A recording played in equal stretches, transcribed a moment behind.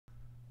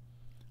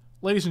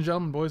Ladies and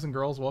gentlemen, boys and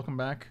girls, welcome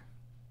back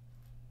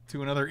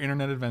to another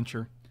internet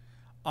adventure.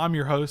 I'm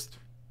your host,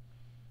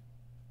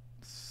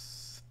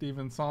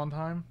 Steven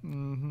Sondheim.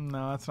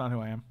 No, that's not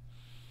who I am.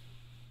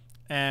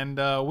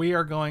 And we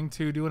are going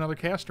to do another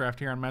cast draft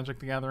here on Magic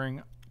the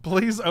Gathering.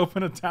 Please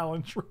open a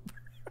Talon Trooper.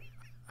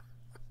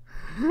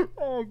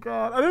 Oh,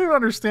 God. I don't even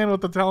understand what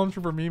the Talon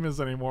Trooper meme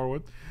is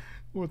anymore.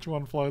 Which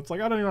one floats?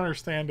 Like, I don't even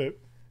understand it.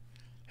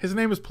 His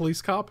name is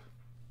Police Cop.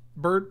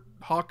 Bird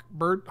Hawk.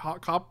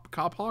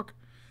 Cop Hawk?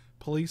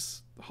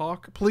 Police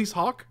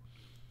Hawk?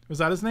 Was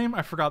that his name?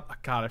 I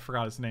forgot. God, I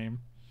forgot his name.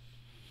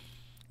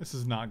 This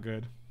is not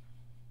good.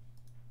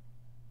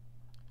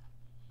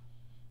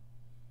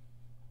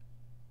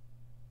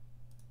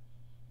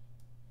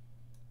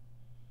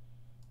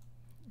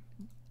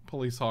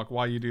 Police Hawk,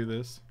 why you do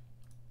this?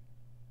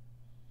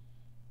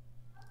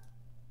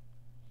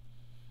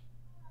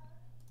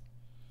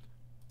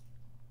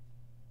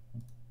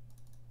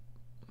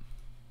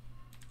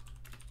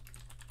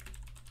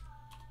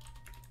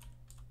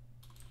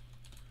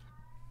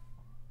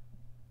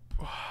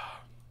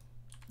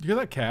 You hear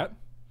that cat?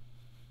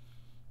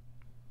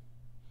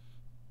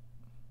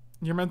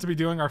 You're meant to be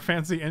doing our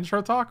fancy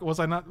intro talk? Was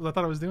I not? I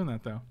thought I was doing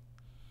that, though.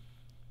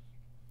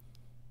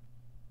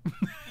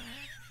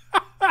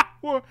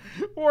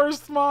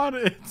 Worst mod,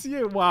 it's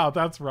you. Wow,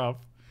 that's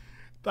rough.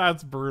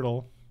 That's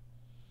brutal.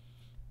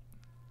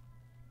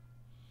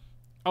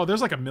 Oh,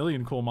 there's like a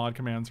million cool mod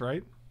commands,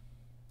 right?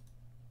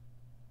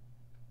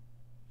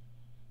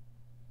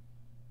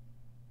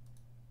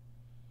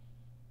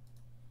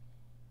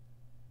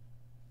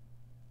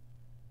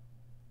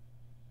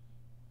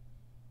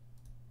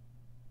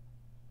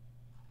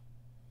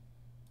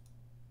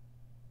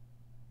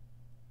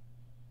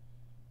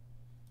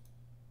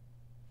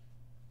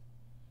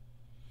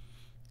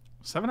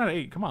 Seven out of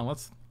 8. Come on,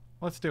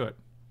 let's do it.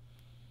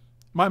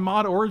 My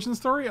mod origin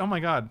story? Oh my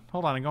god.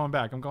 Hold on, I'm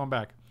going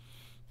back.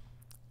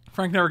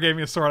 Frank never gave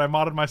me a sword. I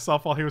modded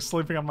myself while he was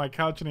sleeping on my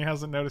couch and he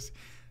hasn't noticed.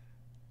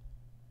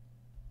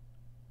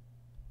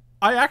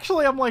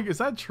 I'm like, is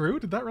that true?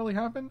 Did that really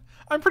happen?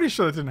 I'm pretty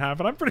sure that didn't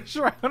happen. I'm pretty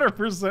sure I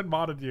 100%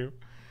 modded you.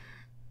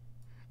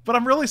 But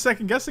I'm really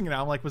second guessing it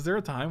now. I'm like, was there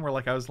a time where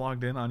like I was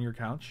logged in on your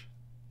couch?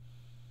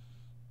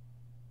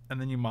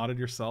 And then you modded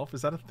yourself?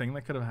 Is that a thing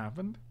that could have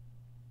happened?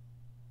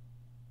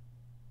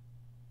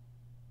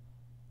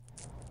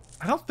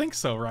 I don't think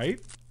so, right?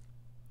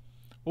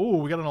 Oh,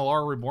 we got an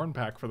Alara Reborn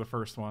pack for the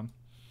first one.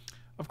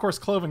 Of course,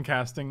 Cloven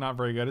Casting, not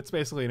very good. It's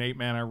basically an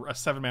 8-mana, a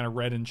 7-mana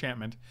red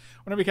enchantment.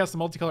 Whenever you cast a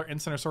multicolor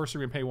instant or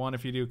sorcery, you pay 1.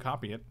 If you do,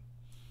 copy it.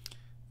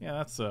 Yeah,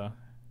 that's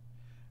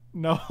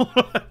no,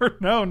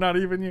 no, not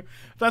even you.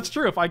 That's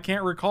true. If I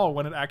can't recall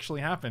when it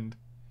actually happened,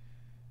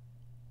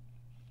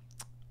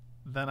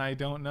 then I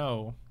don't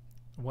know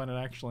when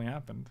it actually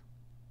happened.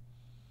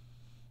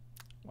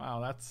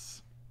 Wow,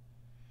 that's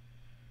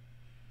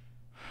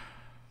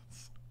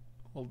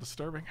a little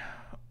disturbing.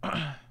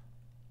 I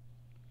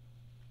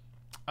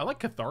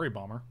like Cathari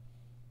Bomber.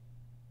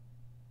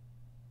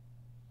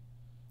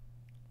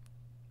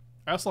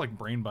 I also like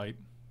Brain Bite.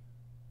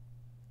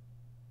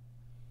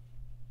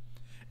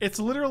 It's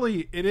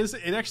literally, it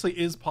actually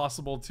is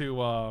possible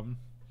to,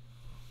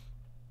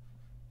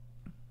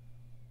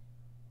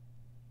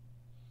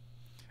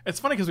 it's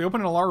funny because we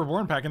opened an Alara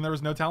Reborn pack and there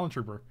was no Talon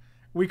Trooper.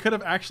 We could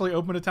have actually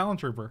opened a Talon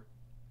Trooper.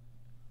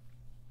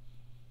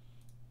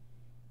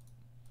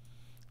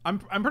 I'm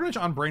pretty much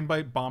on Brain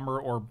Bite, Bomber,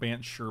 or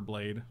Bant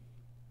Sureblade.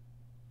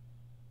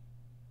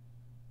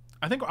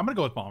 I think I'm gonna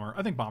go with Bomber.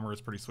 I think Bomber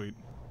is pretty sweet.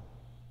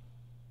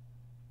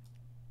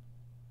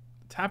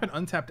 Tap an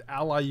untapped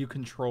ally you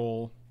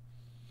control,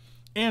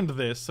 and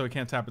this, so it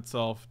can't tap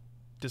itself.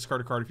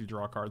 Discard a card if you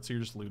draw a card, so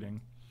you're just looting.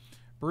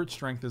 Brute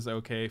Strength is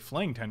okay.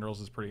 Flaying Tendrils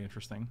is pretty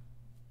interesting.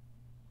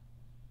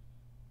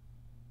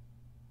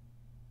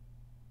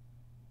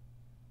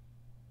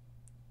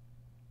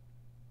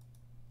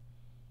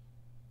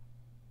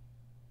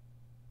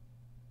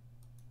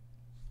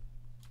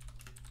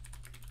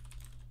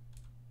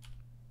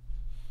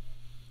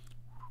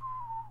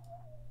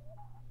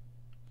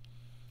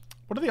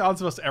 What are the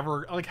odds of us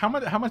ever, like, how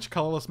much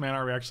colorless mana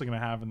are we actually going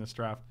to have in this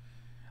draft?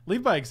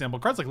 Lead by Example.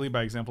 Cards like Lead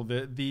by Example,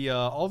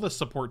 all the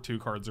support 2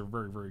 cards are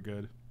very, very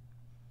good.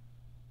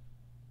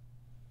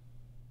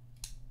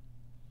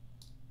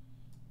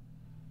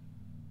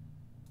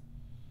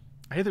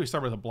 I hate that we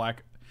started with a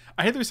black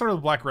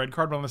red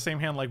card, but on the same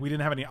hand, like, we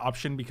didn't have any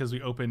option because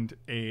we opened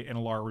an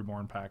Alara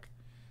Reborn pack.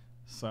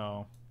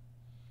 So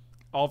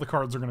all the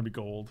cards are going to be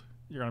gold.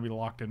 You're going to be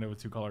locked into a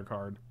 2-color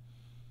card.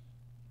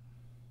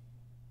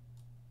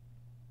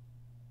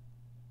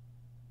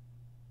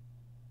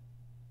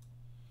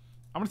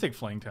 I'm going to take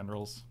Flaying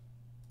Tendrils.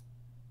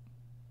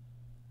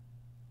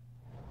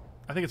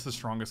 I think it's the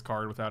strongest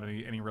card without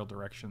any real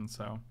direction,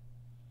 so.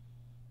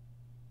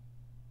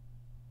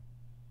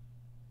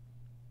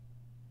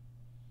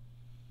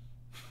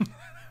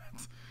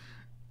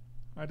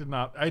 I did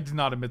not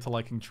admit to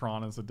liking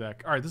Tron as a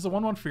deck. Alright, this is a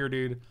 1/1 Fear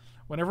Dude.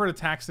 Whenever it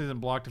attacks and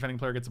isn't blocked, defending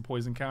player gets a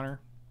poison counter.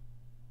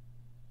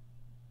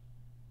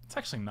 It's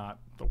actually not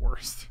the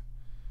worst.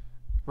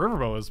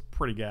 Riverbow is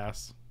pretty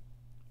gas.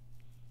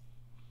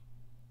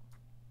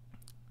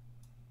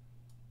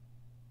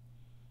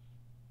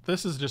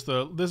 This is just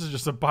a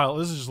pile.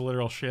 This is just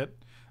literal shit.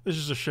 This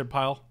is just a shit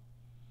pile.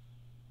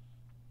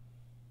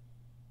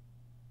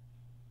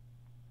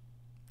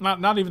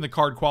 Not even the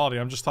card quality.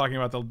 I'm just talking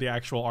about the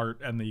actual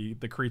art and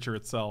the creature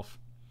itself.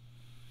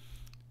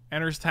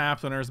 Enters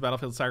tapped when enters the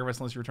battlefield, sacrifice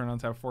unless you return on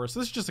tap forest. So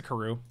this is just a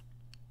Karoo.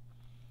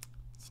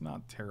 It's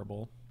not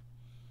terrible.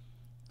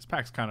 This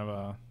pack's kind of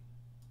a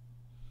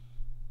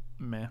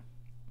meh. I'm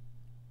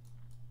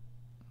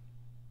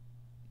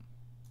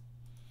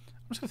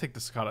just gonna take the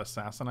Cicada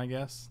Assassin, I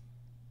guess.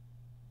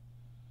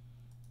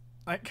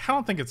 I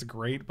don't think it's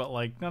great, but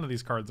like none of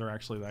these cards are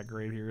actually that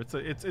great here.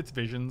 It's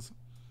visions.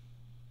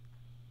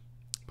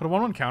 Put a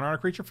 1/1 counter on a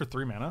creature for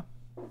 3 mana,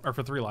 or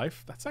for 3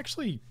 life. That's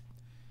actually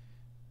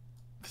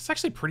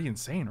pretty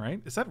insane,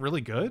 right? Is that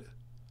really good?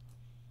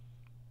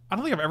 I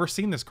don't think I've ever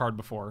seen this card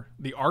before,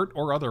 the art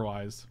or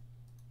otherwise.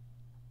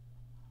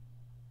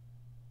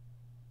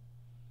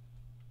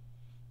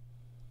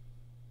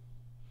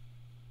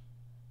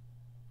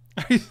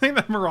 You think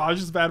that Mirage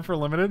is bad for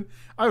limited?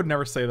 I would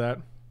never say that.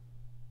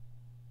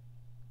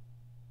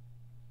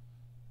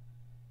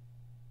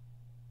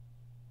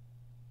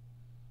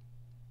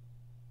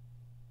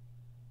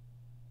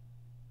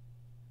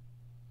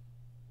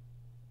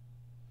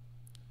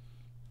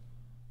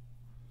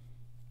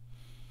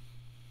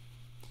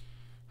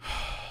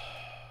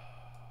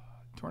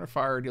 Torrent of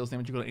Fire deals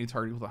damage equal to any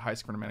target with a high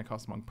score mana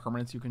cost among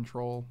permanents you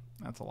control.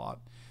 That's a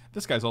lot.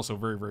 This guy's also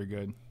very, very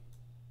good.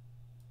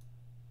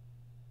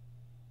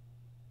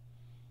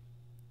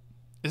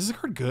 Is this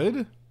card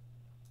good?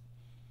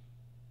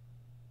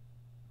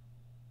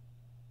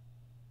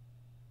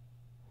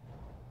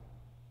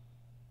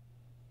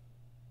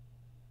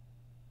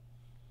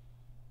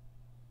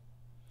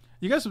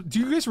 Do you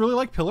guys really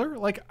like Pillar?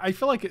 Like, I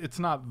feel like it's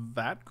not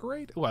that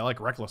great. Oh, I like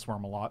Reckless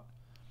Worm a lot.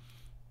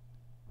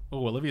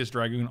 Oh, Olivia's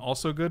Dragoon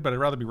also good, but I'd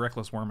rather be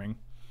Reckless Worming.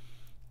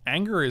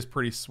 Anger is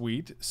pretty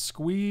sweet.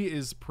 Squee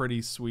is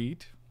pretty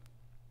sweet.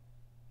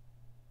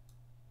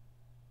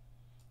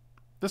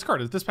 This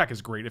pack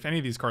is great. If any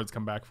of these cards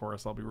come back for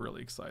us, I'll be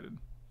really excited.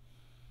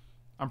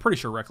 I'm pretty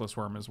sure Reckless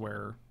Worm is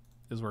where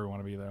we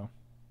want to be, though.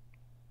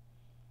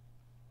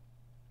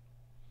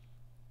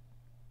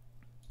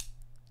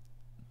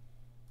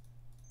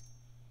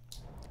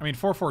 I mean,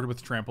 4/4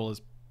 with Trample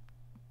is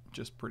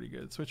just pretty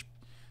good. Switch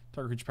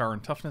target creature power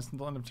and toughness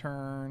until end of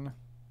turn.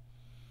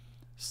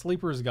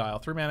 Sleeper's Guile.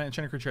 3 mana,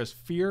 enchanted creature has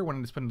fear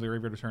when it's put into the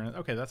graveyard to turn it.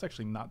 Okay, that's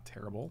actually not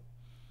terrible.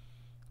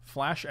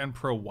 Flash and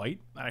Pro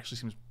White. That actually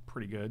seems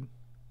pretty good.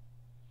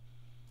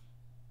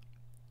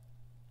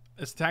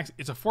 It's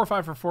a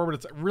 4/5 for 4, but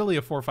it's really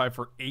a 4/5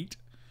 for 8.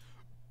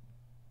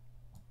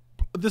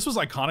 This was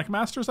Iconic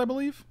Masters, I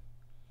believe.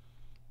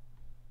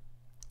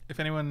 If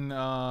anyone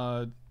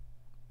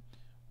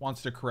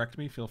wants to correct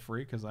me, feel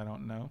free, because I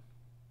don't know.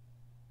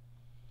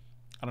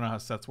 I don't know how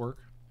sets work.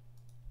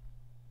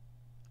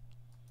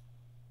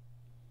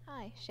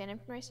 Hi, Shannon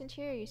from Rice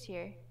Interiors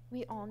here.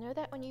 We all know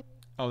that when you...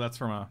 Oh, that's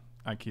from a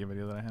IKEA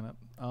video that I had up.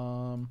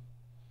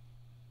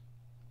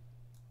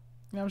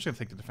 Yeah, I'm just going to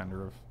take the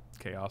Defender of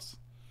Chaos.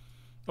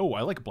 Oh,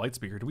 I like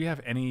Blightspeaker. Do we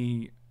have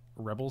any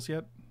Rebels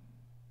yet?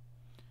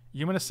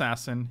 Human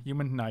Assassin,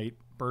 Human Knight,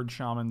 Bird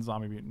Shaman,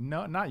 Zombie Mutant.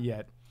 No, not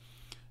yet.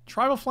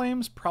 Tribal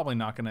Flames, probably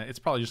not going to... It's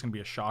probably just going to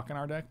be a shock in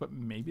our deck, but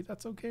maybe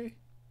that's okay.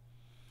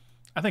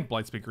 I think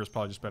Blightspeaker is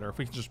probably just better. If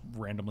we can just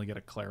randomly get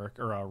a Cleric,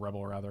 or a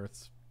Rebel, rather,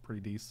 it's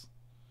pretty decent.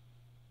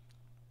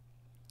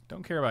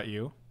 Don't care about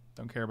you.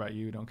 Don't care about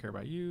you. Don't care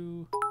about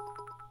you.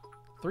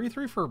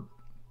 3/3 for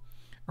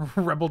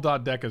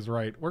Rebel.deck is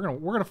right. We're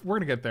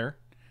gonna get there.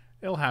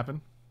 It'll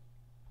happen.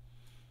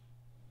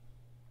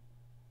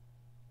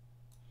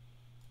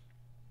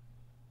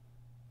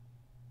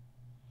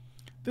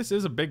 This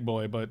is a big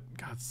boy, but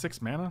God,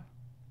 6 mana.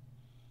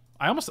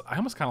 I almost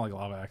kind of like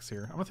Lava Axe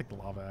here. I'm gonna take the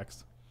Lava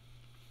Axe.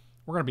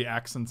 We're gonna be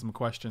axing some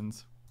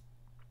questions.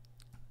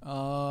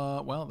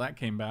 Well, that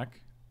came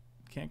back.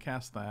 Can't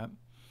cast that.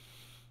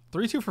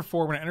 3/2 for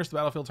 4. When it enters the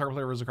battlefield, target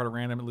player removes a card at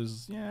random. It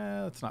loses.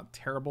 Yeah, that's not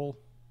terrible.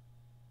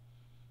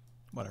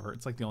 Whatever.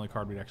 It's like the only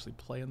card we'd actually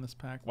play in this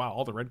pack. Wow,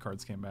 all the red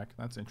cards came back.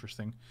 That's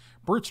interesting.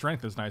 Brute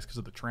Strength is nice because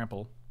of the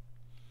trample.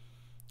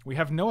 We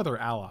have no other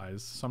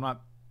allies, so I'm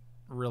not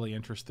really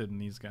interested in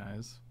these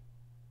guys.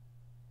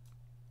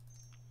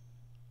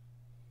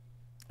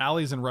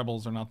 Allies and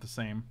rebels are not the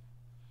same,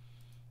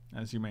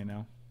 as you may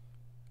know.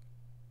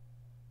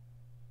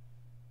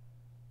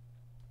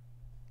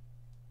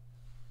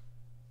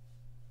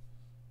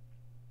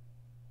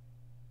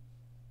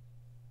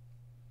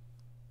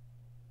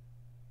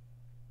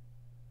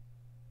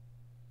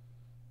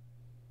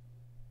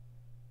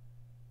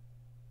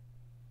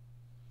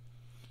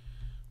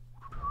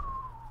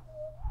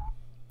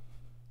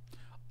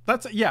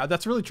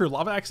 That's really true.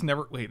 Lava Axe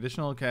never... Wait,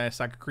 additional... Okay,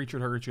 sack a creature,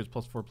 target choose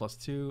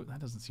 +4/+2. That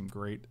doesn't seem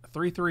great.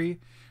 3/3,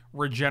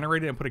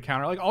 regenerate it and put a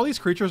counter. Like, all these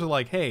creatures are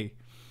like, hey,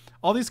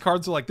 all these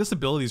cards are like, this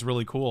ability is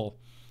really cool,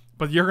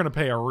 but you're going to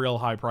pay a real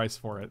high price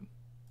for it.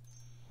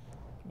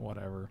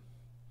 Whatever.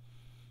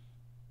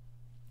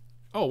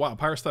 Oh, wow.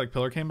 Pyrostatic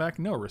Pillar came back.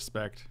 No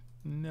respect.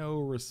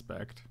 No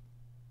respect.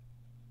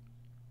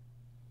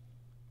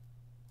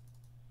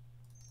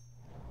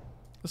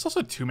 This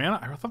also 2 mana?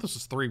 I thought this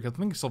was 3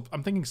 because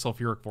I'm thinking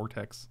Sulfuric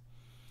Vortex.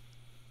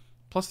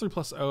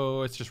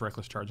 +3/+0. It's just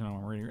Reckless Charge. I don't know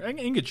what I'm reading.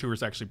 Ingot Chewer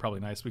is actually probably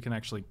nice. We can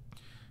actually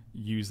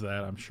use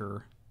that, I'm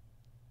sure.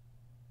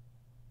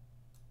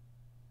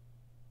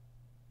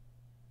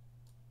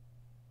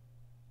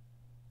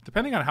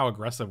 Depending on how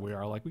aggressive we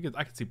are, like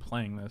I could see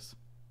playing this.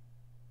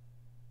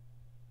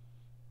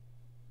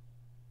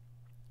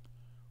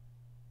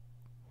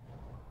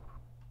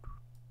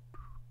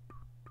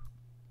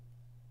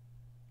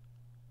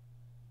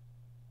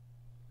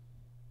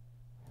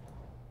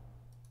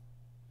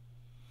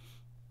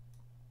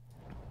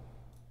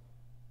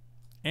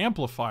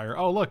 Amplifier.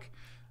 Oh, look.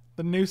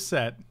 The new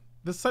set.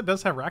 This set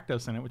does have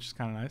Rakdos in it, which is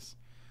kind of nice.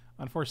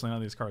 Unfortunately, none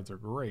of these cards are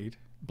great.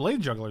 Blade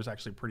Juggler is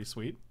actually pretty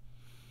sweet.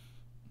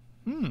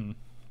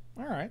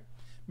 Alright.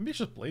 Maybe it's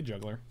just Blade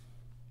Juggler.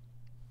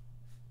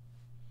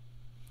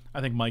 I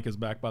think Mike is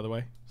back, by the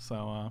way.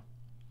 So,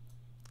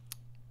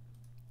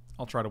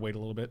 I'll try to wait a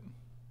little bit.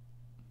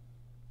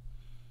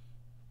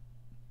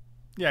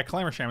 Yeah,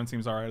 Clamor Shaman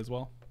seems alright as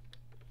well.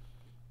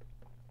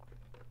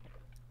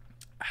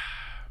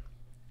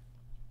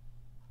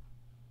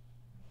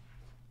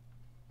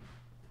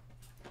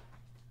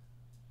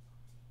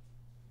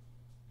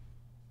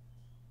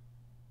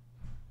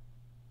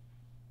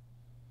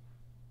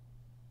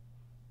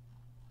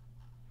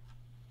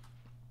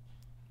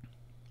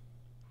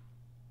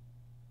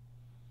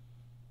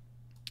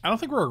 I don't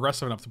think we're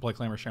aggressive enough to play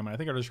Clamor Shaman. I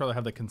think I'd just rather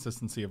have the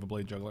consistency of a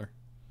Blade Juggler.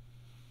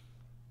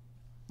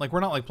 Like, we're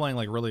not like playing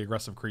like really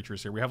aggressive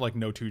creatures here. We have like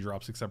no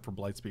 2-drops except for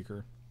Blight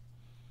Speaker.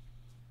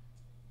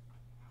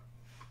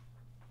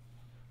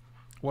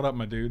 What up,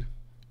 my dude?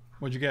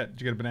 What'd you get?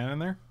 Did you get a banana in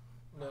there?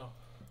 No.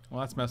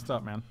 Well, that's messed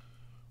up, man.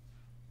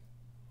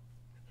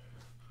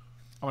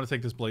 I'm gonna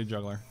take this Blade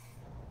Juggler.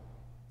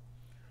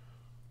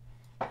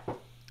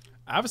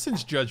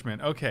 Avacyn's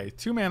Judgment. Okay,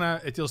 2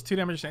 mana. It deals 2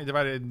 damage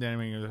divided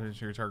into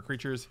your target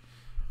creatures.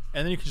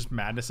 And then you can just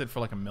Madness it for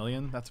like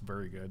 1,000,000. That's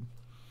very good.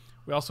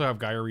 We also have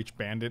Gyre Reach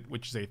Bandit,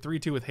 which is a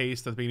 3/2 with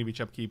haste. At the beginning of each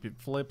upkeep, it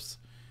flips.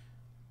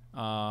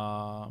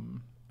 At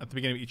the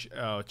beginning of each...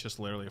 Oh, it's just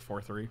literally a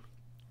 4/3.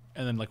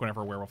 And then like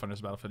whenever a werewolf enters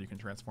the battlefield, you can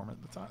transform it.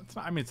 It's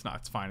not, I mean, it's not.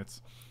 It's fine.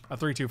 It's a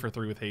 3/2 for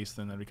 3 with haste,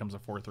 and then it becomes a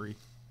 4/3.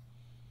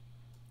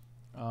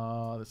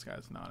 This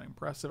guy's not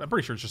impressive. I'm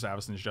pretty sure it's just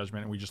Avacyn's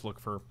Judgment, and we just look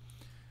for...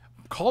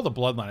 Call the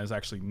Bloodline is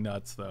actually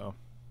nuts, though.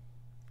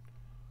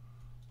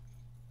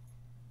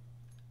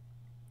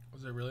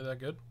 Was it really that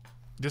good?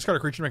 Discard a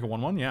creature to make a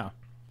 1/1? Yeah.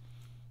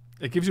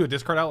 It gives you a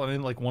discard out and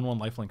then like 1/1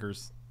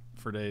 lifelinkers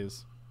for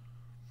days.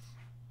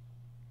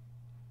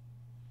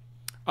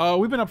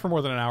 We've been up for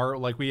more than an hour.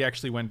 Like, we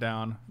actually went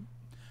down.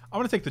 I'm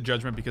going to take the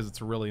Judgment because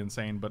it's really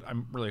insane, but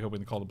I'm really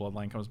hoping the Call to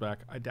Bloodline comes back.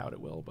 I doubt it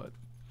will, but...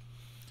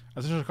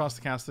 As initial cost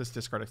to cast this,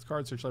 discard X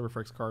cards, search library for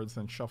X cards,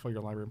 then shuffle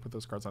your library and put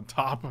those cards on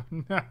top.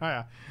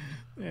 Yeah,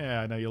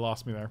 I know, you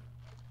lost me there.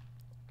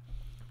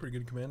 Pretty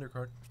good commander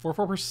card. 4/4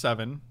 for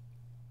 7.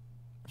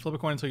 Flip a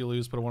coin until you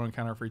lose, put a 1/1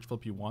 counter for each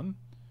flip you won.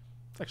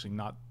 It's actually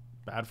not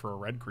bad for a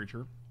red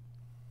creature.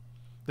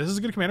 This is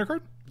a good commander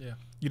card? Yeah.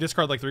 You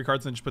discard like 3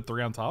 cards and just put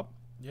 3 on top?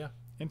 Yeah.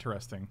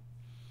 Interesting.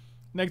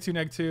 -2,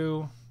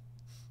 -2.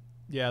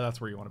 Yeah,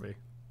 that's where you want to be.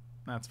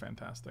 That's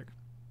fantastic.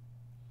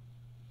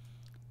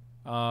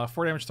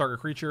 4 damage to target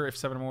creature. If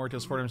 7 or more, it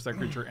deals 4 damage to that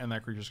creature and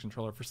that creature's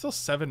controller. For still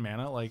 7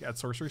 mana, like at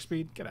sorcery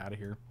speed, get out of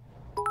here.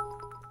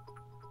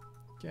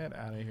 Get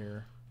out of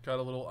here. Got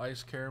a little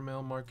ice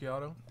caramel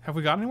macchiato. Have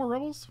we got any more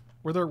rebels?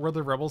 Were there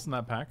rebels in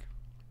that pack?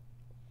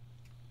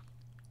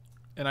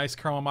 An ice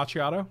caramel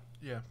macchiato?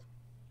 Yeah.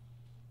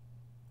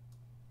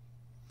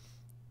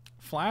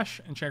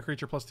 Flash, enchant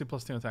creature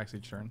 +2/+2 attacks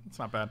each turn. It's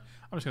not bad.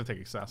 I'm just gonna take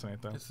Assassinate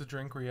though. It's the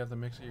drink where you have to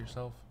mix it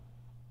yourself.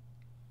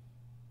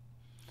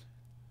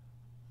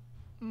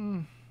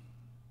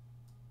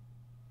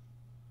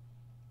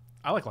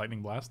 I like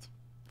Lightning Blast.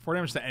 4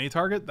 damage to any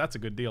target? That's a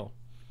good deal.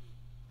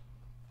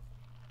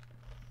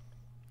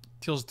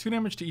 Deals 2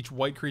 damage to each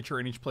white creature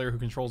and each player who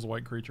controls a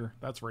white creature.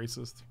 That's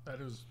racist. That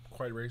is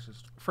quite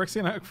racist.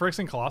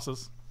 Phyrexian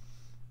Colossus.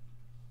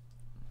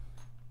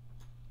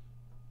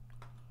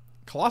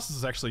 Colossus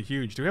is actually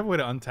huge. Do we have a way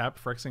to untap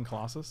Phyrexian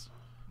Colossus?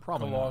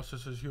 Probably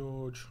Colossus is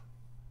huge.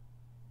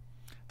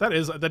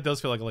 That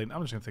does feel like a lightning.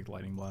 I'm just gonna take the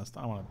Lightning Blast.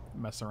 I don't want to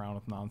mess around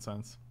with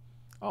nonsense.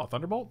 Oh,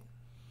 Thunderbolt.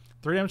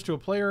 3 damage to a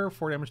player,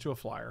 4 damage to a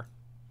flyer.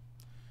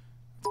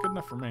 It's good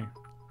enough for me.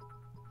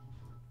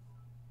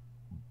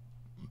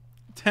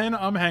 10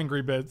 I'm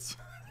hangry bits.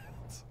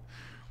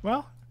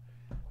 Well,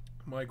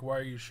 Mike, why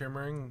are you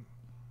shimmering?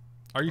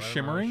 Are you Why am I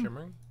shimmering?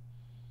 shimmering?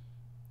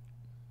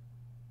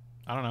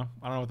 I don't know.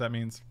 I don't know what that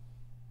means.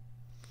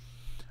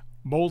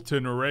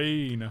 Molten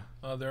Rain.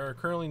 There are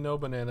currently no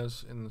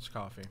bananas in this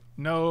coffee.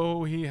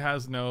 No, he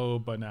has no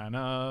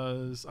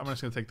bananas. I'm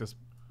just gonna take this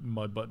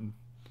mud button.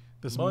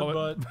 This mud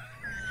butt.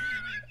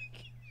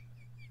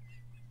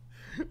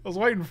 I was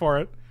waiting for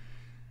it.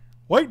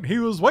 He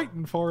was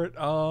waiting for it.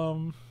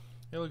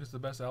 Hey, look, it's the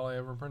best ally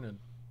ever printed.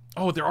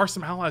 Oh, there are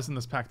some allies in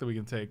this pack that we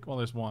can take. Well,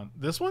 there's one.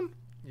 This one?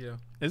 Yeah.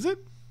 Is it?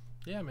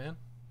 Yeah, man.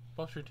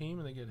 Buffs your team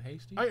and they get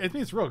hasty. I think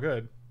it's real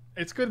good.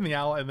 It's good in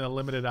the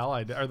limited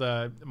ally or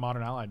the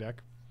modern ally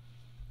deck.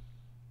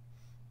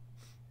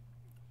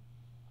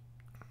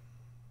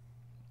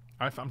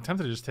 I'm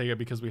tempted to just take it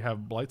because we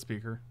have Blight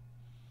Speaker.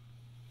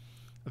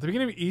 At the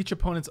beginning of each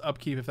opponent's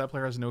upkeep, if that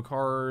player has no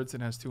cards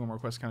and has 2 or more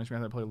quest counters, you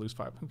have to play lose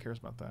 5. Who cares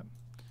about that?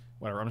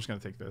 Whatever, I'm just going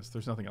to take this.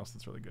 There's nothing else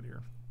that's really good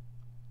here.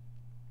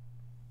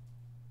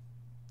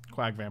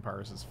 Quag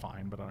Vampires is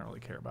fine, but I don't really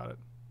care about it.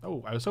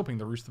 Oh, I was hoping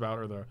the Roostabout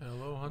or the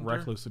Hello, Hunter.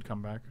 Recluse would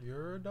come back.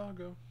 You're a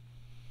doggo.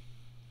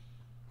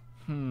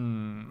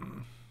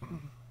 Hmm.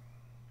 Wonder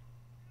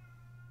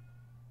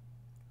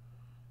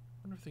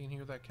if they can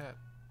hear that cat.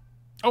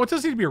 Oh, it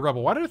does need to be a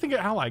rebel. Why did I think of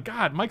ally?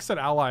 God, Mike said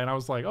ally, and I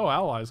was like, oh,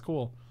 ally is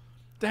cool.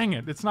 Dang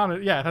it. It's not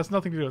a... Yeah, it has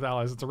nothing to do with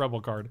allies. It's a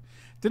rebel card.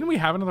 Didn't we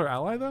have another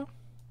ally, though?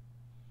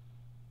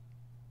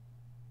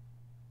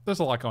 There's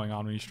a lot going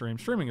on when you stream.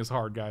 Streaming is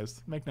hard,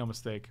 guys. Make no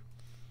mistake.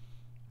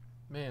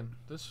 Man,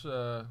 this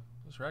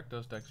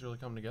Rakdos deck is really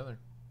coming together.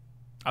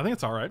 I think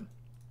it's all right.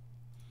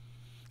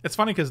 It's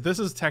funny because this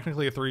is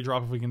technically a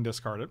 3-drop if we can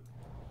discard it.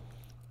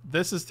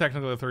 This is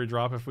technically a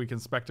 3-drop if we can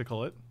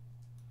spectacle it.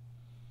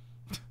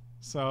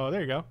 So there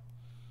you go.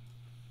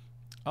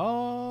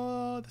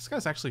 This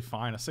guy's actually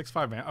fine. A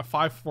 6/5 man, a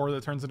 5/4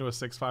 that turns into a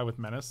 6/5 with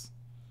menace.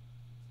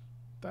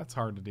 That's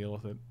hard to deal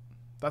with it.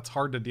 That's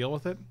hard to deal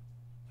with it.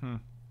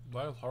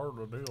 That's hard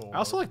to deal. I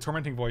also like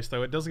Tormenting Voice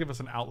though. It does give us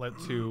an outlet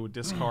to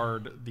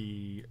discard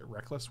the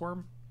Reckless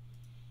Worm.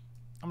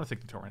 I'm gonna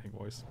take the Tormenting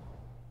Voice.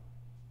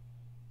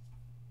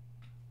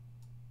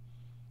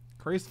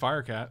 Crazed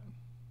Firecat.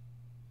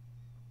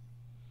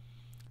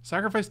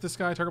 Sacrifice this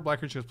guy. Target black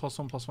creature gets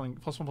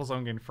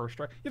 +1/+1/+1 gain first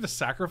strike. You have to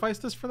sacrifice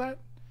this for that?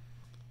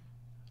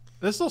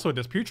 This is also a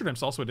Putrid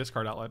Imp's also a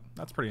discard outlet.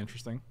 That's pretty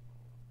interesting.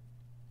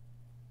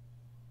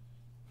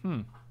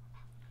 Doesn't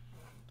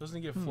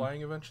he get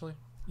flying eventually?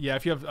 Yeah,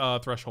 if you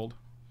have Threshold.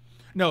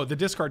 No, the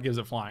discard gives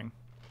it flying.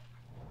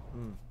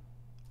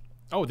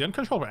 Oh, the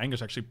Uncontrollable Anger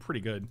is actually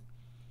pretty good.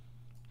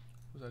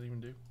 What does that even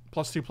do?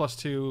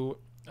 +2/+2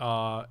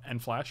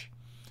 and flash.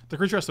 The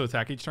creature has to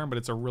attack each turn, but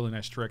it's a really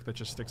nice trick that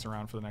just sticks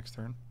around for the next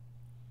turn.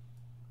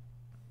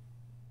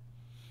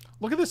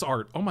 Look at this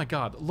art. Oh my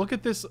god. Look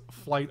at this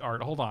flight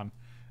art. Hold on.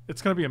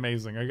 It's going to be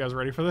amazing. Are you guys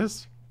ready for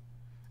this?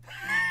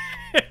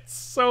 It's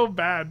so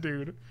bad,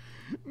 dude.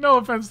 No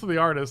offense to the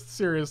artist,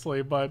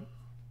 seriously, but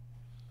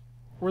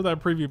where'd that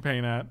preview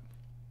paint at?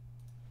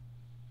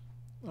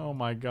 Oh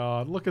my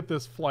god. Look at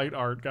this flight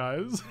art,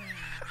 guys.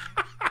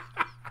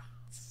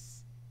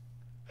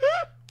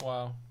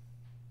 Wow.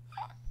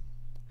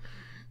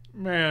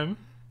 Man.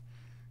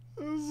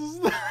 This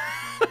is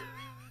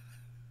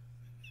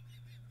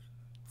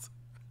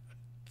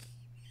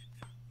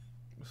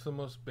It's the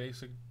most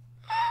basic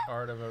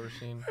art I've ever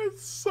seen.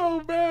 It's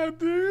so bad,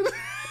 dude.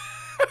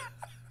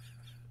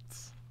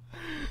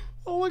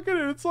 Oh, look at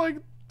it. It's like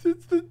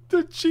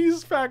the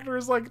cheese factor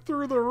is like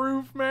through the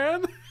roof,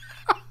 man.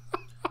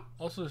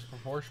 Also, his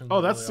proportions.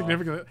 Oh, that's really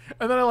significant. off.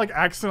 And then I like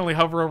accidentally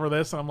hover over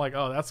this, and I'm like,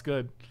 oh, that's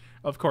good.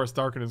 Of course,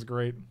 Darken is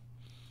great.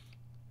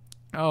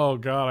 Oh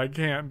god, I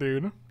can't,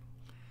 dude.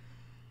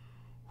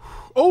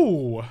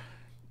 Oh,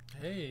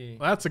 Hey.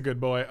 that's a good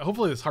boy.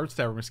 Hopefully, this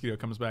Heartstabber Mosquito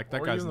comes back.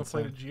 That Or guy's even the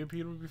insane. plated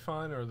Geopede would be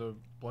fine, or the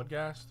blood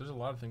gas. There's a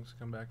lot of things to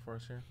come back for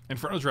us here.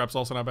 Inferno Trap's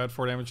also not bad.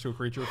 4 damage to a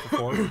creature for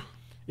 4.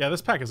 Yeah,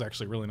 this pack is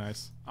actually really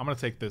nice. I'm gonna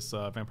take this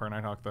Vampire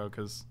Nighthawk though,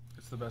 because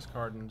It's the best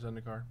card in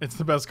Zendikar. it's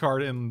the best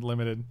card in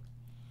limited.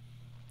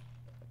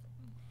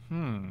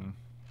 I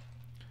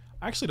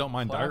actually don't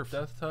mind Dire.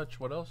 Death Touch.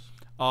 What else?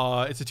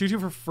 It's a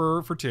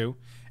 2/2 for 2,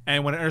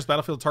 and when it enters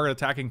battlefield, target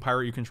attacking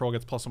pirate you control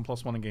gets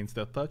 +1/+1 and gains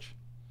Death Touch.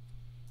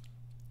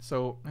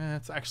 So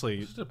it's actually.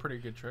 This is a pretty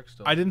good trick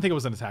still. I didn't think it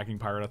was an attacking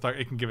pirate. I thought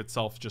it can give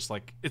itself just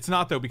like it's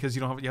not though because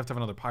you have to have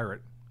another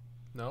pirate.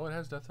 No, it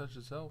has Death Touch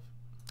itself.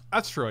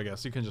 That's true, I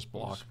guess. You can just You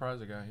block. surprise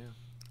the guy, yeah.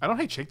 I don't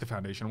hate Shake the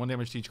Foundation. 1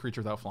 damage to each creature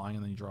without flying,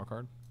 and then you draw a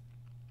card.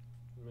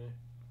 Meh.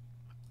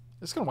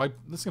 This is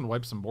gonna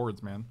wipe some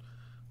boards, man.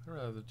 I'd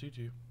rather the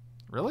 2/2.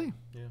 Really?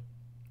 Yeah.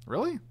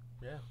 Really?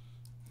 Yeah.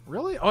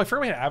 Really? Oh, I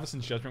forgot we had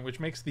Avacyn's Judgment, which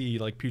makes the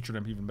like Putrid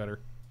Imp even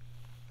better.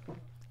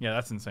 Yeah,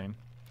 that's insane.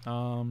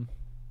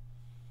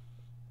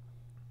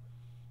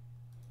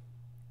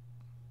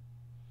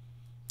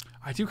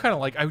 I do kind of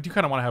want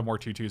to have more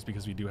 2/2s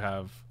because we do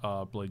have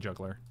Blade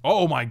Juggler.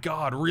 Oh my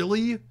god,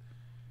 really?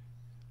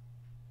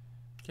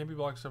 Can't be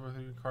blocked except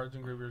with cards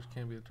and graveyards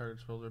can't be the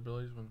target spell or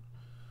abilities. When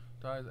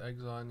dies,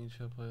 exile, and each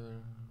play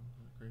their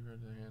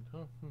graveyard to their hand.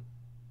 Oh,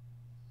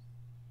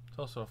 It's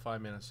also a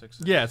 5-mana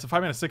 6/6. Yeah, it's a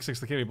 5-mana 6/6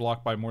 that can't be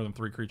blocked by more than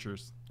 3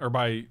 creatures, or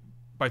by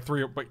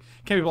 3, but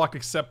can't be blocked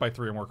except by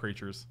 3 or more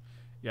creatures.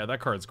 Yeah, that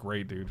card's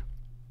great, dude.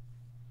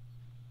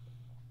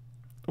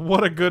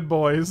 What a good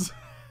boys.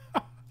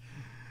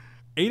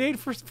 8/8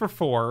 for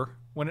 4.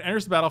 When it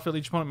enters the battlefield,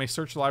 each opponent may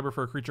search the library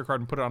for a creature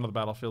card and put it onto the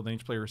battlefield, and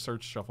each player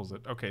search shuffles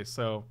it. Okay,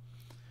 so.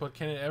 But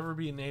can it ever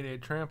be an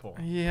 8/8 trample?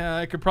 Yeah,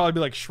 it could probably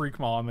be like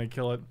Shriekmaw and they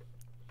kill it.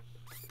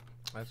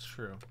 That's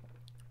true.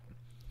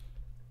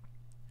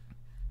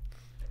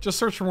 Just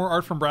search for more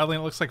art from Bradley,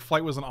 and it looks like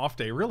Flight was an off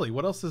day. Really?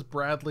 What else is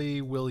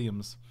Bradley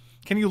Williams?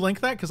 Can you link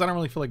that? Because I don't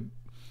really feel like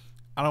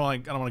I don't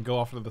want to go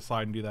off to the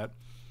side and do that.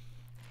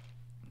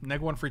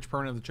 -1 for each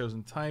permanent of the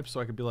chosen type, so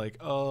I could be like,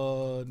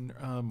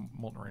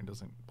 Molten Rain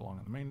doesn't belong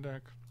on the main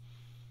deck.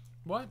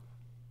 What?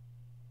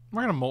 I'm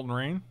not gonna Molten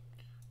Rain.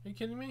 Are you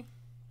kidding me?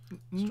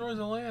 Destroys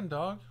the land,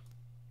 dog.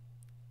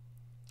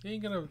 You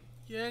ain't gonna.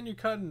 Yeah, and you're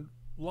cutting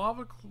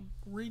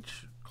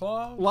Reach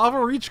Claw.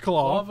 Lava Reach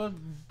Claw. Lava,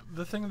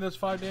 the thing that does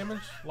 5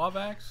 damage. Lava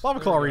Axe. Lava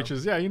Claw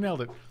reaches. Yeah, you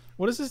nailed it.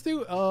 What does this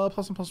do?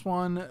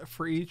 +1/+1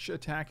 for each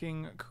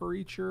attacking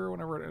creature.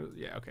 Whenever it.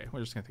 Yeah, okay.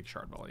 We're just gonna take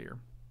Shard Volley here.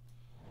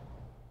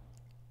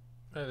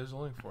 Hey, there's a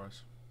link for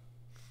us.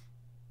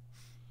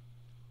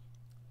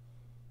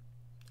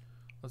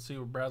 Let's see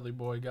what Bradley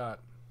boy got.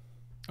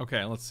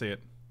 Okay, let's see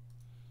it.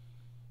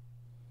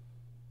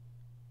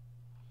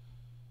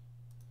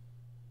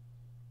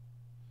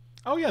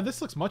 Oh yeah,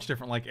 this looks much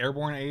different. Like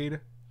Airborne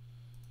Aid,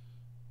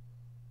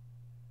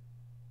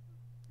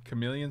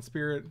 Chameleon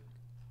Spirit.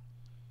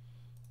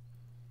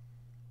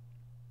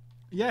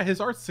 Yeah,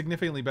 his art's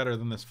significantly better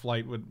than this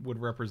Flight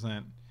would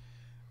represent.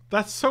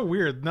 That's so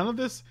weird. None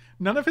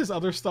of his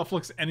other stuff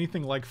looks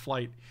anything like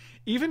Flight.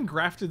 Even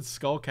Grafted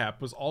Skullcap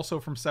was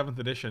also from 7th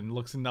edition.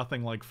 Looks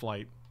nothing like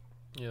Flight.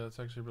 Yeah, that's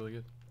actually really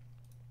good.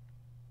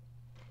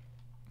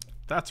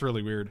 That's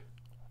really weird.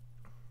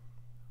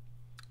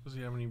 Does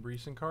he have any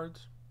recent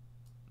cards?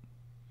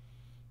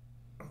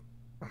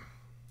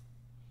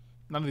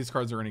 None of these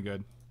cards are any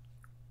good.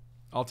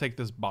 I'll take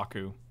this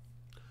Baku.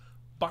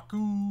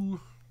 Baku!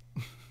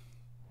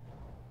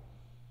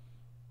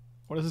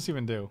 What does this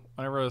even do?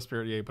 Whenever a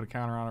spirit, yeah, you put a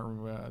counter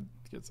on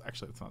it.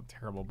 Actually, it's not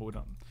terrible, but we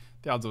don't.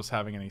 The odds of us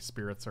having any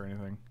spirits or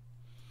anything.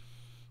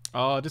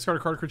 Discard a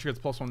card. Creature gets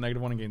 +1,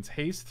 -1, and gains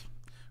haste.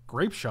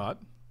 Grape Shot.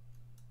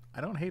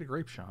 I don't hate a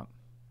Grape Shot.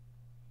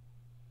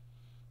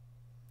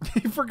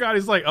 He forgot.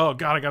 He's like, oh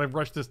god, I gotta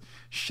rush this.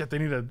 Shit, they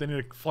need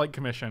a flight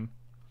commission.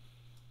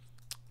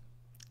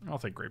 I'll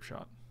take Grape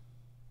Shot.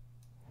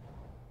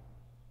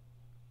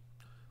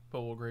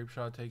 But will Grape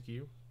Shot take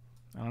you?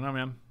 I don't know,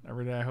 man.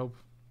 Every day I hope.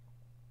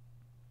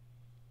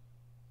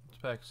 This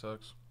pack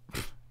sucks.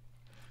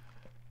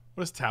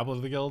 What is Tablet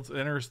of the Guilds? It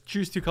enters,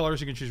 choose 2 colors.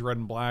 You can choose red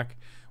and black.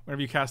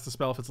 Whenever you cast a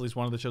spell, if it's at least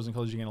one of the chosen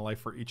colors, you gain a life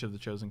for each of the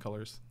chosen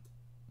colors.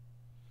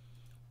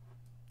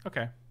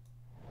 Okay.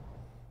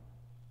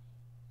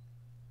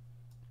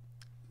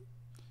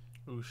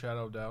 Ooh,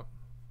 Shadow of Doubt.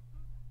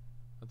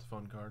 That's a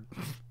fun card.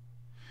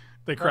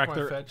 They cracked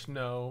their fetch.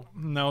 No.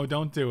 No,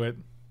 don't do it.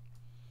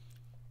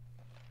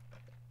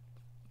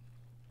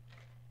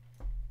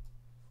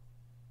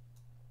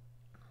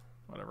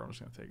 Whatever, I'm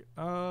just gonna take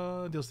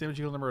it. Deals damage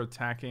equal number of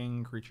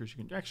attacking creatures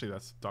you can. Actually,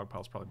 that's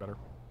Dogpile's probably better.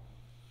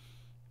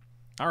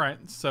 All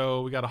right,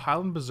 so we got a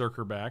Highland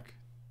Berserker back,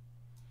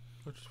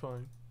 Which is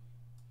fine.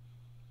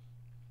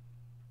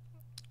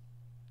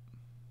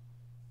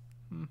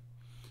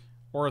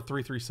 or a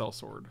 3/3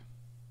 Sellsword,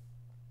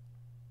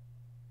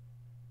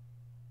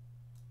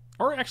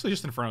 or actually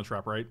just Inferno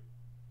Trap, right?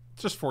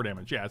 It's just 4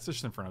 damage. Yeah, it's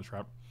just Inferno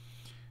Trap.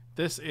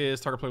 This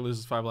is target player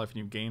loses 5 life and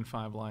you gain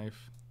 5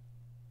 life.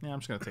 Yeah, I'm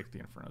just gonna take the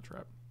Inferno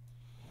Trap.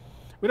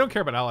 We don't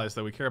care about allies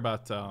though. We care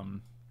about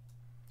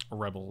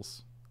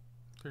rebels.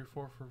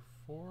 3/4 for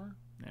 4.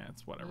 Yeah,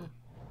 it's whatever.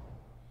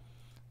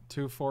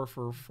 2/4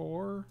 for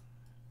 4.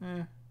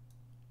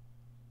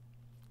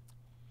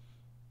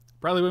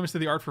 Bradley Williams did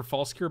the art for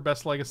False Cure.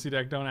 Best Legacy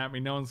deck. Don't at me.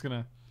 No one's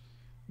gonna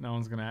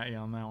at you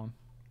on that one.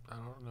 I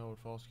don't know what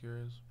False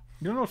Cure is.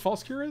 You don't know what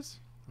False Cure is?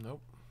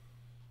 Nope.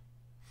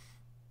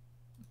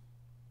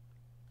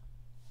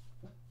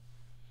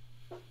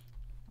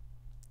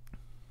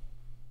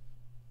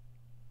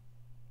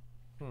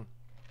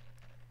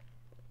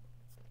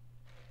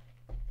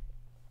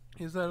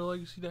 Is that a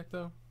legacy deck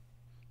though?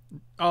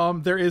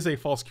 There is a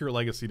False Cure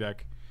Legacy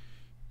deck.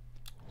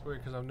 It's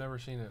weird because I've never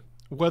seen it.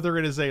 Whether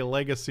it is a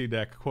legacy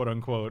deck, quote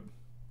unquote,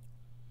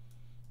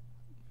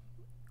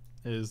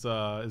 is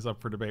up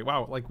for debate.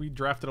 Wow, like we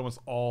drafted almost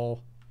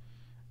all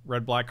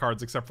red black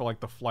cards except for like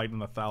the Flight and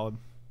the Thallid.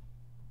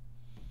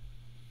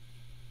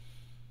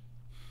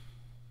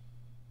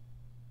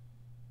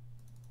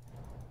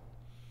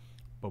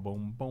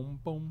 Boom boom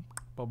boom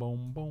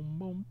boom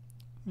boom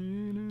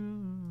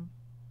boom.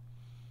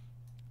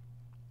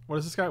 What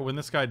is this guy? When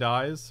this guy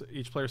dies,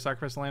 each player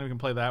sacrifices land. We can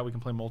play that. We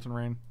can play Molten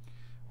Rain.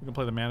 We can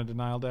play the Mana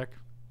Denial deck.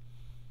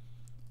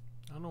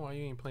 I don't know why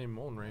you ain't playing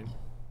Molten Rain.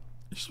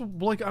 Just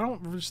like I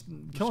don't just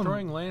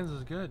Destroying lands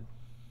is good.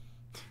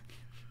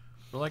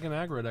 We're like an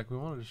aggro deck. We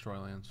want to destroy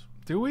lands.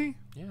 Do we?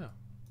 Yeah.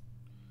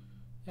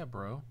 Yeah,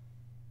 bro.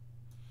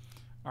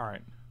 All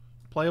right.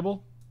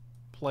 Playable.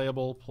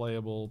 Playable.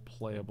 Playable.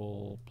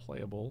 Playable.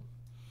 Playable.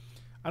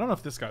 I don't know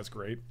if this guy's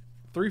great.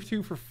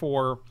 3/2 for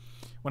 4.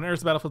 When it enters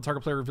the battlefield,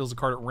 target player reveals a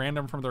card at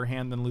random from their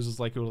hand, then loses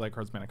like equal to that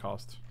card's mana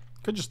cost.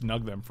 Could just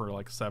nug them for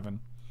like 7.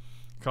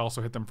 Could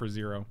also hit them for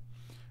 0.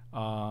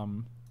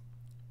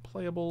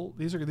 Playable.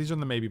 These are in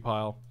the maybe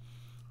pile.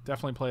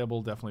 Definitely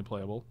playable. Definitely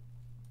playable.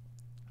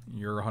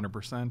 You're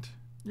 100%.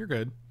 You're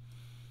good.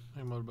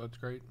 Hey, Motorbug's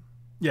great.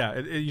 Yeah,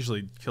 it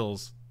usually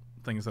kills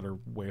things that are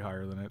way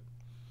higher than it.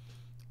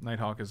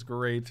 Nighthawk is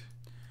great.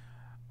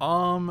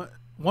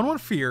 1/1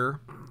 fear.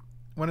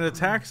 When it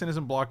attacks and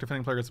isn't blocked,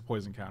 defending player gets a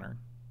poison counter.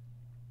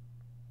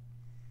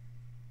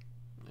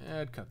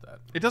 Yeah, I'd cut that.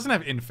 It doesn't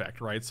have infect,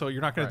 right? So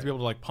you're not going to Right. be able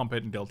to like pump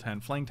it and deal 10.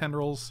 Flaying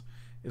Tendrils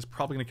is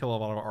probably going to kill a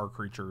lot of our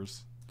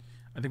creatures.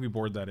 I think we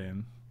board that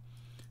in.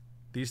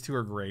 These two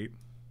are great.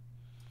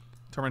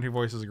 Tormenting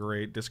Voice is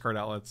great. Discard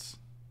Outlets.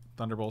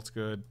 Thunderbolt's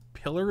good.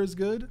 Pillar is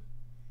good.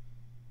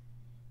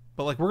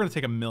 But like we're going to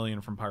take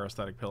 1,000,000 from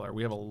Pyrostatic Pillar.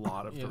 We have a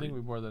lot of Yeah, I think we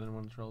board that in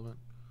when it's relevant.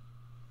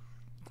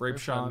 Grape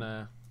Shot.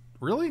 Nah.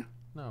 Really?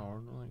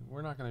 No,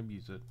 we're not going to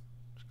abuse it.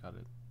 Just cut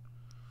it.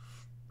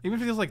 Even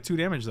if it feels like 2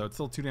 damage though, it's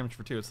still 2 damage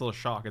for 2. It's still a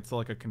shock. It's still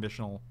like a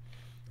conditional,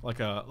 like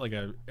a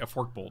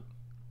fork bolt.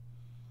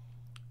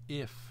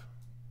 If.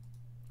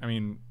 I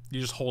mean, you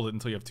just hold it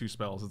until you have 2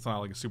 spells. It's not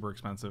like super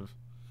expensive.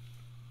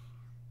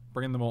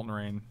 Bring in the Molten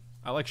Rain.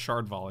 I like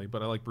Shard Volley,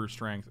 but I like Brute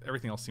Strength.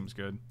 Everything else seems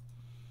good.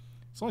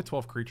 It's only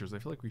 12 creatures. I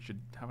feel like we should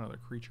have another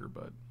creature,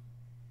 but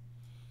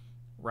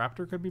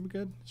Raptor could be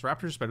good. Is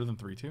Raptor just better than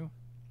 3/2?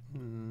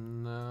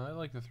 No, I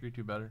like the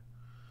 3/2 better.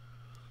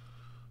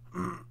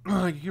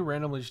 Like you can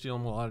randomly just deal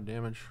them a lot of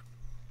damage.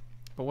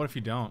 But what if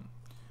you don't?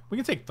 We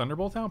can take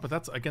Thunderbolt out, but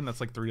that's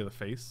like 3 to the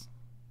face.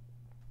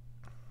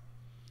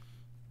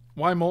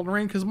 Why Molten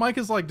Rain? Because Mike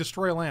is like,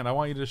 destroy land. I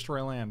want you to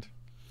destroy land.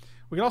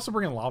 We could also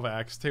bring in Lava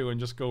Axe too and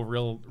just go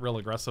real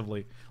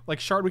aggressively. Like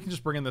Shard, we can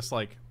just bring in this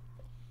like.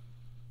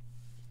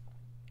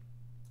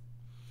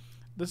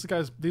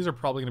 These are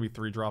probably going to be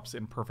 3 drops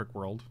in Perfect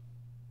World.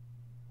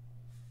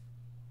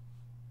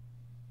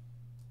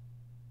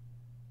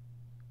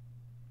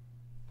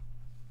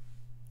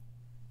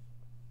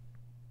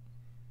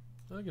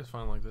 I think it's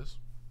fine like this.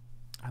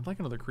 I'd like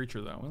another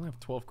creature though. We only have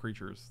 12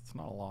 creatures. It's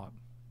not a lot.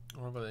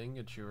 What about the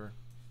Ingot Chewer?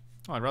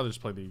 Oh, I'd rather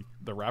just play the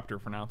Raptor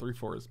for now.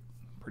 3/4 is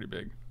pretty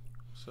big.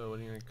 So what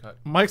are you going to cut?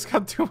 Mike's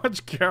got too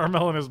much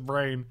caramel in his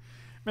brain.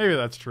 Maybe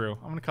that's true.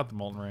 I'm going to cut the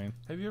Molten Rain.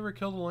 Have you ever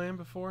killed a land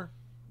before?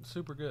 It's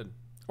super good.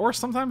 Or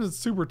sometimes it's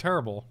super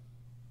terrible.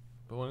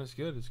 But when it's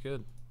good, it's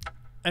good.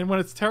 And when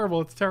it's terrible,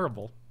 it's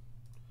terrible.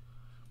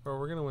 Bro,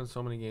 we're going to win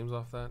so many games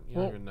off that. You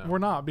Well, don't even know. we're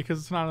not because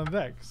it's not on the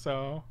deck.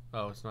 So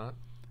Oh, it's not?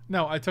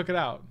 no, I took it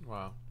out.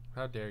 Wow.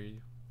 How dare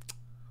you?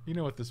 You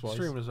know what this was.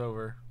 Stream is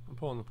over. I'm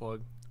pulling the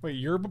plug. Wait,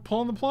 you're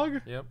pulling the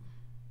plug? Yep.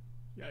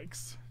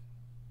 Yikes.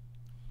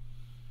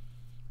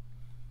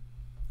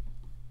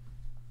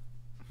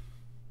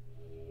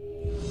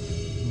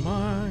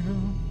 My...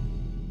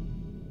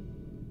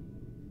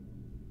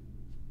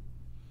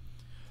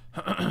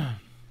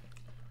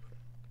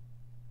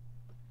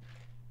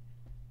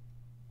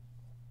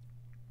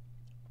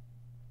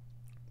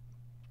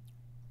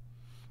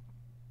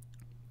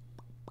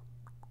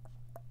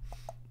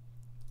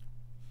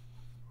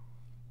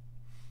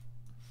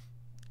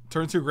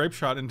 Turn 2 Grape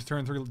Shot into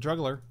turn 3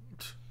 Juggler.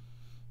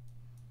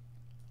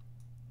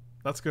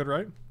 That's good,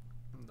 right?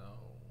 No.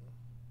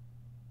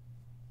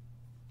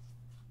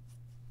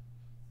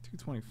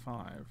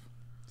 225.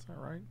 Is that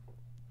right?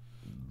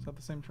 Is that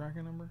the same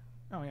tracking number?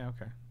 Oh, yeah,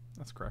 okay.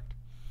 That's correct.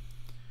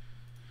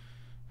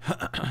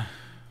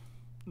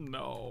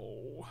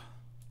 No.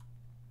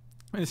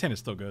 I mean, his hand is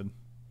still good.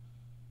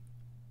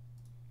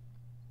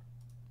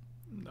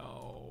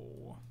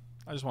 No.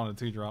 I just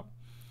wanted a 2-drop.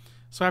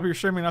 So happy you're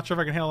streaming. Not sure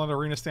if I can handle an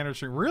arena standard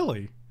stream.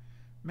 Really?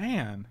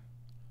 Man.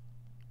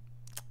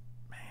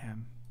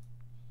 Man.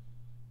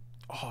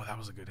 Oh, that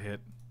was a good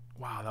hit.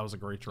 Wow, that was a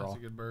great draw. That's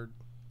a good bird.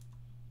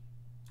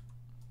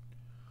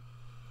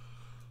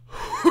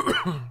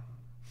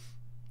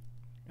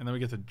 And then we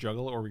get to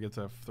juggle, or we get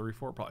to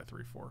 3/4, probably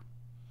 3/4.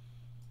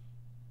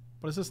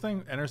 What is this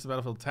thing? Enters the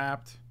battlefield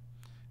tapped.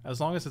 As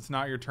long as it's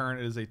not your turn,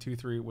 it is a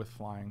 2/3 with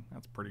flying.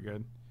 That's pretty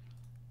good.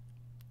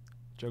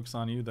 Joke's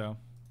on you, though.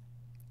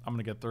 I'm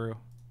going to get through.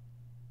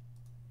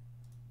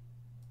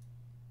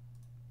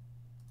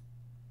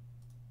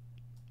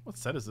 What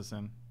set is this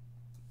in?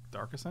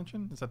 Dark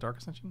Ascension? Is that Dark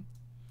Ascension?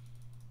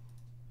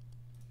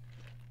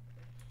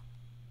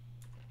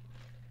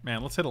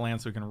 Man, let's hit a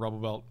land so we can Rubble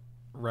Belt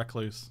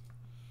Recluse.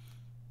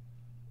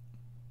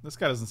 This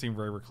guy doesn't seem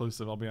very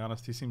reclusive, I'll be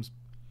honest. He seems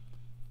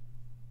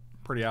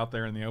pretty out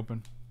there in the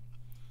open.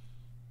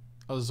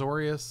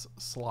 Azorius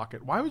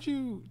Slocket. Why would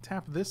you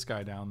tap this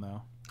guy down,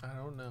 though? I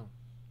don't know.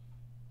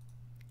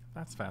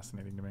 That's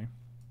fascinating to me.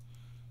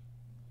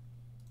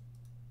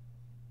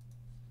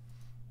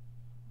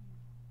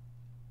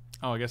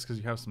 Oh, I guess because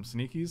you have some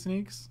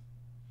sneaks.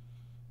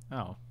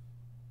 Oh.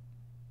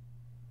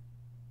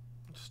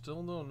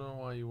 Still don't know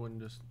why you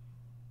wouldn't just...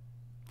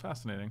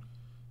 Fascinating.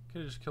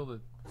 Could have just killed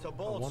it. It's a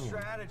bold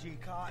strategy,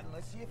 Cotton.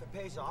 Let's see if it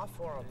pays off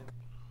for them.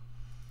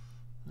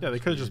 Yeah, they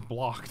could have just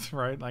blocked,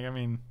 right? Like, I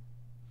mean...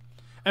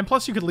 And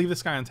plus you could leave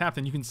this guy untapped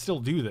and you can still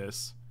do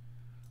this.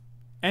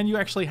 And you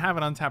actually have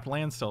an untapped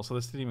land still, so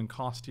this didn't even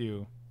cost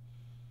you...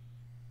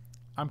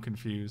 I'm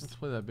confused. Let's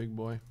play that big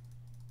boy.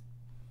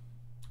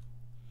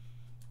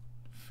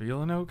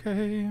 Feeling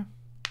okay.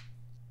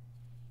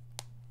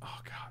 Oh,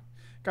 God.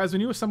 Guys,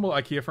 when you assemble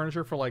IKEA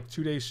furniture for like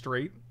 2 days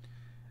straight,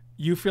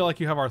 you feel like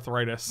you have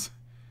arthritis.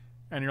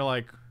 And you're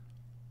like,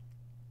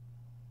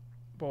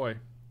 boy,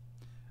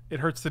 it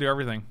hurts to do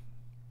everything.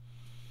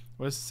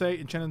 What does it say?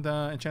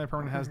 Enchanted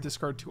permanent has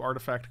discard 2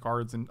 artifact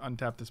cards and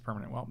untap this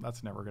permanent. Well,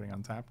 that's never getting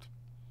untapped.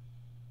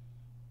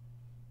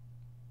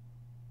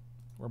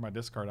 Where my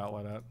discard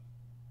outlet at?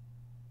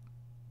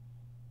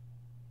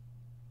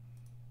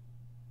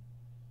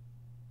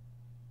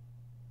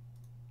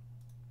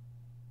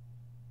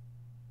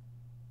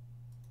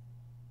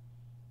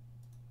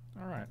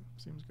 Alright,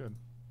 seems good.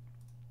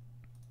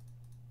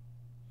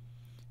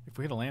 If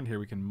we hit a land here,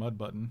 we can mud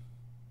button.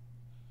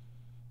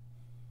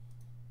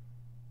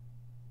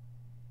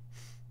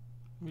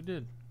 We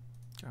did.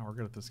 God, we're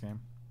good at this game.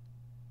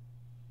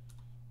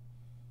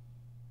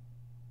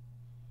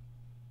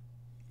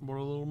 What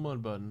a little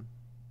mud button.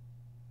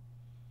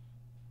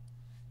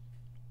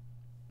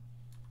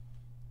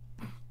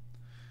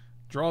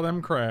 Draw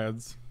them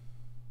crads.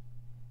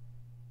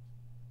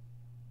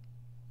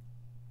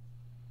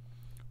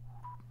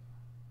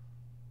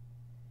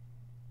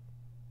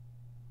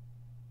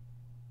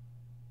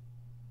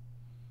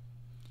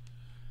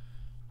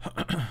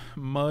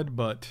 Mud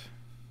butt.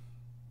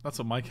 That's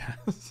what Mike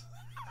has.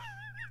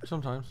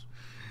 Sometimes.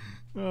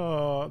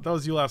 Oh, that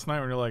was you last night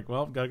when you're like,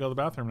 well, gotta go to the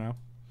bathroom now.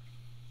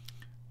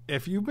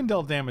 If you've been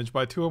dealt damage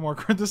by 2 or more...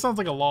 This sounds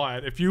like a law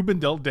ad. If you've been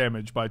dealt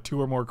damage by 2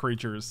 or more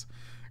creatures,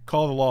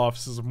 call the law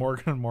offices of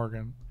Morgan &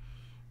 Morgan.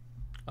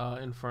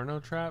 Inferno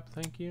Trap,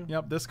 thank you.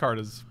 Yep, this card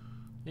is...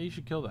 Yeah, you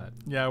should kill that.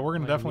 Yeah, we're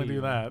going to Like definitely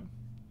do that.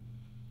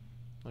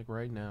 Like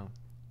right now.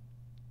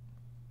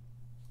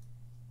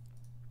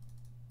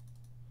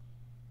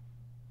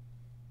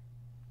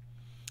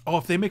 Oh,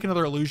 if they make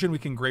another illusion, we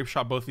can grape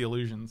shot both the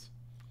illusions.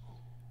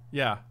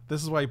 Yeah,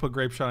 this is why you put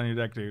grape shot on your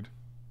deck, dude.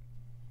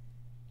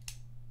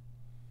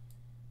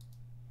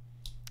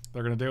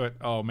 They're going to do it.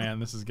 Oh,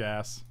 man, this is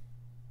gas.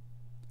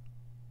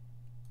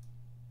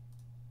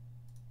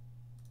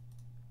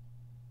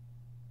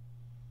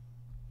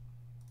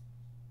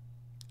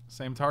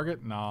 Same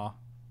target? Nah.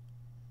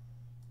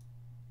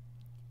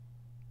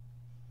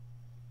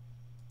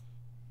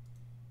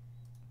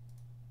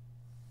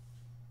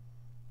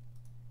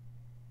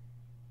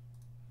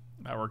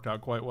 That worked out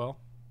quite well.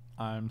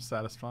 I'm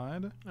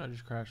satisfied. I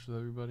just crashed with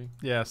everybody.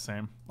 Yeah,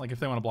 same. Like, if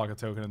they want to block a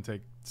token and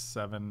take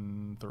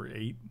 7 through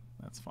 8,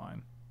 that's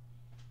fine.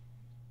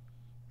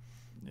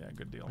 Yeah,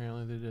 good deal.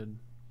 Apparently they did.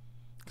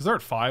 Because they're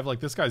at 5.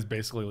 Like, this guy's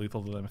basically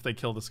lethal to them. If they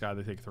kill this guy,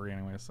 they take 3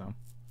 anyway, so.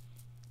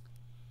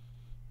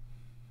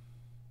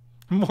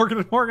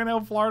 Morgan & Morgan L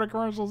Florida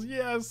commercials.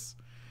 Yes!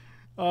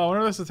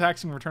 Whenever this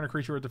attacks, you can return a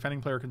creature a defending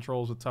player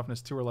controls with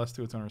toughness 2 or less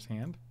to its owner's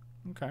hand.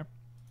 Okay.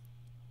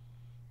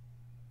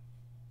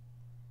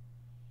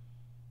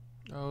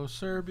 Oh,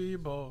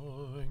 Serby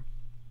boy.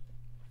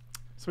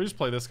 So we just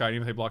play this guy.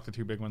 Even if they block the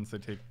 2 big ones, they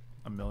take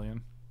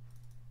 1,000,000.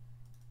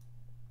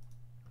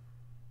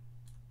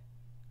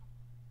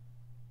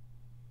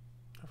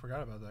 I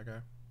forgot about that guy.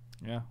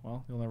 Yeah,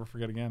 well, you'll never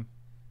forget again.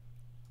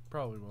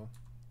 Probably will.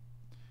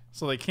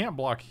 So they can't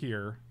block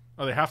here.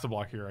 Oh, they have to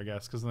block here, I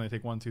guess, because then they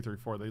take 1, 2, 3,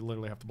 4. They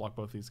literally have to block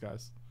both these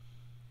guys.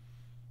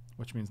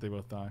 Which means they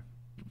both die.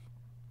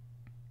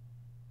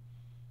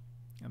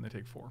 And they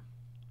take 4.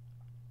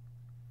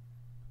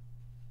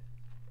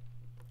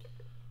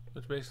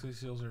 Which basically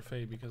seals their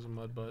fate because of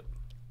Mudbutt.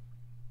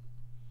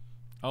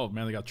 Oh,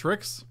 man, they got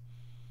tricks.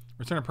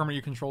 Return a permanent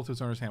you control to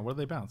its owner's hand. What do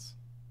they bounce?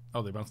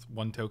 Oh, they bounced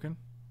 1 token?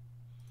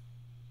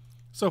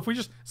 So if we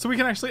just... So we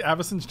can actually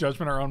Avacyn's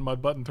Judgment our own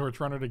Mud Button Torch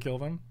Runner to kill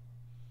them?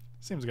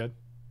 Seems good.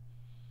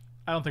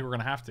 I don't think we're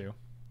going to have to.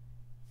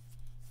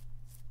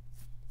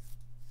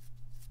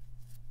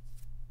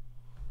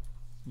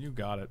 You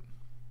got it.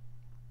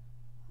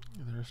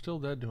 They're still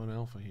dead to an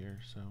alpha here,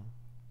 so...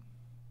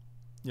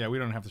 Yeah, we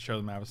don't have to show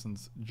them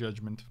Avacyn's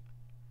Judgment.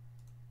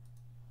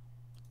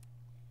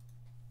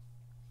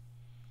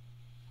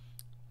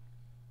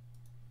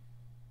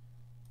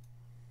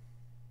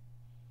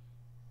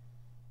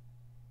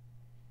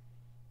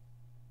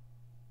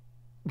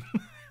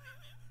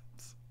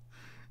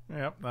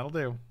 Yep, that'll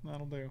do.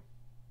 That'll do.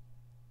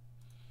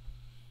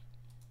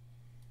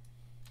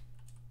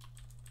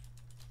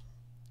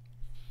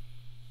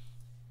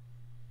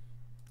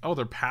 Oh,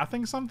 they're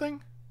pathing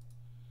something?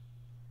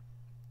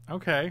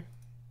 Okay.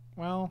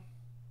 Well.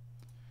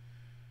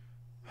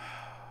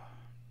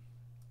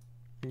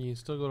 You can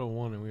still go to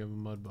 1 and we have a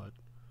Mudbutt.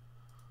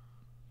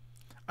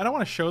 I don't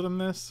want to show them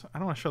this. I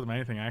don't want to show them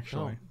anything,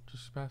 actually. No,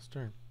 just pass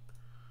turn.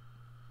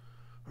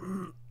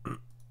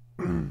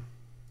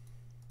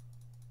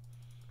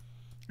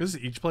 This is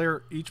each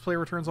player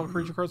returns all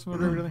creature cards from their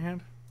graveyard to their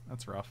hand?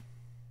 That's rough.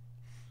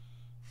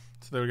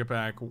 So they would get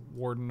back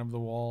Warden of the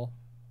Wall.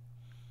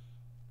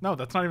 No,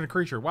 that's not even a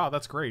creature. Wow,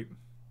 that's great.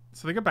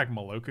 So they get back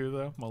Moloku,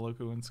 though.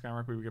 Moloku and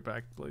Skymark, we would get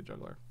back Blade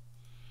Juggler.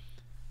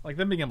 Like,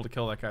 them being able to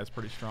kill that guy is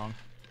pretty strong.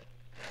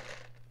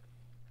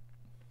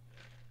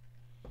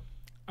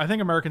 I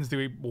think Americans do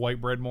eat white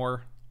bread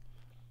more.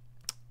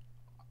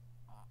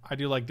 I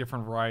do like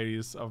different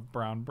varieties of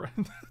brown bread.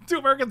 Do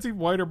Americans eat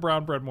white or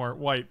brown bread more?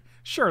 White.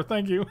 Sure,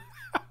 thank you.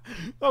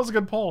 That was a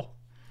good poll.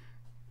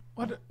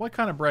 What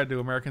kind of bread do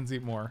Americans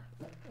eat more?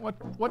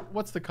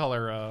 What's the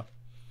color?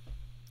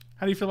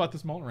 How do you feel about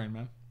this molten rain,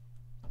 man?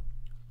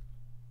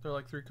 They're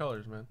like 3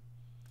 colors, man.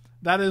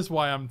 That is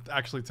why I'm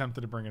actually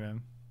tempted to bring it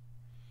in.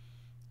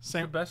 It's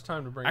the best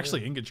time to bring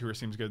Actually, it in. Ingot Chewer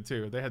seems good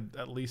too. They had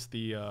at least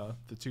the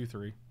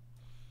 2-3.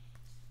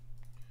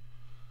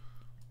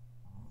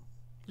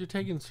 You're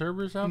taking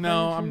Cerberus out?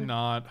 No, there, I'm Cheer?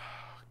 not.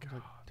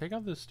 Like, take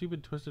out this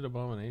stupid Twisted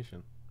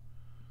Abomination.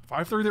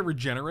 5-3 that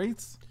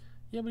regenerates?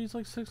 Yeah, but he's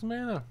like 6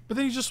 mana. But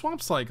then you just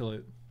swamp cycle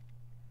it.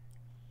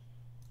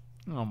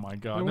 Oh my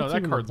god. Yeah, No, what's that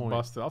even the card's point?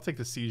 busted. I'll take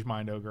the Siege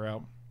Mind Ogre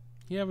out.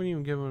 You haven't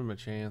even given him a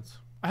chance.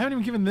 I haven't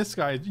even given this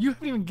guy... You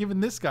haven't even given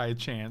this guy a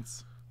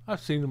chance. I've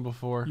seen him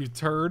before. You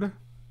turd.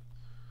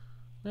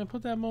 Man,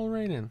 put that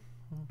Molten in.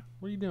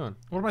 What are you doing?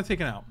 What am I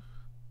taking out?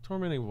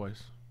 Tormenting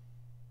Voice.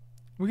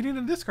 We need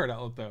a discard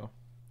outlet, though.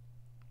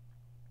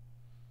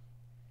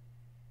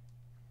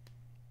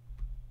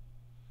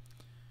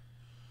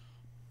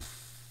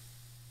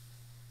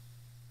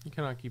 You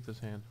cannot keep this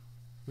hand.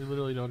 We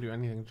literally don't do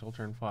anything until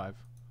turn 5.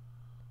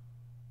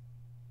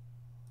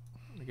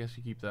 I guess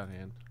you keep that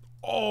hand.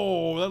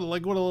 Oh, that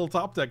like what a little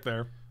top deck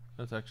there.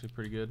 That's actually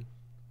pretty good.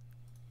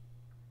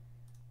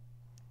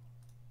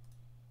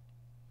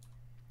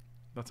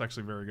 That's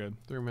actually very good.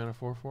 3 mana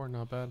 4/4,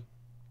 not bad.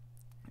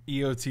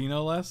 EOT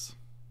no less.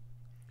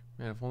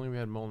 Man, if only we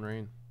had Molten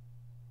Rain.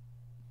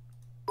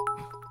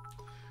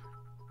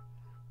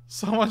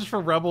 So much for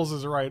Rebels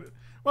is right.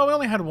 Well, we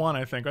only had one,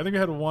 I think. I think we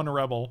had one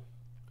Rebel.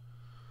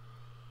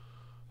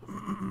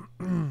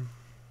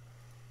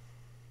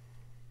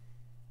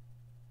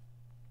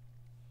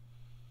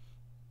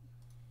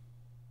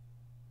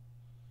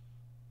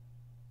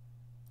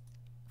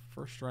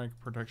 First strike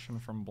protection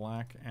from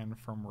black and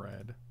from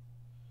red.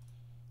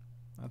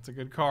 That's a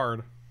good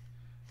card.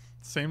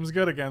 Seems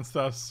good against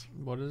us.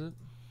 What is it?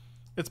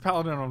 It's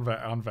Paladin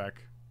on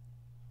Vec.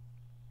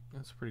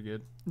 That's pretty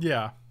good.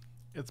 Yeah,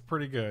 it's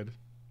pretty good.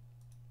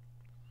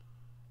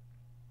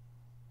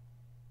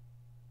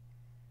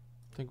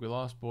 I think we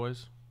lost,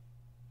 boys.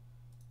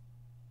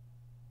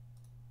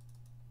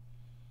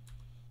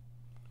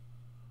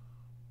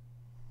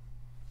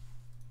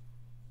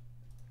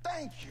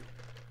 Thank you.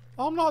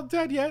 Oh, I'm not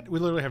dead yet. We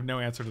literally have no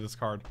answer to this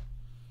card.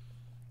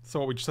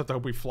 So we just have to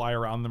hope we fly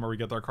around them or we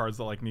get our cards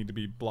that like need to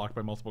be blocked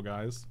by multiple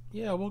guys.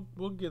 Yeah,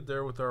 we'll get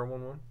there with our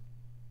 1/1.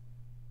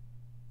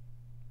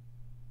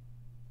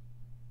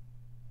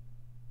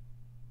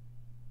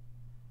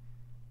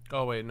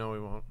 Oh wait, no, we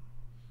won't.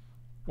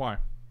 Why?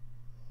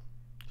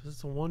 'Cause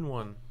it's a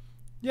 1/1.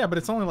 Yeah, but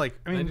it's only like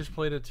I I mean. just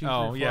played a 2/3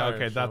 Oh yeah, flyer,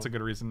 okay, that's so- a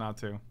good reason not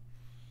to.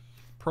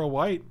 Pro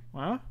white,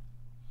 huh?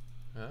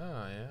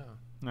 Ah, yeah.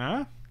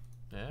 Huh?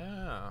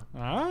 Yeah.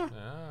 Huh?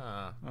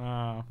 Yeah.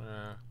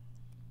 Yeah.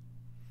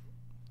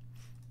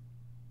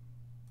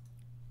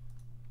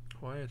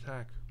 Why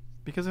attack?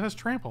 Because it has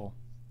trample.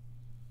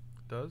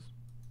 Does?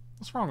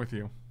 What's wrong with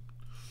you?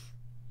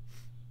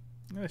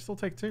 Yeah, I still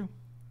take 2.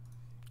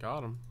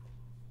 Got him.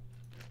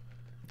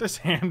 This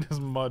hand is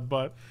mud,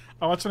 but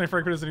I watched when I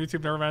Frank videos on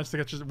YouTube. Never managed to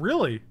catch it.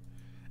 Really?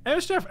 And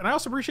it's Jeff, and I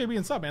also appreciate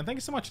being sub, man. Thank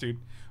you so much, dude.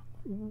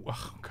 Ooh,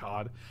 oh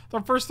God,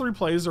 the first 3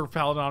 plays are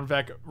Paladin on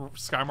Vec,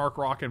 Skymark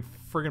Rock, and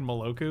friggin'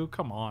 Moloku.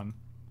 Come on,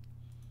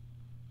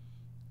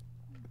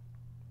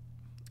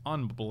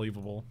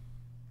 unbelievable.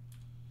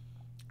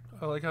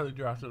 I like how they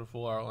drafted a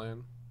full art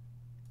land.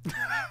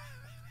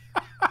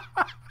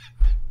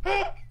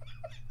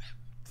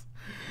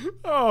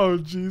 Oh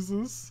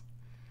Jesus!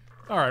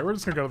 All right, we're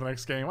just gonna go to the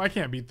next game. I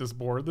can't beat this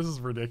board. This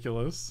is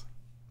ridiculous.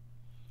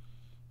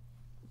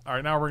 All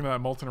right, now we're going to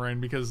that Molten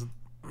Rain because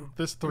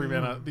this 3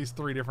 mana, these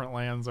 3 different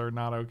lands are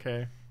not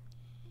okay.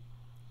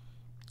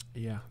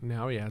 Yeah,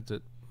 now he adds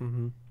it.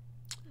 Mm-hmm.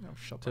 Oh,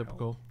 shut the hell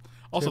Typical. up.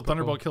 Also, Typical.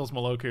 Thunderbolt kills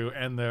Moloku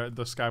and the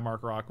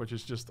Skymark Rock, which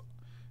is just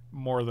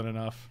more than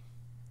enough.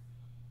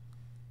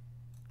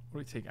 What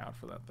do we take out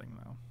for that thing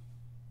now?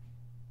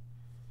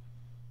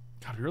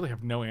 God, we really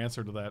have no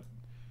answer to that.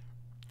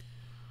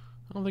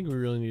 I don't think we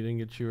really need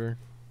Ingot Chewer.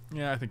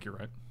 Yeah, I think you're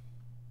right.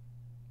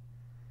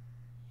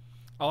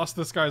 I lost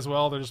this guy as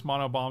well. They're just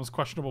mono bombs,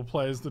 questionable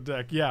plays. The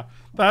deck, yeah,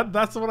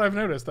 that's what I've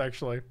noticed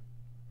actually.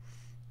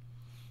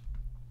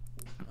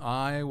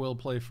 I will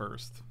play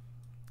first.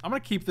 I'm gonna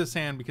keep this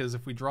hand because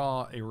if we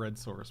draw a red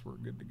source, we're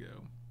good to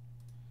go.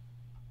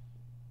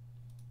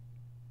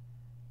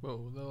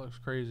 Whoa, that looks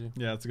crazy.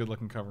 Yeah, it's a good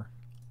looking cover.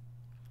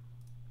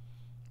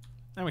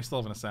 And we still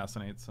have an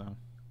assassinate, so.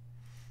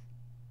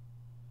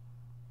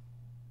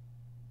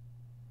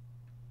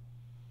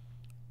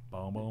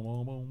 Boom, boom,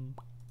 boom, boom.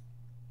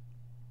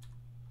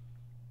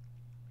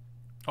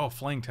 Oh,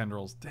 Flaying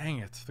Tendrils. Dang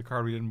it. The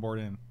card we didn't board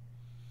in.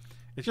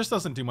 It just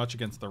doesn't do much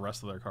against the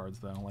rest of their cards,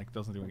 though. Like, it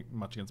doesn't do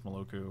much against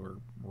Moloku or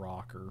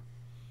Rock or...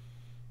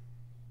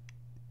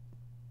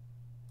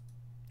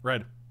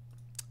 Red.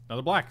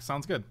 Another black.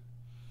 Sounds good.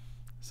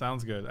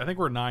 Sounds good. I think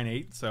we're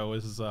 9-8, so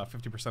this is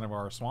 50% of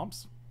our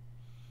swamps.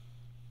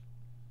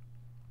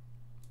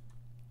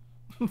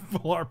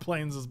 Volar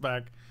Plains is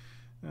back.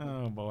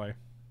 Oh, boy.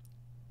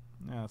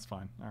 Yeah, that's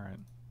fine. All right.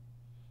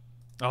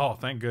 Oh,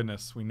 thank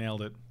goodness. We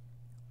nailed it.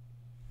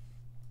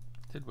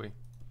 Did we?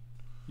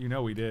 You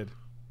know we did.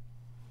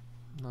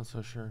 Not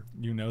so sure.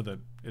 You know that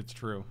it's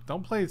true.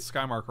 Don't play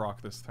Skymark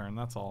Rock this turn,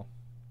 that's all.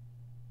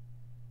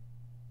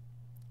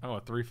 Oh,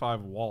 a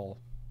 3/5 wall.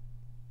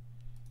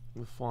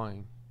 With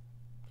flying.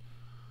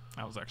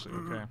 That was actually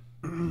okay.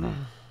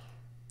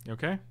 You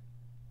okay?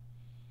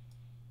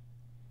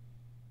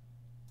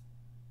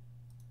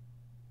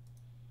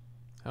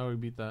 How do we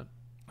beat that?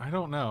 I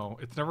don't know.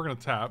 It's never going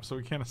to tap, so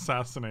we can't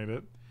assassinate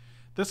it.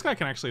 This guy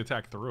can actually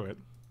attack through it.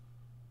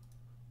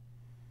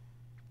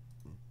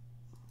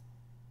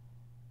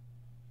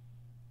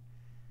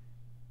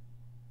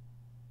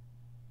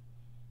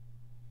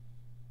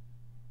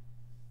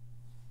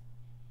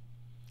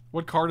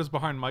 What card is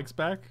behind Mike's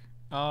back?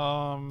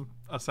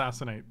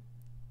 Assassinate.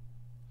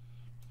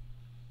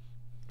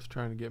 It's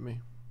trying to get me.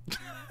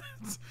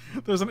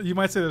 You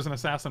might say there's an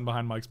assassin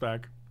behind Mike's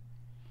back.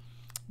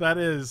 That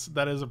is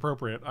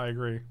appropriate. I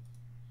agree.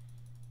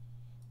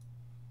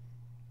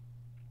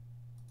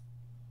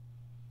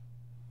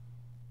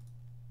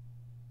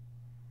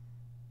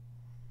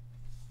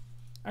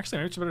 Actually,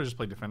 maybe it's better to just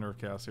play Defender of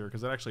Chaos here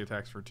because it actually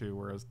attacks for 2,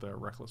 whereas the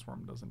Reckless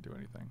Worm doesn't do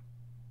anything.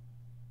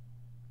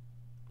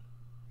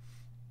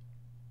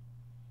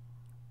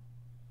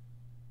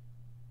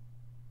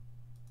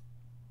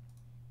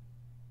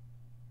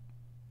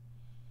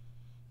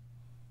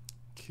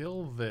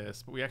 Kill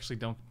this, but we actually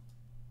don't.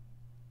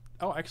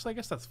 Oh, actually, I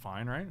guess that's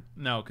fine, right?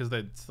 No, because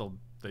they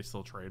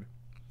still trade.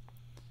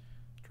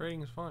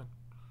 Trading is fine.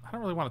 I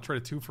don't really want to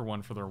trade a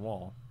 2-for-1 for their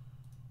wall.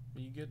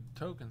 But you get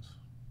tokens.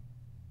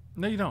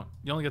 No, you don't.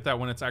 You only get that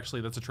when it's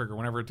actually that's a trigger.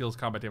 Whenever it deals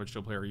combat damage to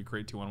a player, you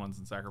create 2/1/1s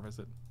and sacrifice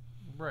it.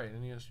 Right,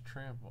 and he has to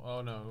trample.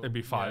 Oh no, It'd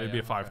be 5. Yeah, It'd be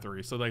a yeah, 5/3.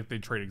 okay. So like they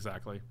trade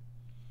exactly.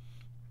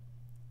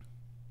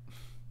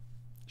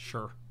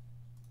 Sure.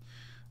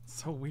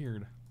 It's so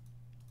weird.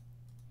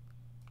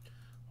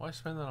 Why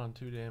spend that on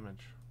 2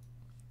 damage?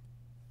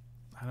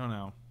 I don't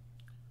know.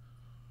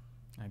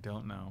 I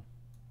don't know.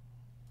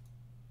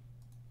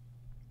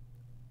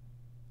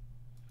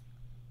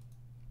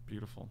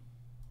 Beautiful.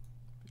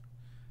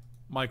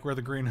 Mike, wear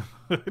the green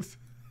hood.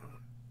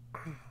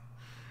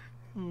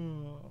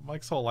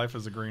 Mike's whole life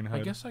is a green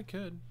hood. I guess I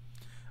could.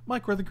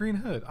 Mike, wear the green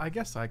hood. I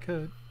guess I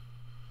could.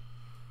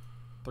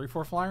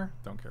 3/4 flyer?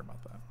 Don't care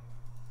about that.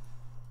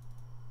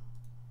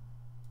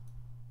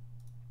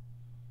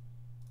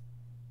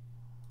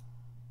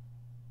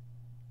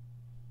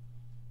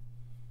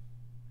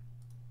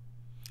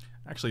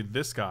 Actually,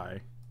 this guy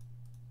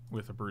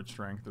with a brute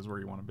strength is where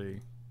you want to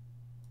be.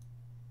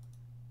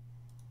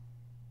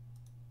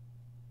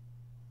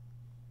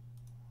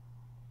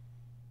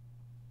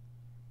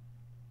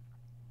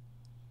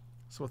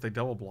 So if they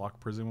double block,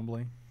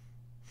 presumably.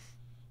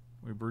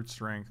 We brute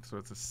strength, so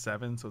it's a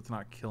 7, so it's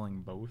not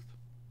killing both.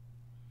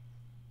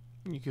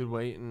 You could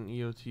wait and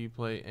EOT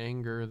play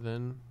anger,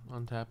 then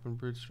untap and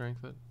brute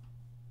strength it.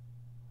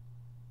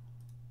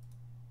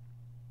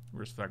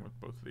 We're stuck with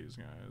both of these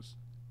guys.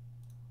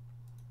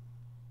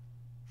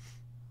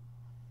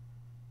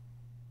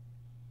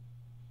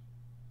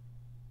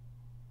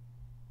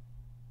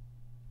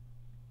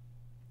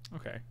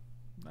 Okay.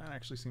 That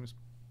actually seems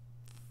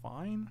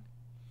fine.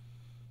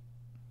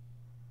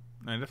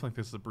 I definitely think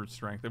this is a brute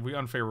strength. If we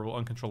unfavorable,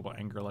 uncontrollable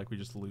anger, like we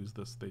just lose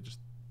this, they just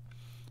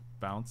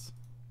bounce.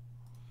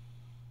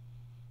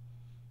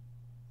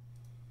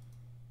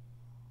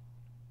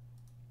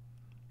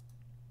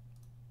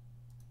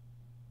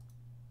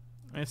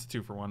 I mean, it's a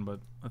 2-for-1, but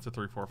that's a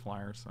 3/4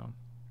 flyer, so.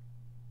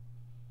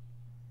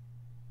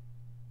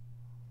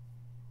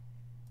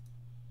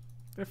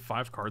 They have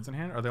 5 cards in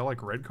hand? Are they all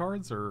like red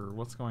cards, or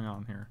what's going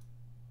on here?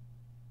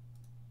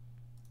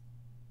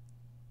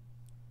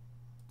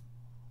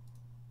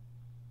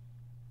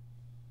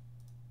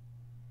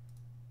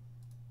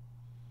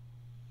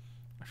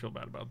 I feel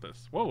bad about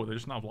this. Whoa, they're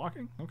just not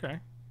blocking? Okay.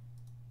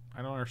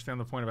 I don't understand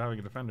the point of having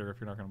a defender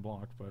if you're not going to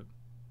block, but...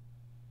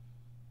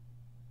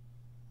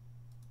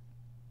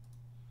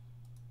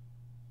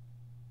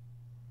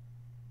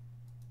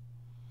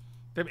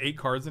 They have 8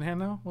 cards in hand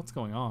now? What's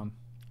going on?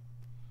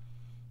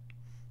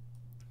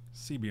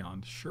 See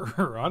Beyond.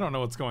 Sure. I don't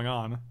know what's going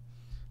on.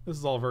 This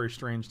is all very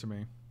strange to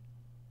me.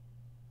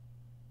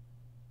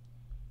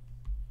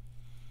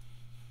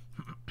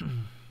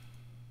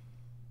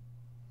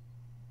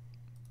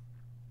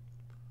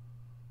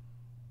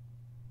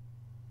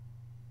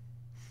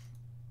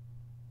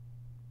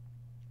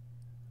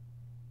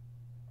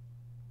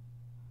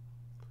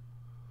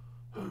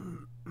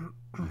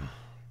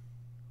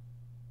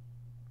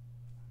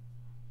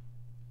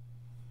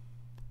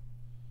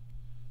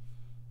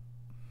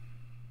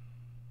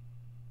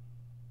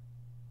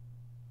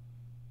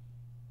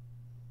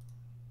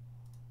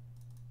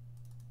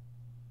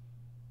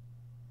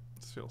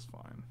 This feels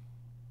fine.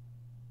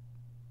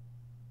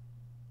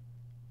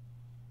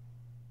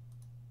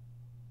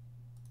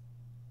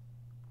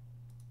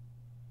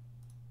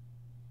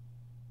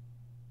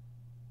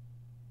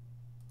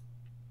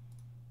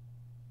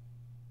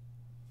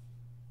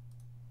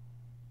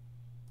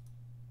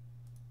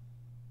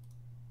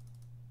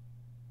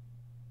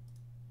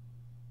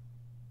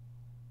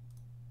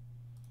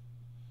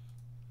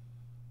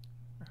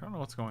 I don't know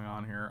what's going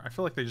on here. I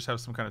feel like they just have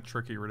some kind of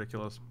tricky,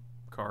 ridiculous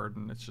card,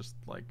 and it's just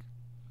like...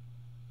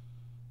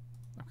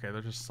 Okay,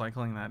 they're just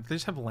cycling that. They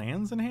just have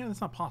lands in hand?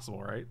 That's not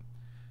possible, right?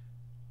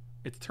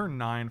 It's turn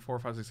 9, 4,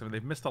 5, 6, 7.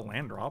 They've missed a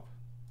land drop.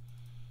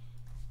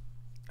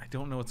 I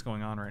don't know what's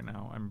going on right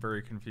now. I'm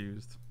very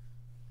confused.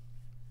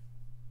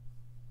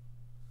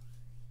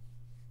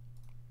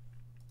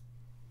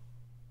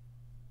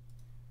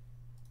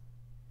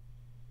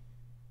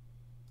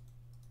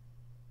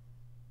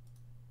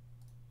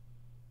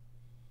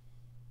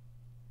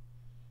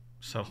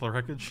 Settle the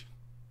wreckage.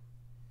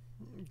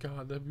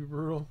 God, that'd be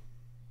brutal.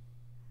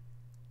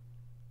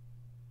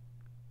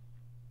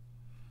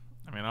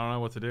 I mean, I don't know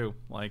what to do.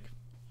 Like,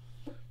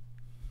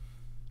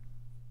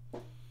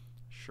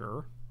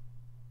 sure.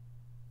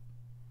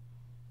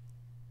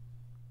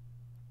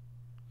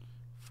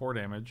 4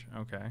 damage.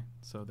 Okay,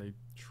 so they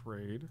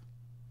trade.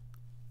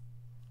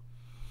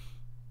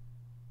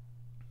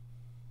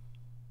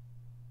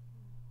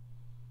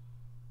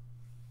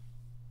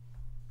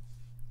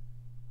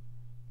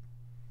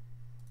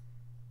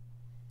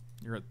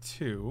 You're at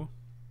 2.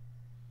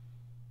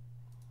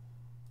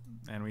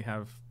 And we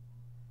have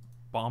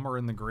Bomber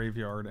in the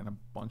graveyard and a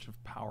bunch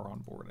of power on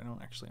board. I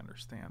don't actually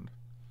understand.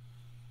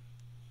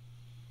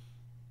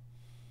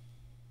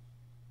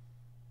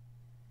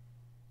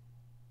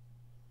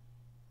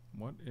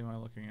 What am I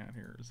looking at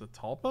here? Is it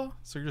Talpa?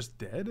 So you're just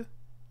dead?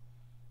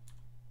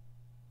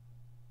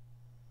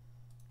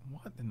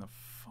 What in the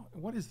fuck?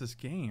 What is this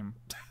game?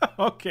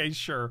 Okay,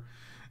 sure.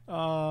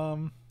 Yeah,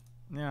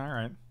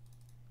 alright.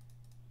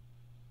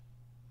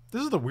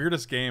 This is the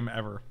weirdest game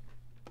ever.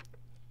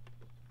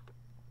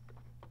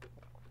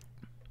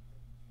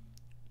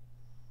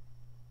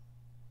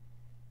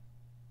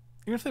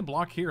 Even if they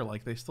block here,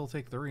 like, they still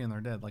take 3 and they're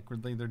dead. Like,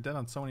 they're dead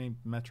on so many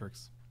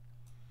metrics.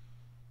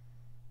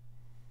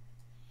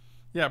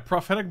 Yeah,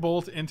 Prophetic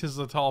Bolt into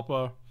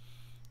Zatalpa.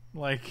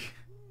 Like...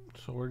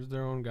 Swords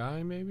their own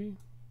guy, maybe?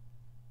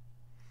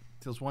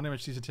 Deals 1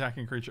 damage to each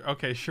attacking creature.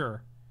 Okay,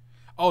 sure.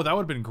 Oh, that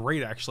would have been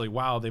great, actually.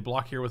 Wow, they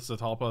block here with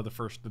Zatalpa.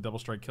 The double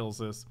strike kills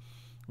this.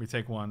 We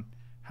take 1.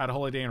 Had a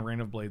Holy Day and Rain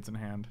of Blades in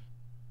hand.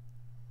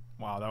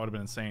 Wow, that would have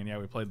been insane. Yeah,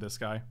 we played this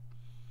guy.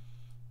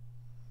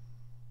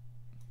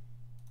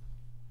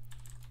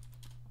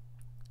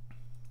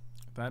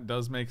 That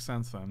does make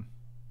sense then.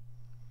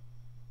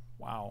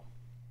 Wow.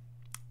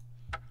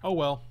 Oh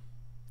well.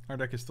 Our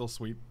deck is still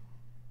sweet.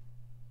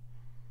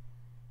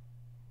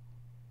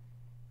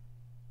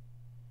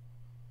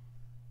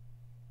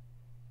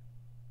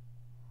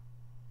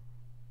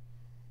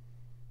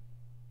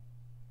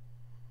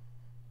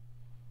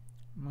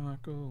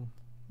 Michael.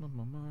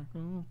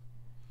 Michael.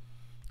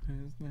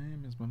 His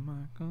name is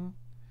Michael.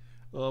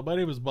 My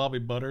name is Bobby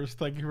Butters.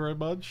 Thank you very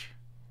much.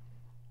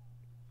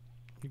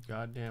 You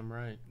goddamn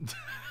right.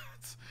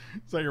 Is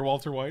that your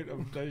Walter White?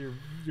 Is that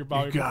your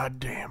Bobby? You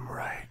goddamn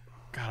right.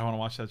 God, I want to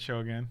watch that show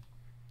again.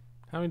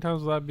 How many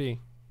times will that be?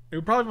 It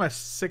would probably be my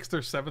 6th or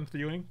 7th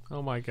viewing.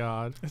 Oh my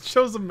god. It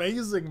show's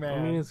amazing, man.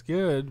 I mean, it's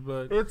good,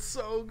 but it's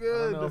so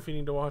good. I don't know if you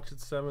need to watch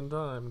it 7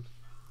 times.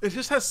 It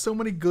just has so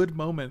many good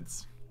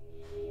moments.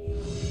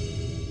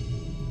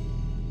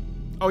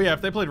 Oh yeah,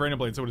 if they played Rain of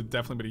Blades, it would have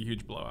definitely been a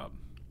huge blowout.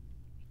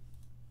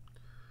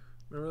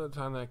 Remember that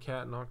time that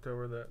cat knocked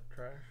over that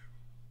trash?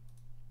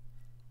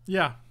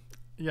 Yeah.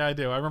 Yeah, I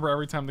do. I remember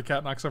every time the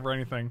cat knocks over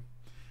anything.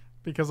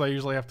 Because I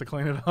usually have to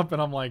clean it up,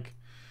 and I'm like,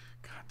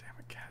 God damn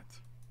it, cat.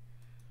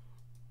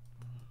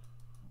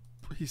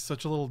 He's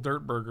such a little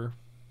dirt burger.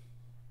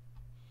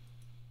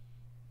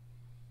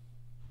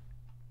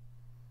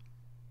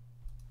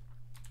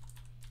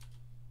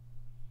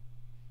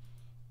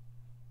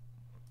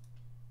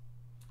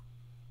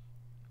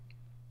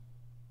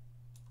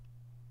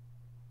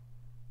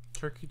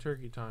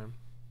 Turkey time.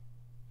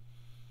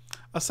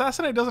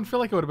 Assassinate doesn't feel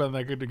like it would have been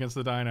that good against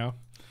the Dino.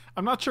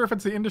 I'm not sure if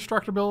it's the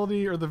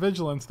indestructibility or the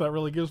vigilance that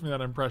really gives me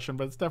that impression,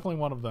 but it's definitely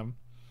one of them.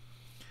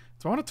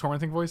 Do I want a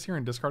Tormenting Voice here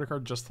and discard a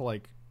card just to,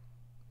 like,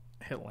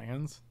 hit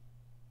lands?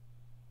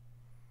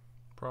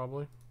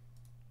 Probably.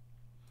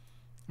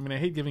 I mean, I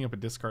hate giving up a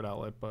discard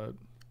outlet, but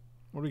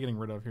what are we getting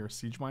rid of here?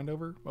 Siege Mind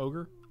over?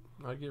 Ogre?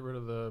 I'd get rid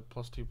of the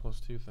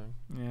 +2/+2 thing.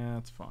 Yeah,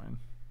 that's fine.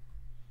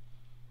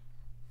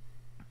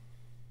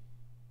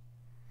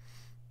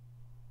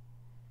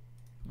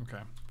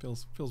 Okay,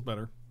 feels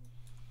better.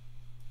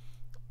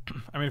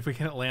 I mean, if we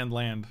can hit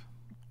land,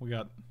 we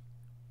got...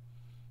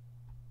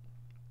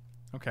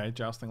 Okay,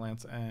 Jousting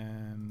Lance,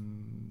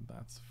 and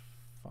that's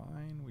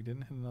fine. We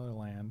didn't hit another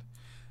land.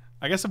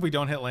 I guess if we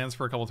don't hit lands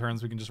for a couple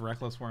turns, we can just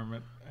Reckless Worm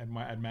it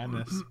at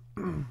Madness.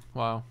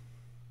 Wow.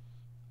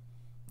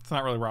 It's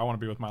not really where I want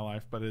to be with my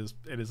life, but it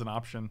is an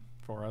option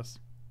for us.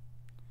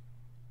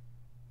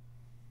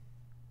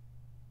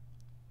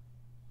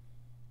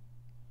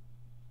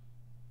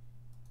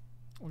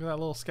 Look at that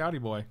little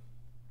scouty boy.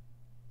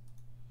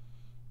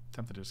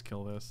 Tempted to just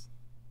kill this.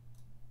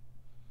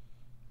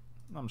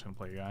 I'm just gonna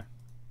play a guy.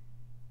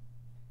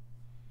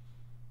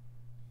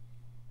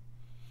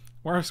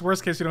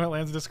 Worst case, you don't hit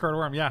lands and discard a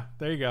worm. Yeah,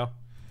 there you go.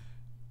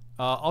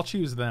 I'll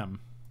choose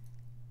them.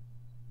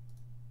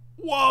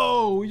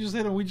 Whoa! We just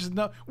hit him.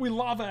 We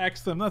lava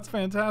axed them. That's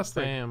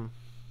fantastic. Bam.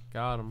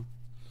 Got him.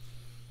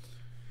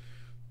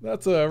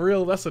 That's a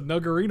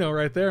nuggerino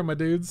right there, my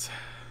dudes.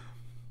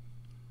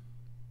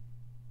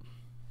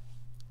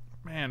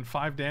 Man,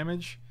 5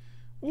 damage.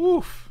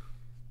 Oof.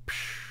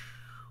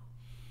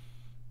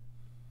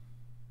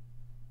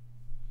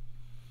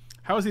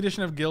 How is the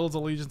addition of guilds,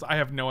 allegiance? I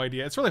have no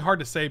idea. It's really hard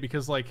to say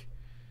because, like,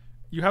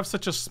 you have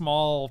such a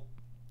small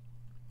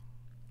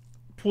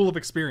pool of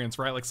experience,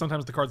 right? Like,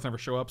 sometimes the cards never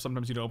show up.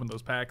 Sometimes you don't open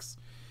those packs.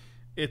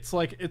 It's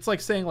like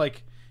saying,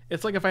 like,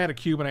 it's like if I had a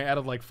cube and I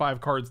added, like,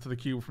 5 cards to the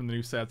cube from the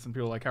new sets and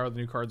people are like, how are the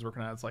new cards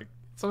working out? It's like,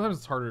 sometimes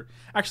it's harder.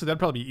 Actually, that'd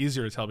probably be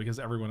easier to tell because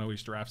everyone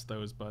always drafts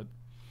those, but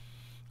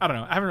I don't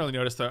know. I haven't really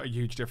noticed a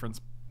huge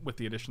difference with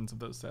the additions of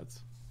those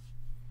sets.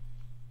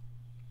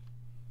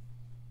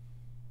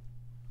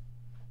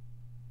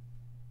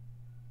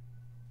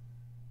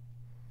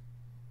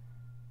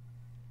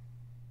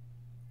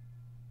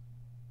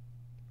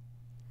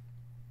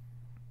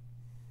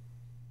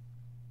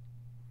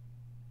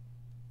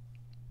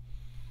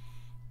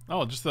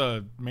 Oh, just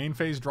the main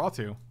phase draw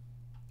 2.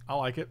 I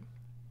like it.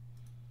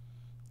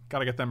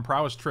 Gotta get them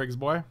prowess trigs,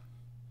 boy.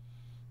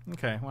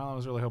 Okay, well, I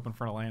was really hoping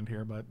for a land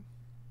here, but...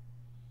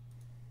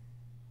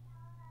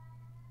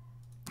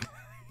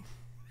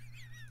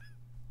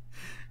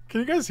 Can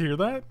you guys hear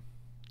that?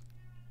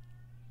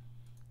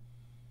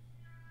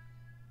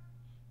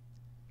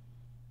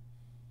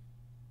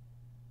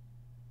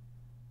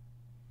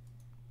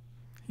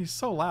 He's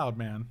so loud,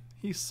 man.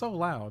 He's so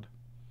loud.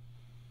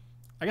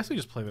 I guess we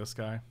just play this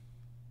guy.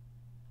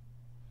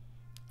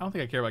 I don't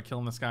think I care about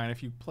killing this guy, and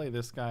if you play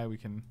this guy, we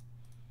can...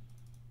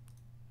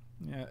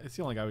 Yeah, it's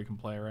the only guy we can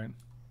play, right?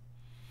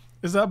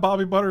 Is that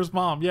Bobby Butters'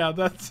 mom? Yeah,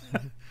 that's...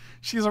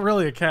 She's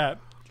really a cat.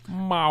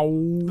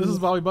 Meow. This is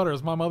Bobby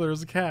Butters. My mother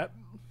is a cat.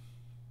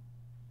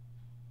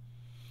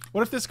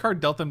 What if this card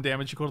dealt them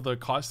damage equal to the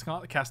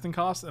casting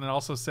cost, and it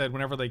also said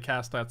whenever they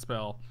cast that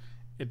spell,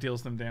 it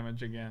deals them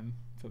damage again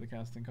to the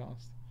casting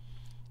cost?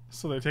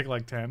 So they take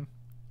like 10?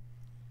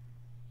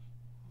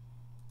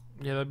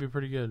 Yeah, that'd be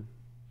pretty good.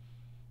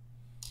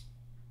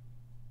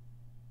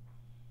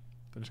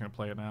 They're just going to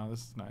play it now. This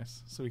is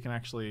nice. So we can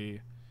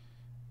actually...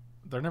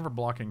 They're never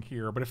blocking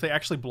here, but if they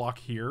actually block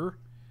here,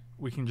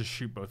 we can just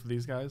shoot both of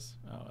these guys.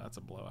 Oh, that's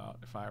a blowout,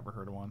 if I ever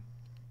heard of one.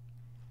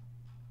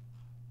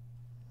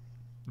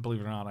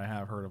 Believe it or not, I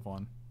have heard of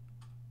one.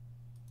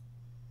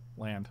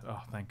 Land.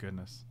 Oh, thank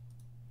goodness.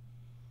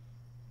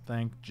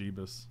 Thank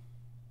Jeebus.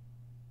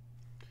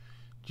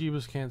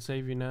 Jeebus can't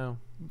save you now.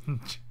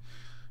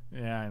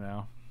 Yeah, I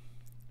know.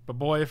 But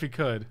boy, if he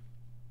could.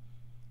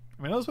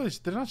 I mean,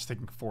 they're not just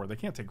taking 4. They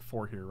can't take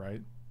 4 here,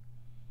 right?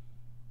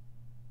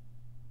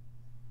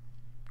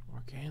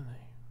 Or can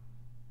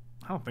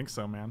they? I don't think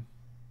so, man.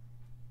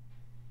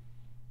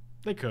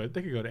 They could.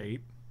 They could go to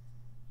 8.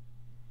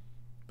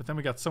 But then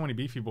we got so many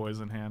beefy boys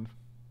in hand.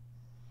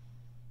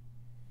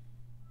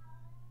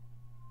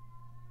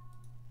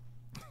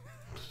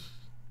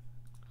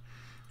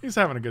 He's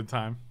having a good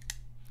time.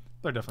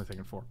 They're definitely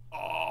taking 4.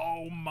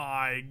 Oh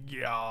my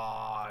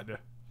god.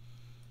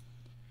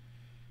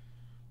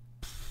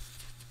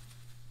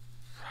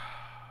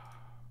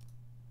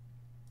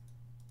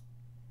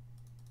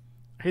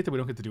 I hate that we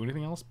don't get to do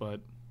anything else, but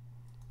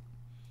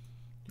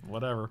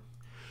whatever.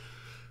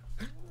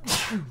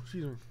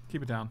 Excuse me.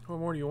 Keep it down. What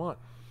more do you want?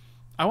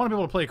 I want to be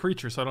able to play a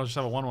creature so I don't just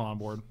have a 1/1 on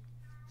board.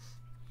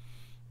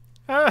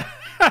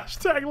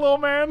 Hashtag little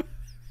man.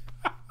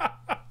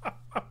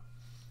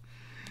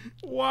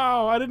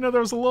 Wow, I didn't know there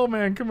was a little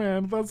man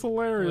command. That's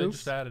hilarious. Well, they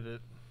just added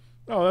it.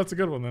 Oh, that's a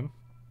good one then.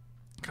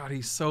 God,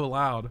 he's so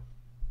loud.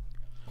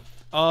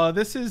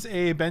 This is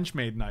a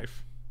Benchmade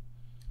knife.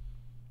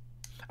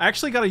 I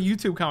actually got a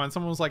YouTube comment.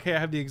 Someone was like, hey, I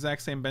have the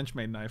exact same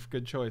Benchmade knife.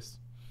 Good choice.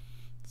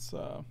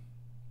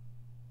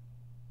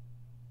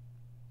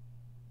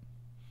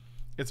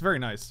 It's very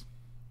nice.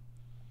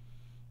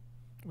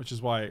 Which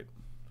is why it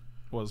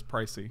was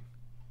pricey.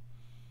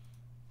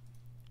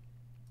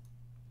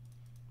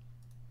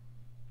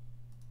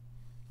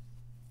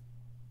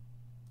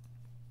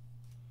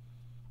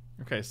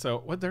 Okay, so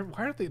why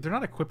are they're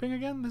not equipping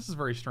again? This is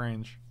very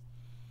strange.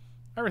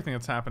 Everything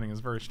that's happening is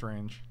very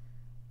strange.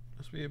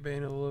 Must be a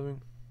Bane of the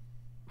Living.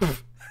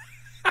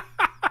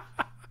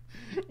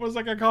 What's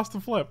that gonna cost to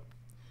flip?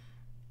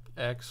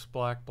 X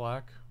black.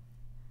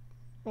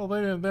 Well,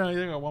 they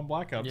got 1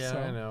 black up. Yeah, so.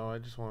 I know. I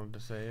just wanted to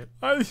say it.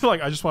 I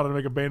just wanted to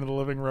make a Bane of the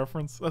Living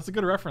reference. That's a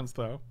good reference,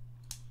 though.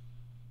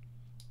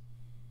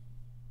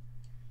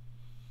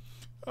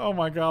 Oh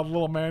my god,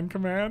 little man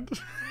command.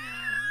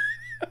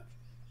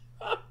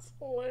 That's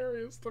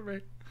hilarious to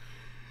me.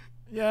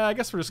 Yeah, I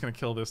guess we're just gonna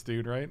kill this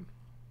dude, right?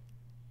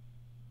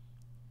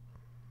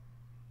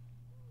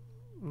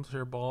 Unless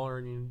you're a baller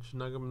and you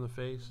snug him in the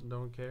face and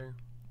don't care.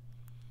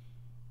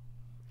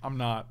 I'm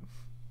not.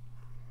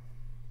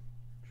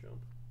 Chump.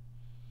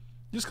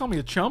 You just call me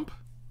a chump?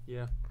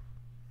 Yeah.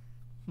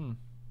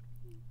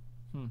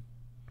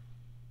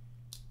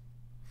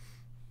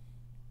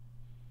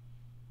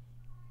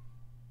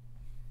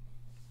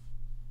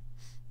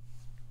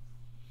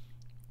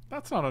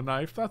 That's not a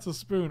knife. That's a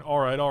spoon. All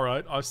right, all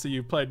right. I see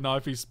you played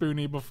knifey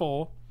spoony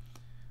before.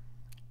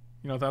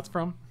 You know what that's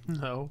from?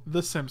 No.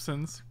 The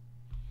Simpsons.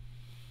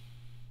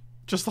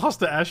 Just lost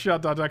to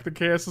Ashiot deck. The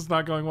chaos is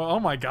not going well. Oh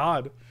my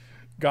god.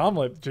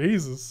 Gauntlet.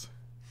 Jesus.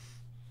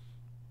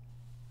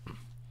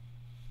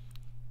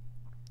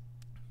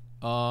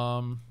 Yeah,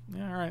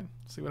 alright.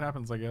 See what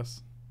happens, I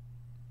guess.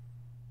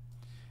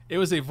 It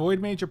was a Void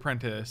Mage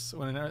Apprentice.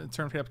 When it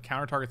turned up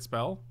counter target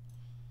spell.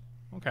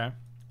 Okay.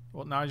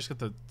 Well, now I just get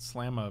to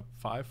slam a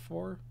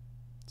 5/4?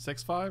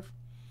 6/5?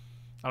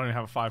 I don't even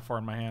have a 5/4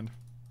 in my hand.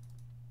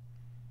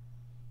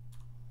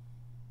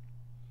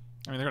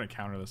 I mean, they're going to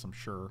counter this, I'm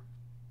sure.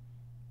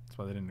 That's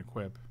why they didn't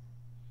equip.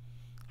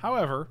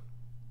 However,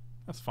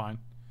 that's fine.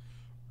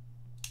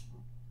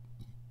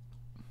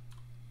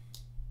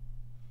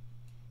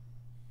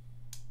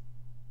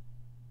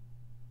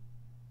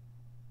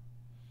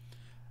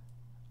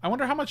 I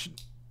wonder how much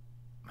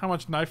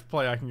knife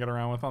play I can get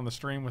around with on the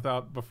stream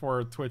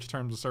before Twitch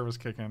terms of service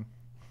kick in.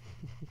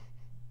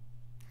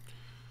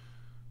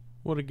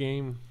 What a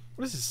game.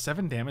 What is this?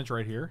 7 damage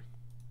right here?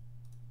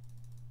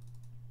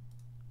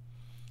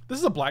 This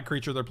is a black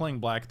creature. They're playing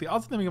black. The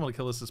odds of them being able to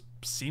kill this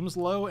seems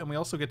low, and we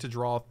also get to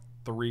draw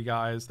 3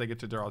 guys. They get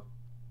to draw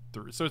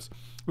 3. So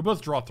we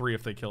both draw 3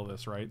 if they kill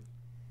this, right?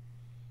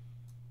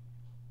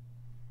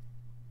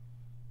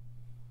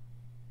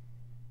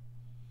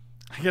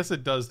 I guess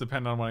it does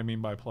depend on what I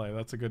mean by play.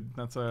 It's a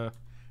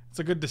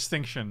good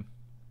distinction.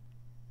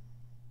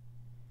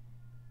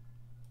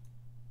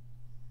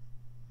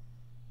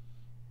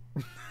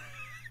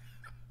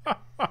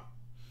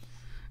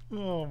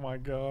 Oh my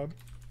god.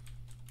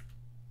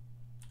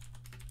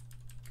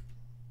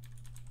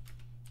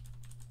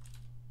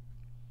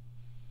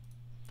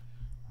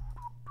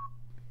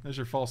 There's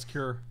your false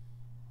cure.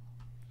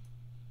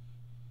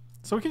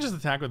 So we can just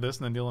attack with this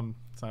and then deal them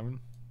 7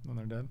 when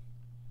they're dead.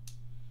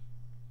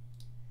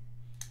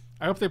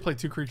 I hope they play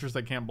 2 creatures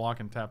that can't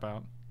block and tap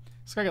out.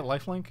 Does this guy get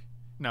lifelink?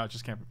 No, it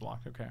just can't be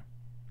blocked. Okay.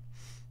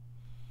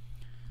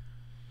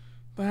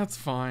 That's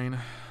fine.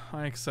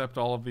 I accept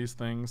all of these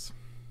things.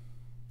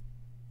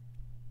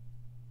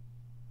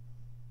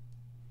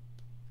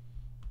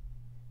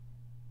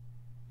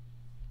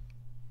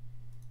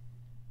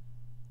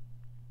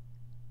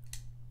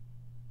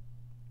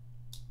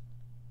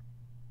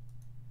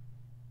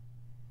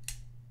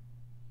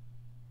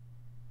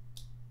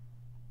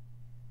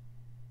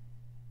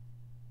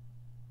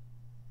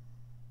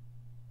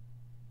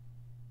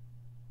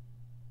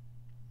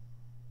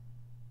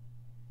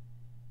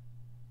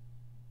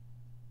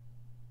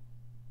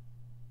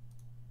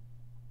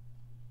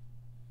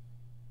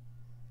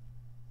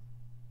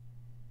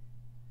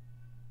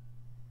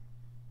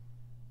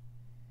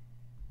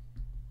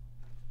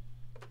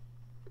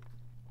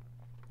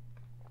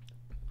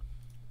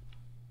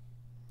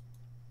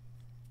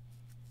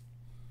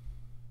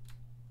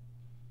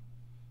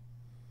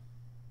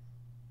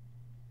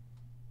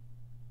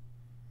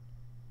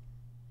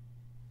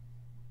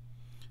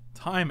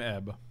 Time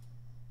ebb.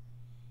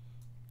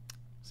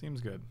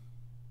 Seems good.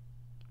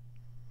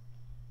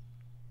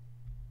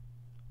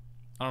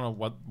 I don't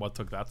know what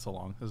took that so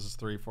long. This is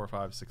 3, 4,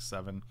 5, 6,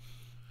 7.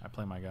 I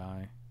play my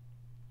guy.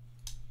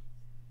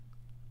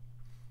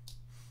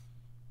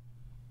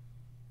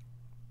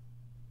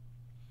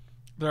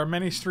 There are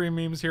many stream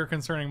memes here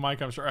concerning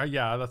Mike, I'm sure.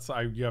 Yeah,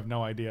 you have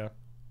no idea.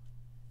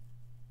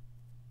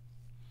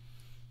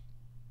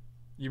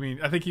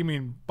 I think you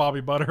mean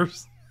Bobby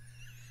Butters.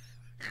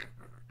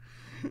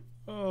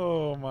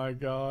 Oh my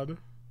god.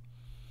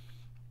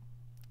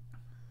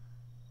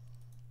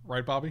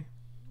 Right, Bobby?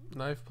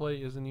 Knife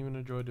play isn't even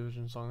a Joy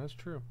Division song. That's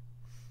true.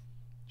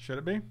 Should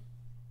it be?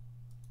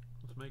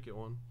 Let's make it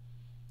one.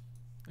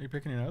 Are you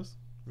picking your nose?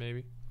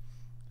 Maybe.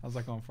 How's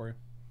that going for you?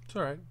 It's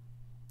alright.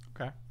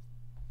 Okay.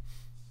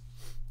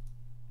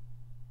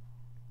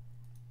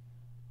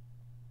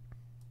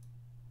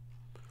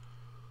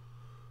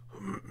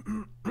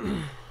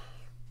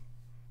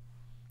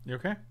 You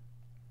okay?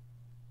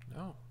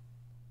 No.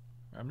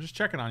 I'm just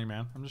checking on you,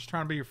 man. I'm just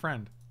trying to be your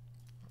friend.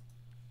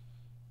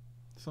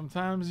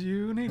 Sometimes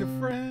you need a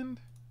friend.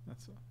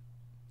 That's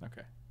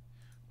okay.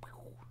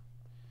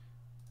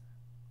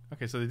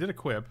 Okay, so they did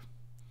equip.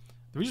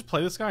 Do we just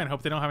play this guy and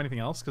hope they don't have anything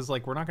else? Because,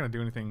 like, we're not going to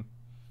do anything.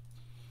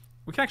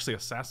 We can actually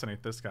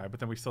assassinate this guy, but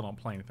then we still don't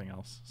play anything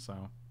else,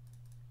 so.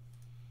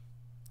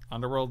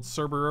 Underworld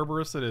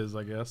Cerberus it is,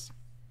 I guess.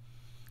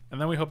 And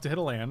then we hope to hit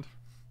a land.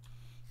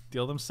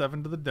 Deal them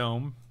 7 to the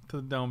dome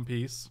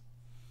piece.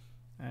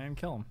 And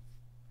kill them.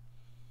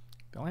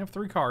 They only have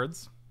 3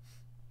 cards.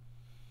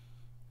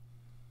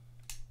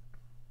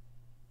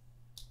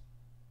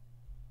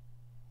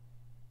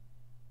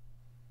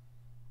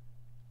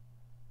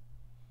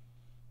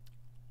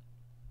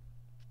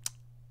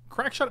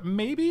 Crack shot,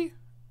 maybe?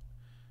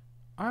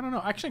 I don't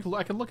know. Actually,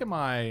 I can look at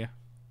my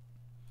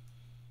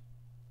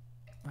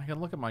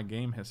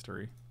game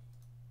history.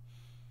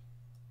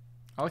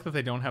 I like that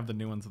they don't have the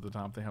new ones at the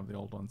top. They have the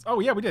old ones. Oh,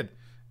 yeah, we did.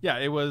 Yeah,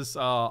 it was,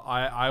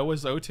 I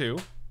was 02.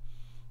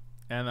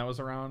 And that was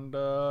around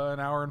an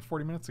hour and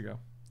 40 minutes ago.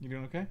 You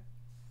doing okay?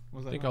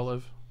 Was I that think nice? I'll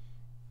live.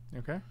 You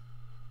okay? I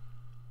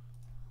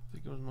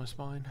think it was my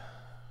spine.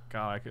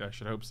 God, I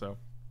should hope so.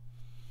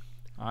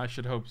 I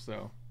should hope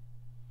so.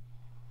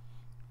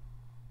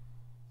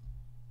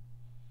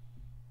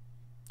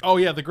 Oh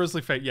yeah, the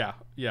Grizzly Fate. Yeah,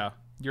 yeah.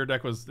 Your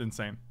deck was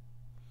insane.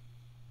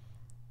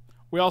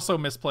 We also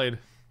misplayed.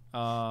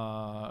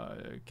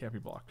 Can't be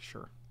blocked.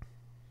 Sure.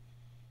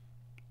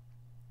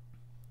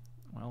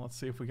 Well, let's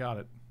see if we got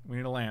it. We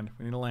need a land.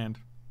 We need a land.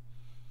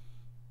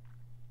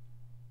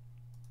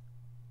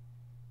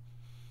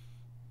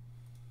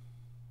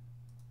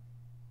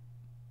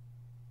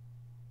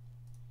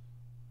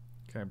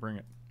 Okay, bring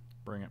it.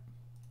 Bring it.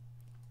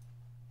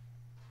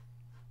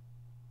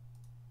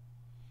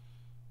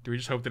 Do we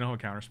just hope they don't have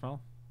a counterspell?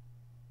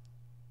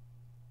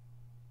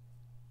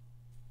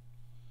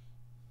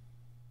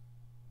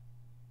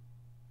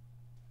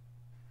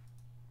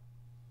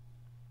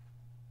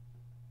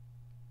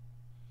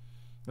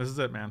 This is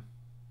it, man.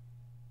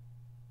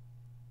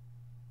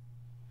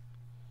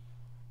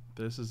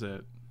 This is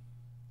it.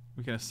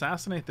 We can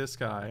assassinate this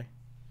guy.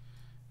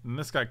 And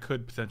this guy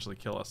could potentially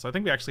kill us. So I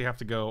think we actually have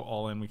to go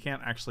all in. We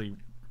can't actually...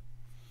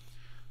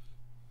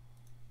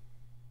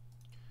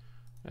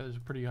 Yeah, there's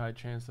a pretty high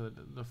chance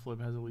that the flip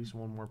has at least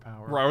one more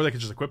power. Right, or they could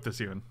just equip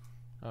this even.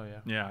 Oh, yeah.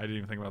 Yeah, I didn't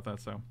even think about that,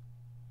 so...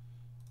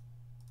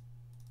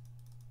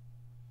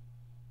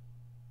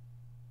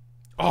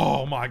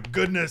 Oh my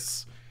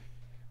goodness!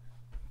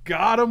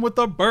 Got him with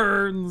the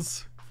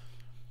burns!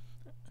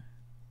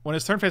 When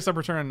it's turn face up,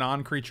 return a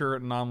non-creature,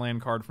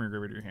 non-land card from your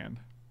graveyard to your hand.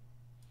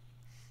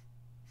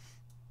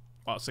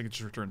 Oh, so I could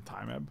just return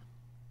Time Ebb.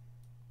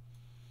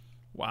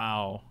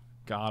 Wow.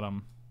 Got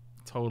him.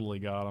 Totally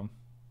got him.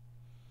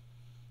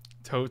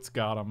 Totes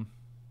got him.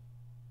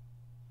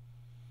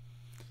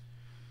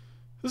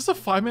 This is a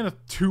 5-mana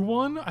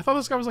 2-1? I thought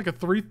this guy was like a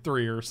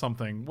 3-3 or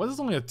something. Was this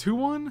only a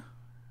 2-1?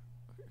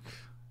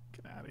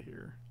 Get out of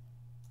here.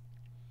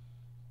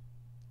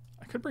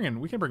 We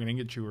can bring an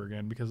Ingot Chewer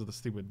again because of the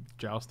stupid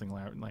Jousting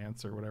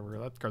Lance or whatever.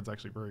 That card's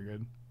actually very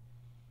good.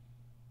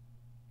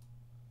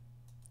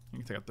 You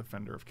can take out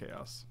Defender of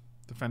Chaos.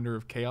 Defender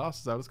of Chaos?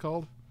 Is that what it's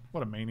called?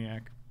 What a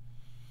maniac.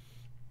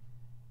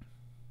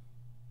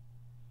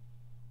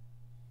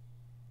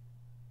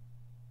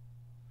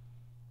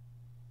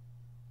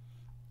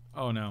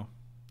 Oh no.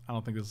 I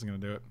don't think this is going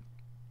to do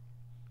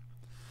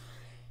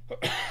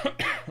it.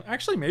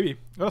 Actually, maybe.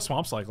 Got a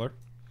Swamp Cycler.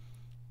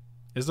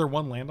 Is there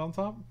one land on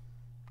top?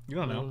 You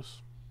don't know.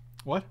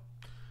 What?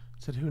 I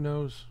said, who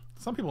knows?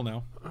 Some people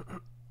know.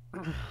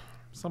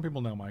 Some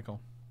people know, Michael.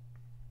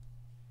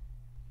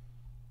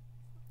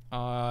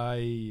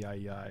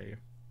 Aye.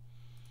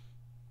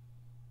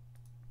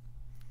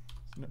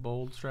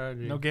 Bold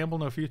strategy. No gamble,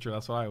 no future.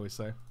 That's what I always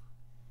say.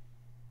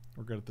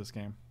 We're good at this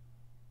game.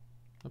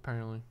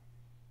 Apparently.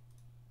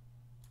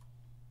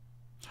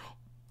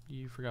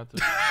 You forgot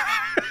this.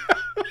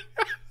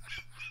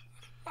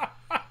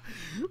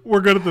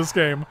 We're good at this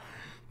game.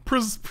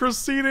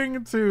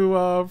 Proceeding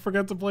to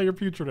forget to play your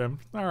Putridum.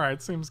 All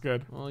right, seems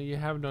good. Well, you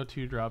have no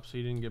 2-drop, so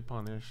you didn't get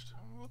punished.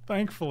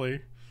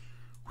 Thankfully.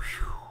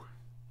 Whew.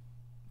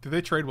 Do they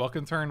trade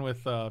Welcome Turn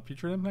with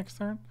Putridum next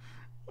turn?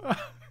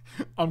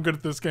 I'm good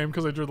at this game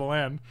because I drew the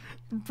land.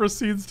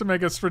 Proceeds to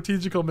make a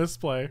strategical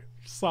misplay.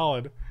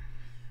 Solid.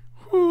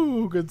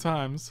 Whoo, good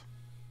times.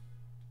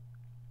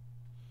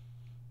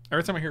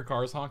 Every time I hear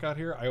cars honk out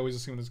here, I always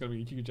assume there's going to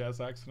be a huge ass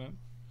accident.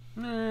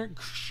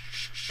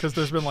 Because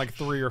there's been like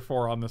 3 or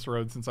 4 on this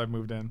road since I've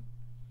moved in.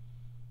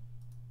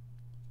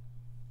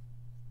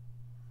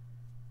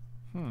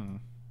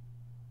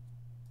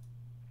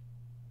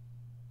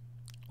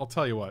 I'll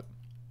tell you what.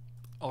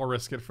 I'll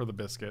risk it for the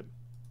biscuit.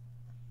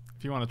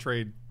 If you want to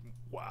trade...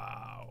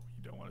 Wow.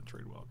 You don't want to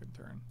trade Welcome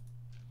Turn.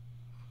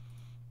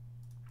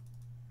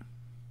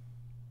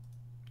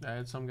 I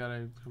had some guy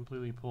to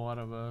completely pull out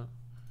of a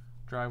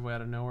driveway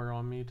out of nowhere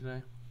on me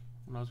today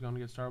when I was going to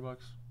get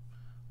Starbucks.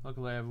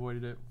 Luckily, I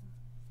avoided it.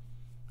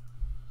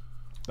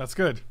 That's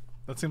good.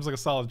 That seems like a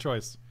solid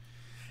choice.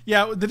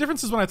 Yeah, the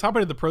difference is when I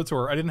top-rated the Pro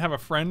Tour, I didn't have a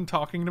friend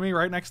talking to me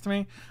right next to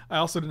me. I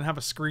also didn't have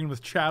a screen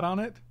with chat on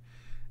it.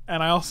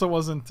 And I also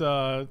wasn't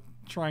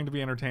trying to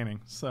be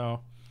entertaining.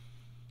 So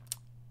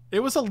it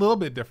was a little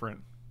bit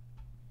different.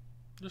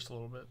 Just a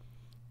little bit.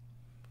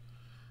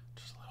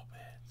 Just little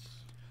bits.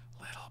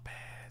 Little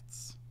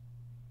bits.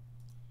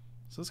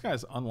 So this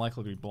guy's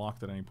unlikely to be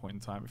blocked at any point in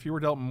time. If you were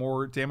dealt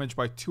more damage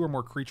by 2 or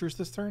more creatures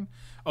this turn...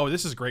 Oh,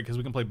 this is great because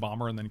we can play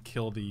Bomber and then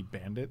kill the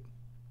Bandit.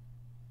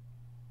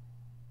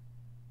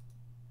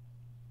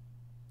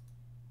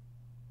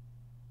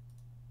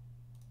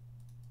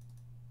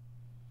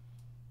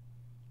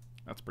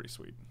 That's pretty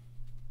sweet.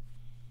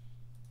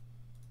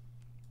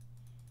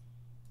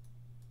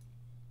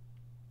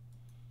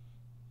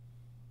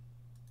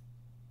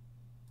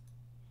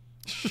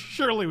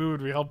 Surely we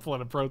would be helpful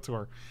at a Pro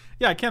Tour.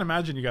 Yeah, I can't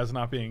imagine you guys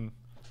not being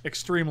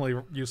extremely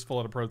useful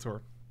at a Pro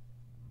Tour.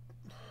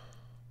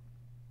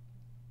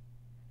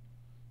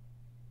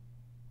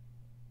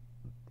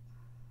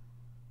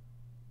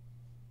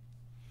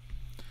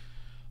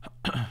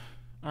 All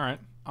right,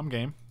 I'm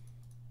game.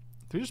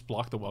 Do you just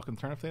block the welcome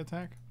turn if they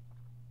attack?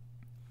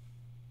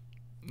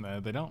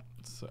 No, they don't.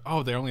 So,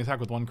 oh, they only attack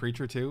with one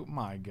creature too?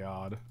 My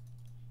god.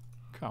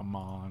 Come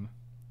on.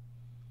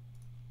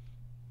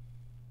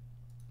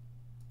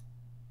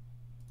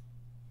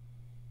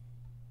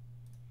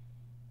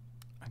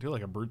 I do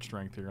like a brute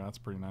strength here. That's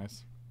pretty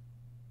nice.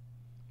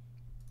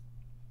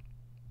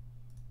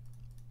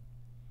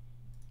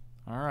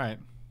 Alright.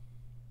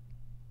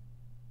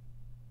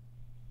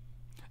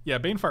 Yeah,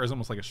 Banefire is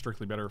almost like a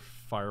strictly better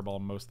fireball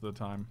most of the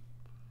time.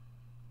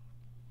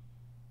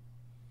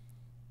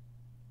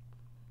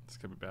 This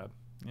could be bad.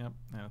 Yep,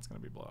 yeah, it's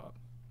going to be blowout.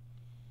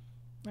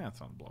 Yeah, it's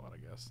not a blowout,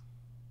 I guess.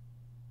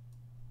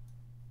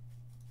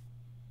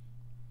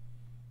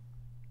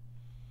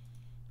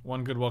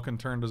 One good welcome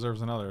turn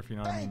deserves another, if you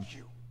know what I mean. Thank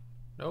you.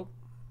 Nope.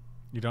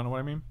 You don't know what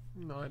I mean?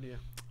 No idea.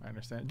 I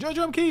understand.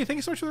 Jojo MK, thank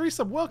you so much for the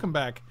resub. Welcome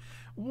back.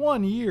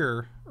 1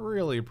 year.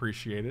 Really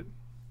appreciate it.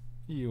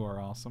 You are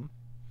awesome.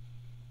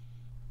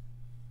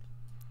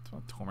 It's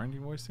a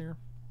tormenting voice here.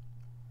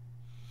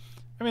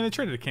 I mean, they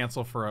traded to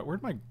cancel for a...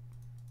 Where'd my...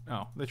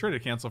 Oh, they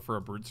traded to cancel for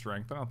a brute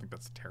strength. I don't think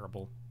that's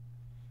terrible.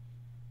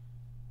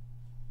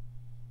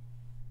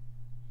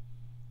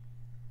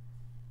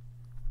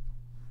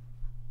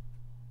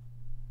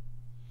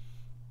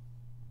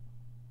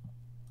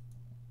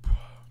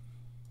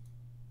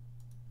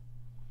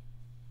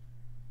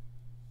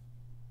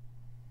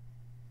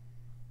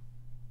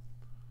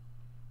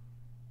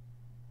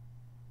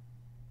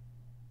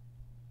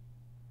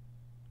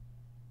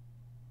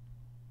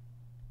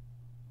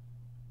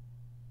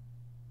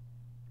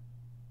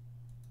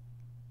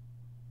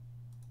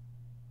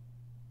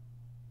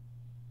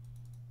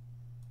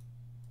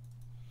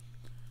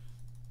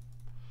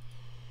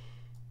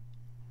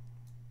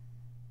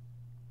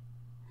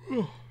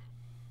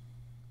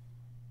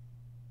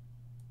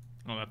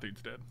 Oh, that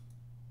dude's dead.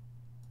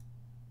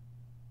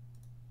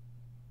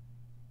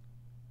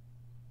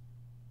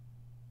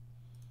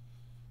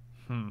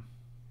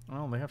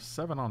 Well, they have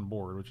 7 on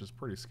board, which is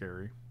pretty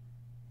scary.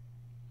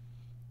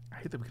 I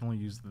hate that we can only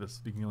use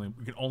this. We can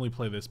only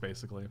play this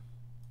basically.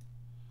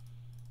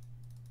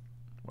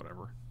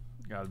 Whatever.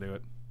 Gotta do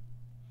it.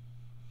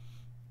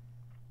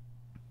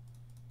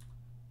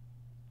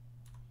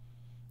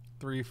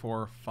 Three,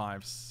 4,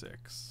 5,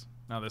 6.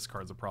 Now this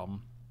card's a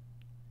problem.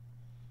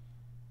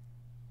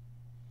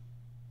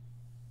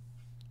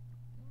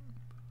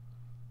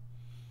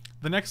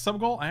 The next sub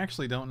goal, I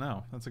actually don't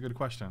know. That's a good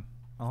question.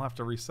 I'll have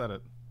to reset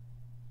it.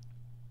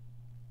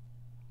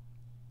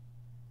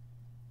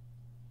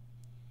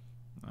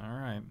 All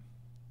right.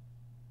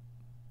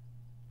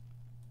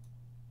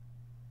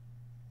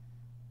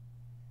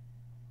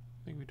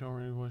 I think we don't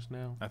really voice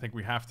now. I think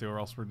we have to, or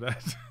else we're dead.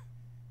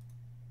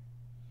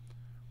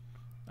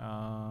 Get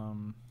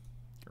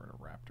rid of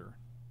Raptor.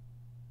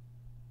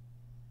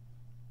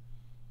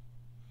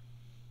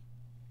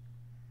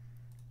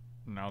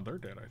 Now they're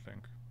dead, I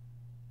think.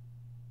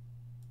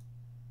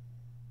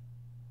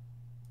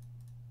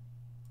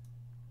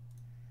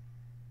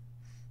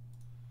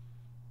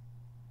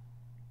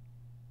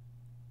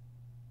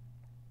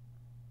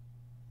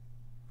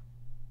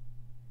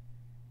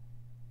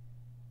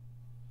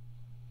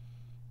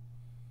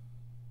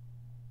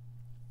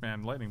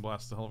 Man, Lightning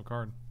Blast is a hell of a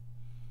card.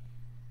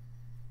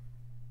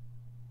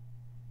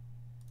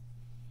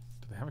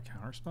 Do they have a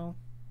counterspell?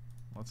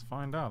 Let's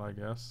find out, I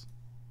guess.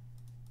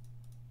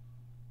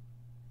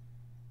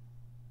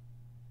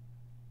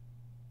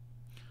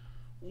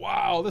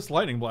 Wow, this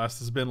Lightning Blast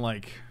has been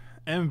like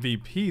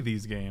MVP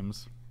these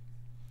games.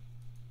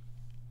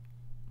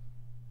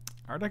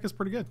 Our deck is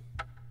pretty good.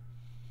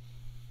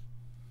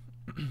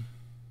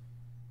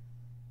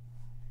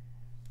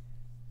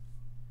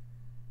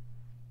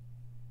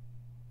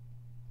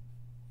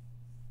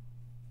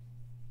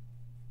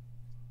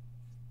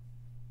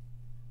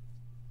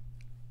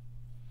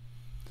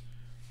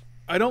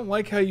 I don't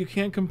like how you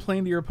can't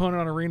complain to your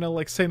opponent on Arena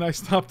like, say, nice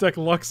top deck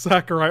luck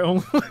sack, or I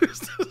only lose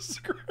to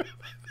script.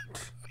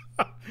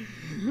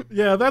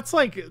 Yeah, that's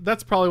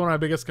probably one of my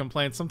biggest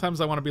complaints.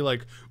 Sometimes I want to be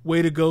like,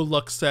 way to go,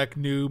 luck sack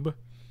noob.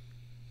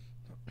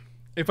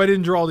 If I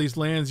didn't draw all these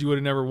lands, you would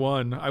have never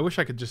won. I wish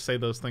I could just say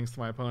those things to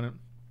my opponent.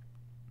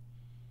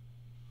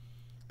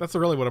 That's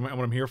really what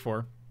I'm here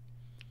for.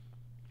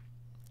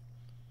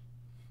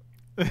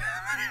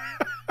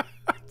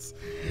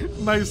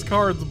 Nice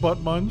cards, butt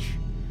munch.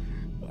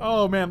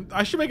 Oh man,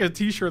 I should make a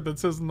t-shirt that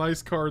says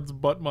nice cards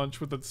butt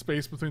munch with the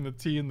space between the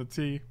T and the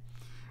T.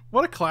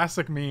 What a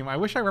classic meme. I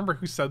wish I remember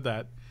who said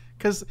that.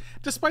 Because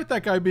despite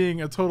that guy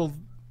being a total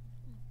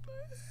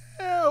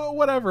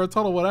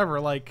whatever,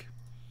 like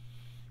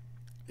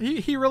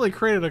he really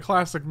created a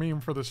classic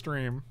meme for the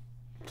stream.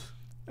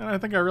 And I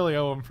think I really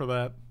owe him for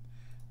that.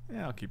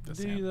 Yeah, I'll keep this.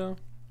 Do you though?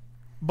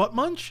 Butt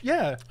munch?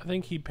 Yeah. I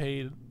think he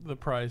paid the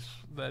price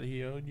that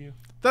he owed you.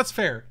 That's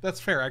fair. That's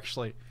fair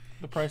actually.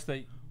 The price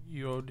that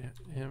you owed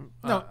him.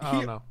 No, I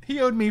don't know. He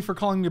owed me for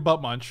calling me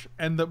butt munch,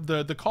 and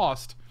the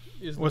cost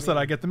was that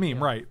I get the meme,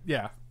 yeah. right?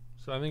 Yeah.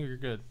 So I think you're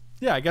good.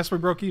 Yeah, I guess we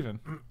broke even.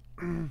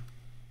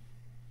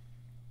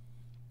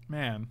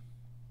 Man.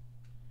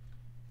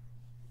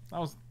 That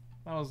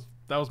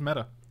was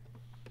meta.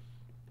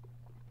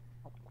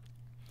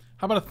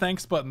 How about a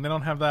thanks button? They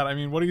don't have that. I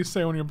mean, what do you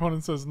say when your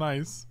opponent says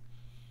nice?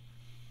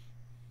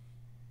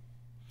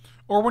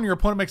 Or when your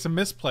opponent makes a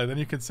misplay, then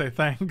you can say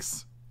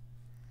thanks.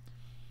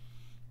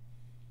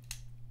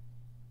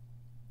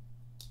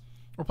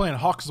 We're playing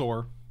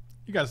Hawkzor.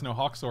 You guys know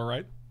Hawkzor,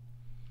 right?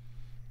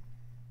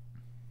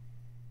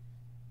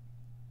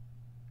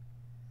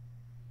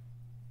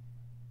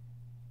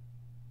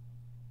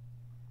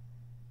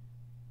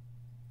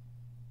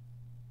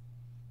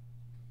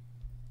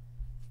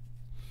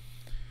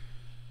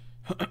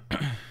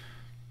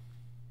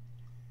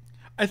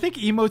 I think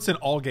emotes in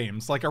all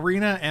games, like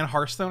Arena and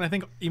Hearthstone, I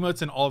think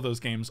emotes in all of those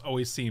games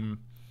always seem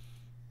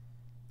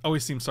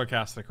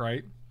sarcastic,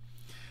 right?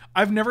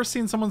 I've never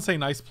seen someone say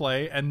nice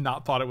play and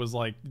not thought it was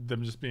like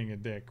them just being a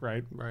dick,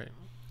 right? Right.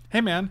 Hey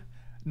man,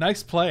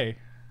 nice play.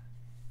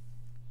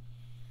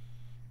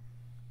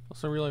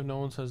 Also, in real life, no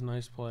one says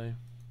nice play.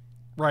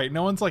 Right.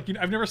 No one's like,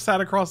 I've never sat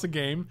across a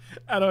game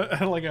at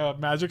like a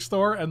Magic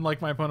store and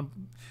like my opponent,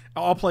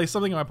 I'll play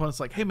something and my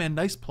opponent's like, hey man,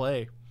 nice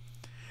play.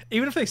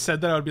 Even if they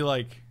said that, I would be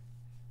like,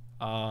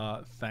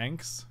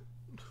 thanks.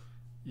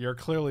 You're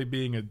clearly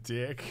being a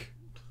dick.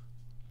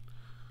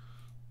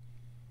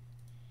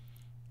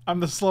 I'm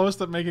the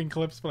slowest at making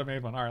clips, but I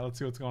made one. All right, let's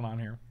see what's going on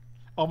here.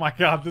 Oh my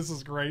god, this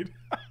is great.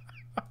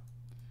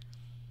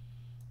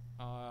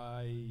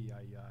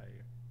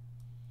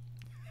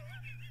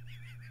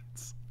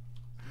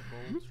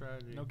 Bold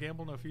strategy. No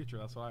gamble, no future.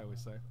 That's what I always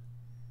say.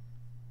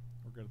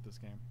 We're good at this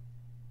game.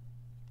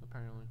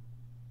 Apparently.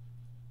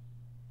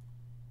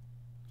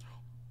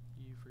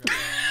 You forgot.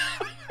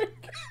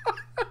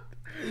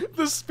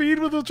 The speed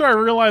with which I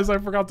realized I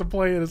forgot to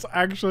play it is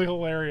actually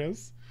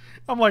hilarious.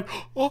 I'm like,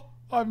 oh,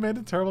 I made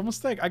a terrible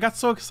mistake. I got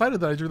so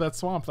excited that I drew that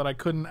swamp that I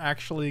couldn't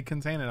actually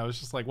contain it. I was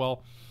just like,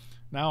 well,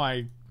 now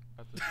I...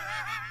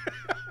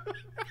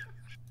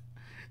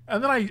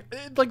 And then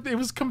it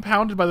was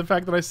compounded by the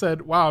fact that I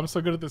said, wow, I'm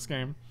so good at this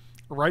game.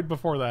 Right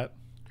before that.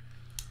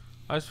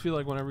 I just feel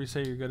like whenever you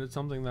say you're good at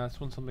something, that's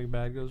when something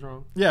bad goes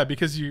wrong. Yeah,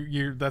 because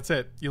you that's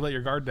it. You let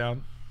your guard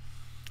down.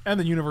 And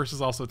the universe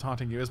is also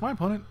taunting you. Is my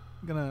opponent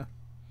gonna...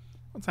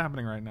 What's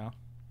happening right now?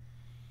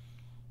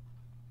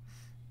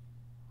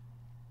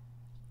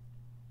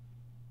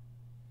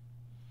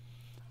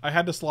 I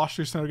had to slosh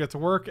through snow to get to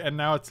work, and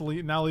now it's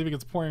now leaving.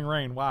 It's pouring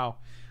rain. Wow.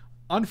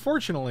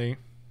 Unfortunately,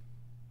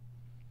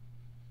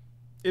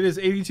 it is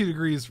 82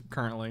 degrees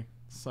currently.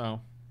 So,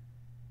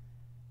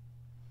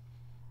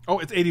 oh,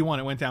 it's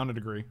 81. It went down a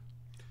degree.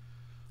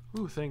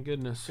 Ooh, thank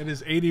goodness. It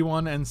is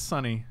 81 and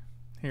sunny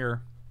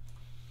here.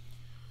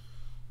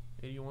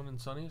 81 and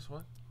sunny is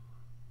what?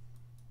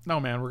 No,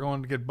 man, we're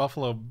going to get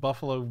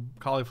buffalo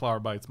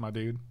cauliflower bites, my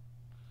dude.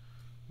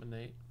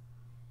 Nate.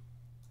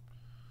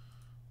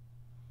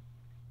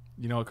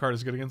 You know what card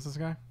is good against this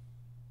guy?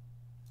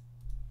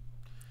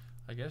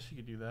 I guess you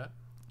could do that.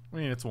 I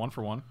mean, it's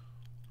 1-for-1.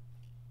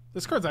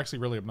 This card's actually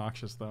really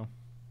obnoxious, though.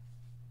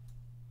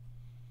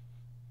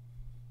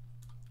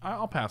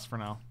 I'll pass for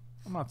now.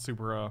 I'm not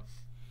super,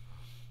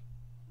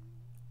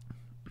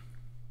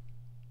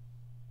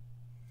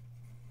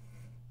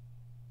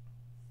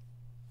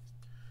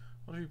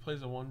 What if he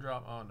plays a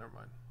 1-drop? Oh, never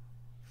mind.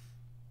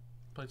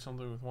 Played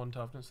something with 1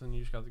 toughness, then you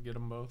just got to get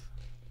them both.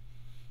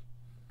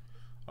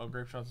 Oh,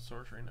 Grape Shot's a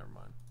sorcery. Never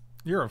mind.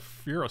 You're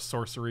a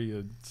sorcery,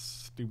 you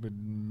stupid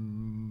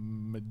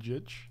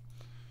magich.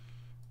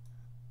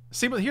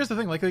 See, but here's the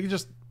thing: like, they could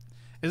just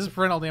is this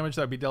prevent all damage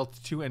that would be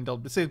dealt to and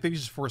dealt. Say they could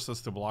just force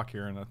us to block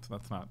here, and that's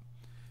not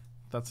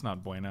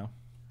bueno.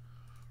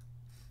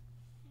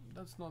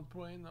 That's not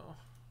bueno.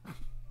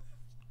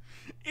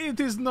 It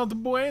is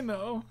not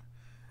bueno.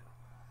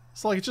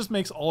 So like, it just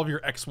makes all of your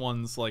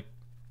X1s like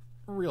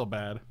real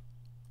bad.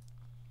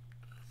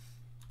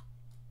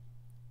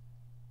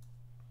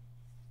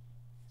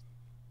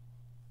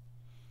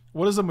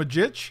 What is a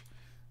magich?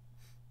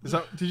 Is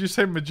that? Did you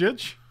say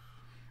magich?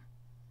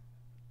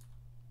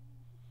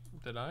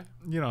 Did I?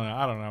 You don't know.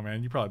 I don't know,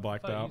 man. You probably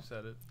blacked I thought out. you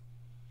said it.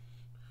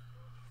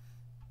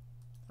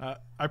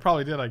 I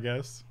probably did, I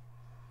guess.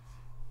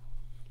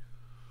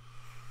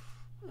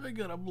 I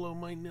gotta blow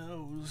my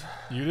nose.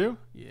 You do?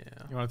 Yeah.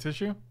 You want a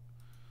tissue?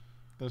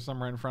 There's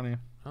some right in front of you.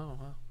 Oh,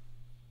 wow.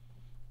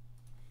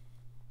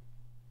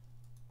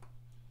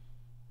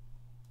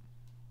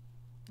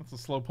 That's a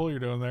slow pull you're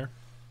doing there.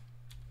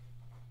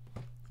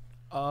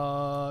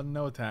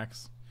 No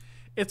attacks.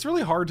 It's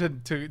really hard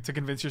to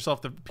convince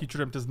yourself that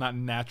Petrodimp does not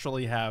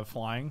naturally have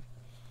flying.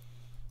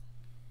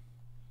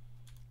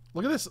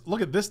 Look at this.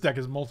 Look at this deck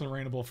is Molten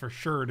Rainable for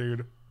sure,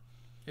 dude.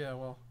 Yeah,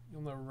 well,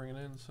 you'll never bring it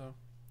in, so.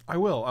 I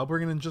will. I'll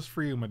bring it in just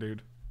for you, my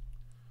dude.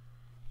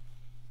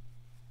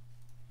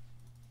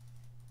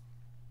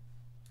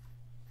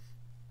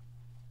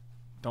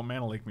 Don't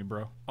mana leak me,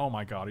 bro. Oh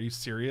my god, are you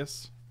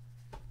serious?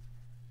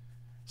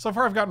 So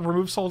far I've gotten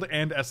Remove Sold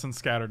and Essence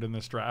Scattered in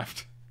this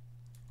draft.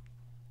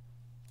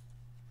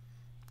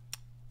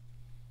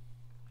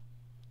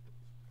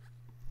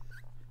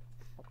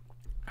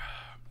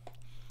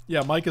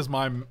 Yeah, Mike is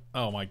my...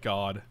 Oh my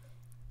god.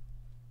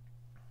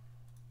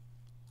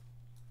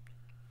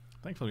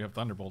 Thankfully, we have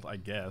Thunderbolt, I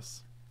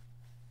guess.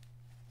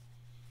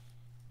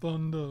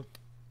 Thunder.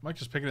 Mike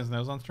just picking his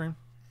nose on stream?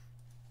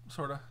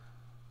 Sorta.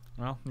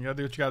 Well, you gotta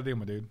do what you gotta do,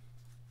 my dude.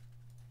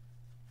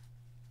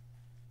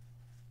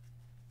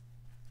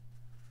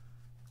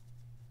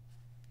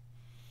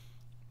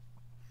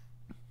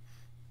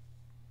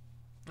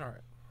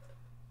 Alright.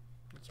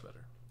 That's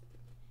better.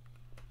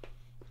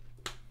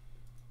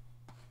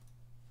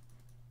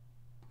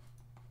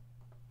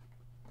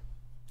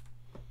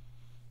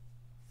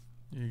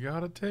 You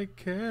gotta take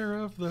care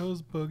of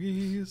those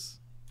boogies.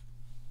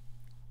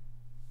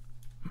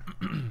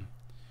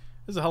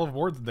 This is a hell of a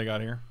board that they got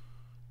here.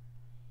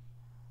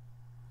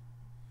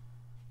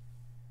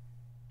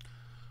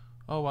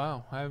 Oh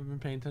wow, I haven't been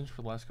paying attention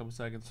for the last couple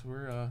seconds.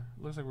 We're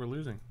looks like we're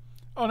losing.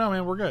 Oh no,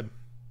 man, we're good.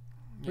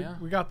 Yeah.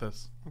 We got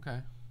this. Okay.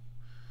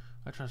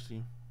 I trust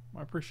you.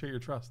 I appreciate your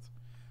trust.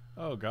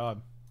 Oh God.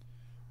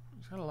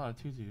 He's got a lot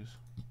of tutus.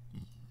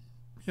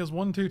 He has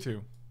 1 2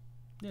 2.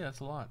 Yeah, that's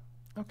a lot.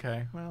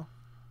 Okay, well,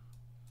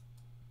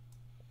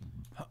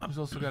 He's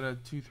also got a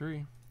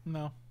 2-3.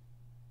 no.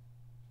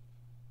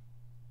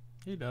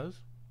 He does.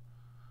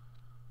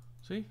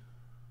 See?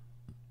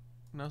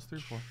 Now it's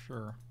 3-4.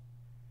 Sure.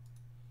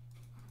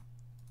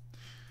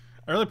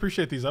 I really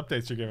appreciate these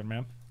updates you're giving,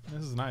 man.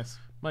 This is nice.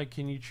 Mike,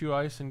 can you chew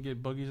ice and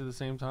get boogies at the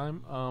same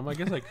time? I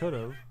guess I could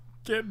have.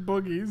 Get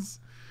boogies.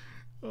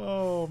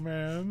 Oh,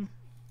 man.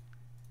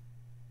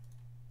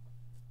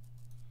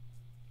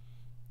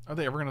 Are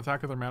they ever going to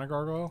attack with their mana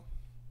gargoyle?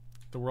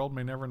 The world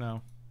may never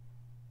know.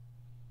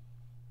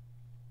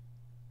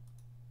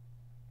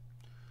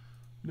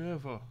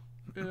 Never.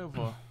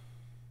 Ever.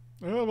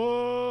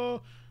 Ever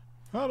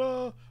had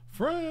a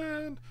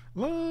friend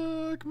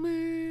like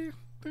me.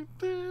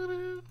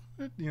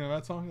 You know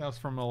that song? That was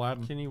from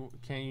Aladdin.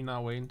 Can't you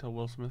not wait until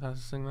Will Smith has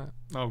to sing that?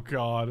 Oh,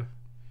 God.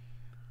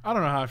 I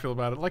don't know how I feel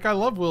about it. Like, I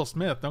love Will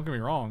Smith, don't get me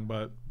wrong,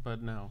 but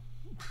no.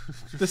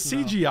 the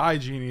CGI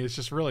genie is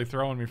just really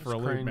throwing me for a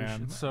loop, cringe.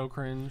 man. It's so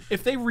cringe.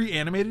 If they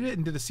reanimated it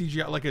and did a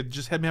CGI, like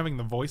just him having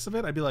the voice of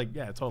it, I'd be like,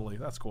 yeah, totally,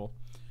 that's cool.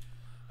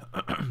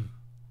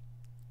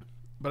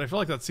 But I feel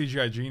like that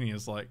CGI genie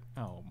is like,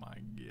 oh my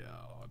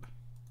God.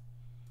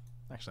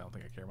 Actually, I don't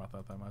think I care about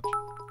that much.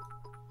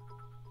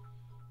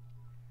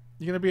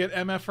 You gonna be at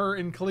MFR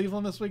in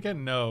Cleveland this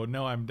weekend? No,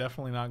 I'm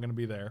definitely not gonna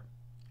be there.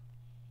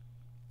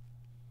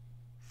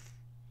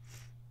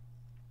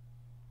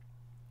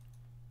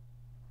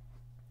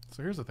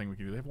 So here's the thing we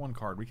can do. They have 1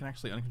 card. We can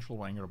actually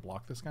uncontrollable anger to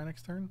block this guy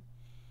next turn.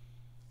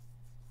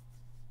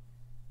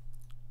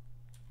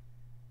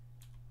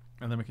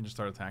 And then we can just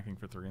start attacking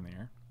for 3 in the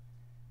air.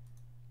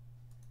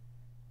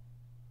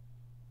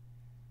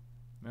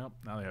 Nope,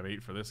 now they have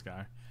 8 for this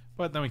guy.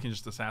 But then we can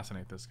just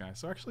assassinate this guy.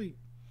 So actually...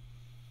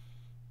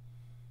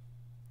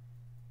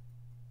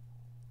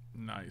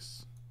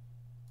 Nice.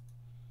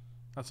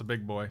 That's a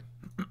big boy.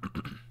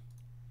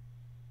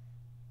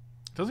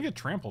 Doesn't get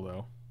trampled,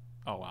 though.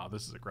 Oh, wow,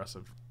 this is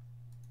aggressive.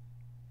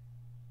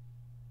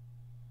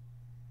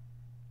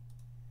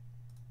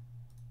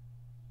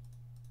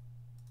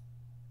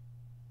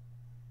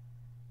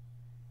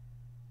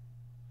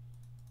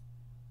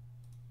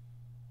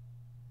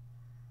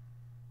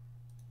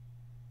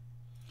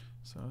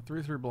 So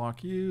 3/3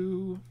 block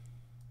you.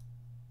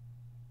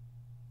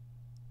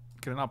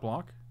 Can it not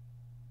block?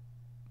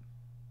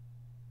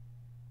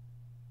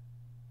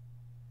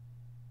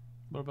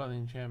 What about the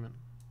enchantment?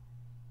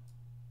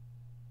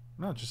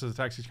 No, it just says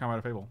attacks each combat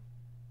of Fable.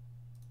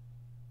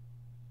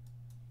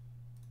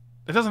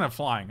 It doesn't have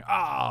flying.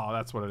 Oh,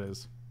 that's what it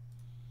is.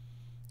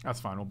 That's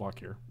fine. We'll block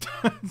here.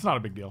 It's not a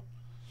big deal.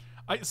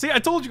 I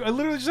told you. I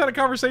literally just had a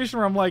conversation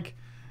where I'm like,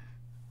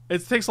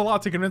 it takes a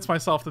lot to convince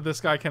myself that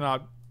this guy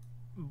cannot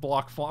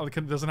block,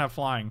 doesn't have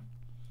flying.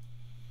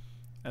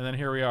 And then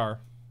here we are,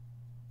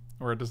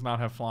 where it does not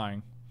have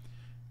flying.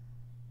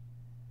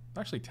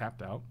 Actually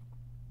tapped out.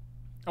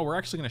 Oh, we're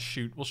actually going to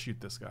shoot. We'll shoot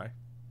this guy.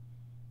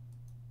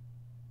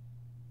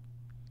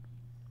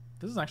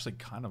 This is actually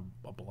kind of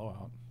a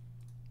blowout.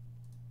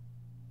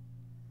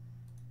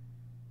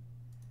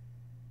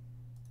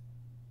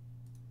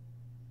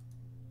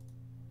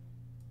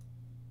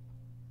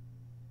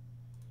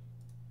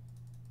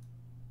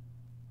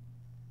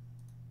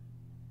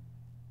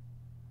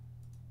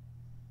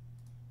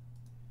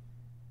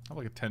 I have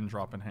like a 10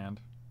 drop in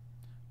hand.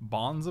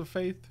 Bonds of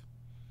Faith?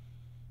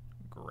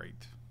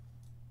 Great.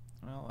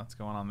 Well, that's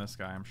going on this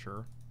guy, I'm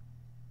sure.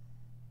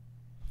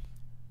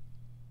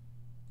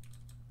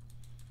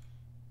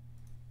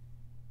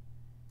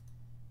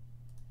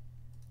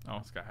 Oh,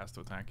 this guy has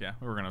to attack. Yeah,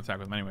 we were going to attack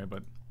with him anyway,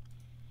 but...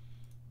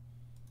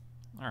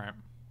 Alright.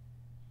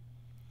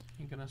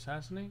 You gonna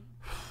assassinate?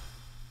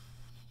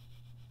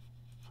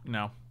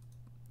 No.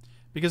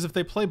 Because if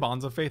they play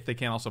Bonds of Faith, they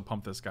can't also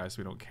pump this guy,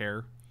 so we don't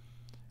care.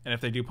 And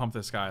if they do pump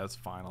this guy, that's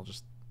fine. I'll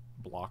just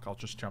block. I'll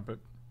just jump it.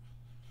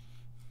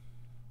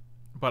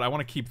 But I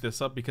want to keep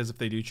this up because if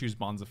they do choose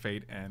Bonds of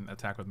Fate and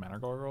attack with Mana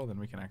Gargoyle, then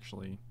we can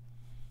actually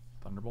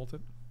Thunderbolt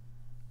it.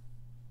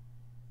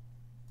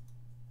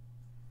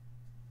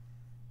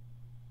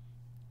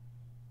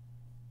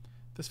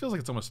 This feels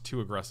like it's almost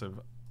too aggressive.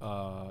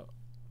 of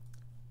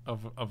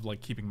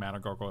like keeping mana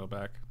gargoyle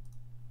back.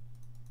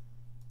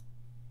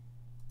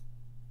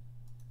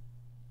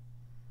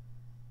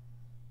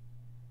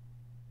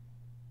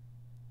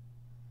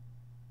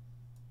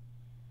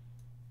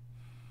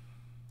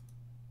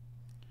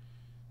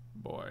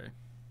 Boy,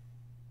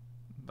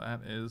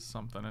 that is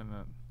something, isn't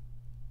it?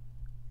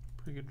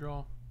 Pretty good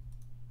draw.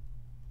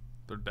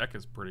 Their deck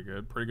is pretty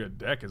good. Pretty good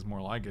deck is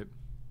more like it.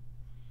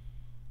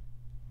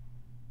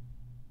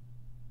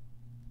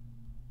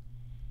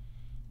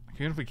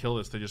 Even if we kill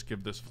this, they just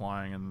give this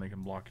flying and they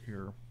can block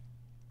here.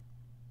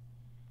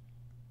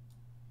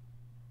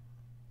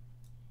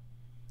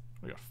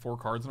 We got 4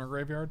 cards in our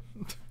graveyard.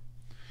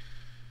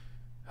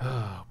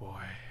 Oh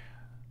boy.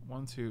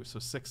 1, 2, so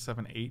 6,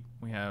 7, 8.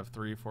 We have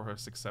 3, 4, 5,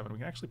 6, 7. We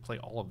can actually play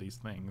all of these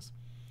things.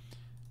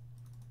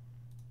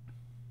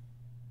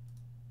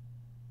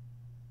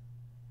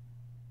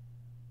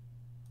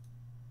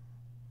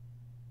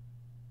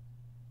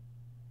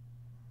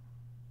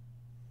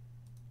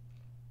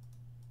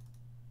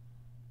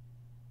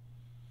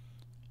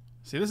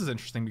 See, this is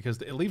interesting because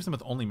it leaves them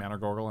with only Mana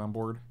Gargoyle on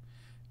board.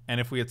 And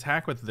if we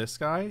attack with this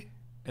guy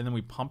and then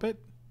we pump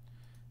it,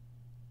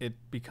 it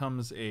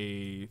becomes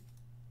a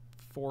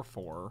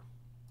 4/4.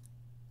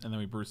 And then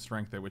we Brute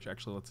Strength it, which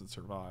actually lets it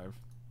survive.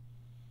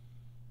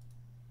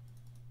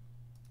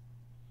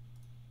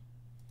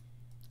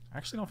 I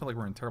actually don't feel like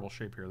we're in terrible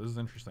shape here. This is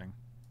interesting.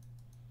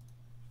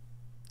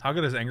 How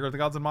good is Anger of the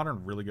Gods in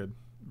Modern? Really good.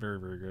 Very,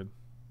 very good.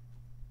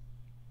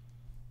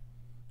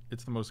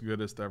 It's the most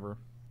goodest ever.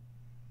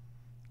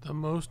 The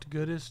most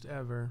goodest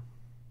ever.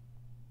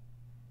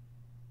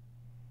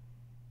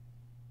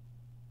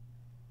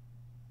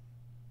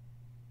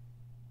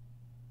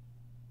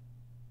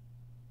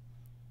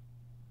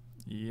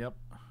 Yep.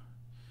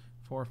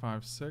 4,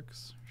 5,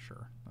 6.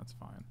 Sure, that's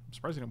fine. I'm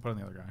surprised you didn't put on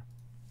the other guy,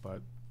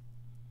 but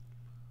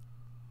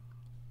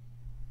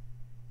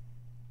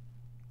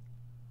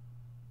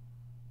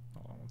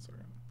hold on one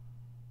second.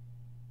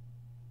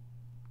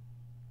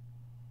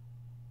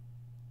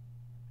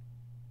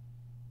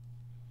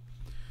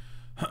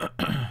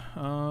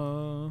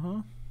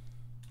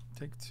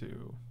 Take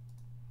 2.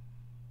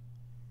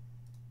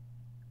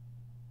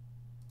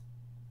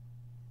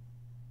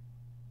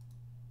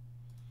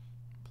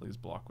 Please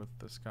block with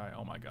this guy.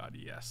 Oh my god,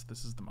 yes.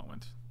 This is the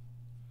moment.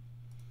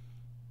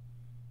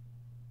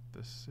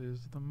 This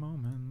is the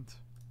moment.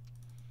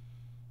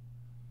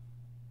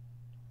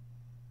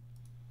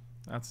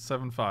 That's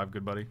 7/5,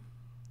 good buddy.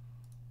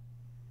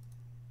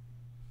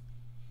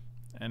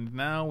 And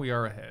now we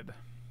are ahead.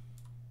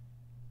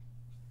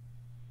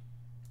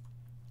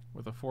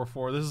 With a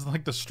 4/4. This is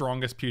like the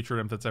strongest Putrid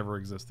Imp that's ever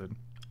existed.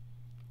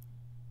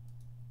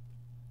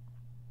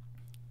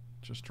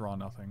 Just draw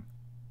nothing.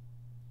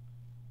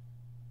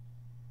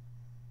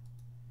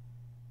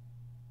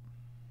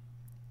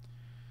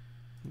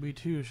 We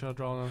too shall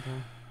draw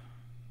nothing.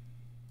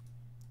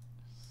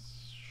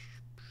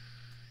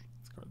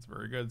 This card's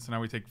very good. So now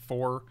we take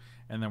 4,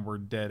 and then we're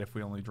dead if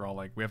we only draw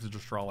like... We have to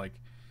just draw like...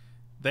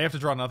 They have to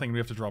draw nothing, and we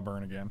have to draw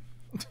burn again.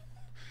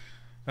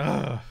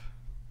 Ugh.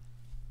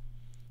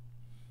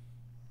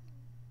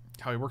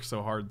 How he works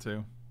so hard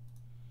too.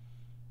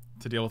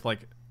 To deal with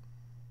like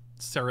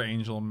Serra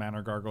Angel,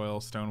 Manor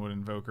Gargoyle, Stonewood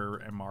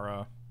Invoker,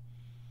 Amara.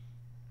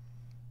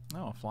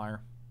 Oh, a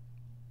flyer.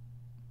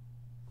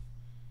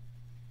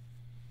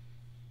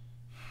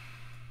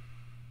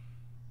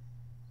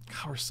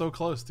 God, we're so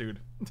close, dude.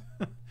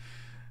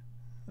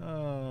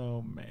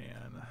 Oh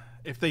man.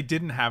 If they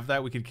didn't have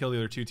that, we could kill the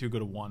other 2/2, go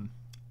to 1.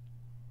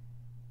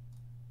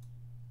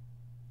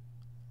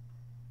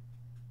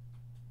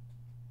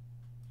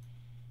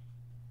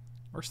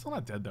 We're still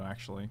not dead, though,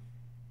 actually.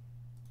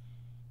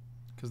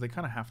 Because they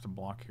kind of have to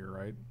block here,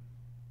 right?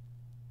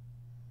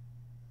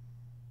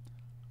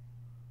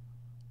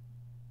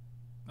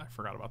 I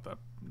forgot about that.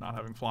 Not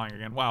having flying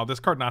again. Wow,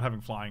 this card not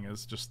having flying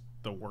is just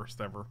the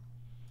worst ever.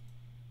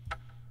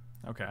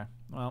 Okay,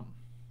 well.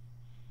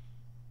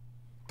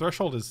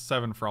 Threshold is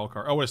 7 for all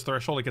cards. Oh, it's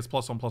Threshold. It gets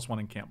 +1/+1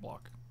 and can't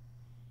block.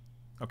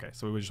 Okay,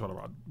 so we would just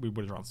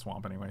have drawn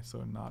Swamp anyway,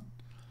 so not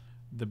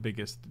the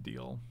biggest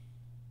deal.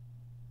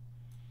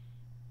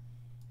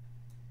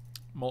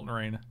 Molten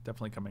Rain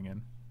definitely coming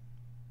in.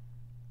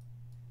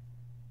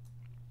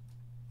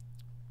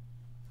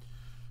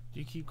 Do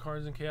you keep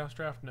cards in Chaos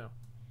Draft? No.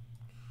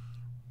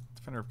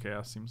 Defender of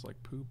Chaos seems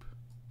like poop.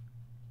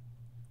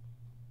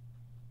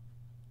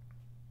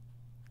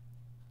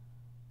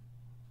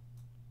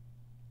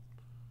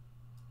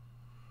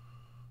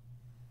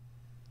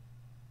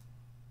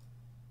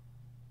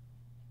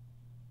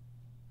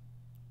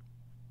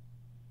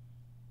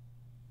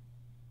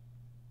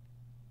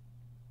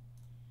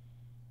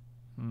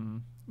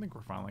 I think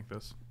we're fine like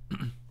this.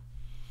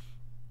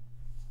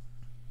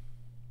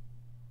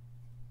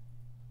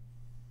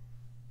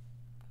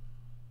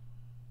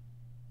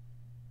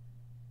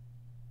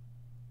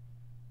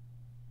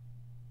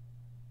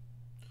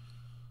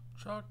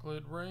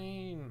 Chocolate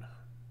Rain.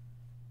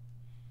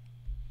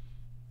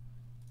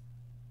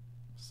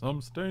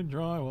 Some stay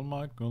dry while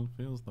Michael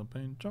feels the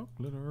pain.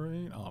 Chocolate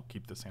rain. I'll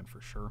keep this hand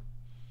for sure.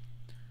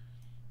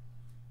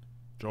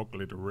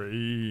 Chocolate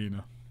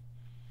rain.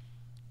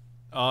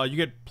 You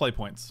get play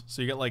points.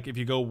 So you get like if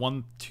you go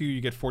 1-2,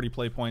 you get 40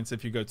 play points.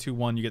 If you go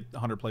 2-1, you get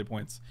 100 play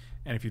points.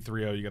 And if you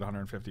 3-0, you get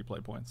 150 play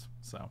points.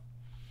 So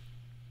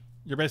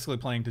you're basically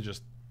playing to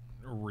just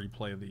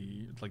replay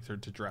the like to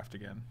draft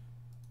again.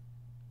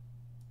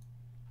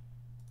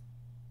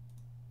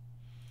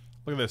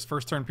 Look at this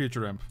first turn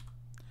Putrid Imp.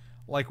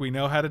 Like we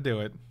know how to do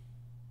it.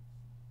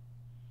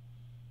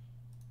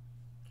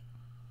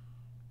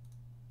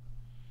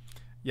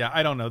 Yeah,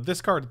 I don't know.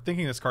 This card,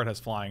 thinking this card has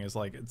flying is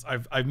like it's.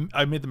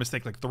 I've made the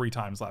mistake like 3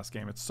 times last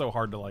game. It's so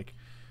hard to like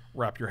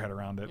wrap your head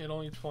around it. It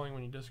only gets flying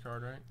when you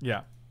discard, right?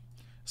 Yeah.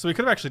 So we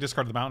could have actually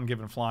discarded the mountain,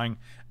 given flying.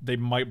 They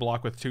might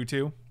block with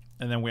 2/2,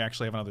 and then we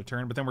actually have another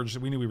turn. But then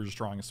we knew we were just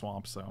drawing a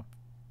swamp. So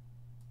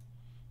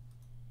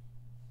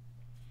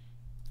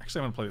actually,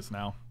 I'm gonna play this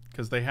now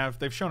because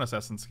they've shown us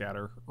Essence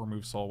Scatter,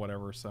 Remove Soul,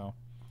 whatever. So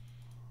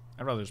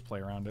I'd rather just play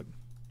around it.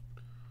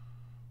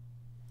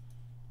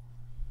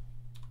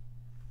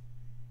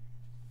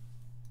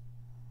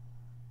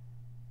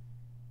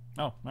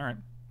 Oh, all right.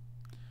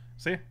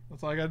 See,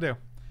 that's all I gotta do.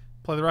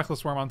 Play the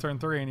Reckless Worm on turn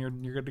 3,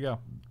 and you're good to go.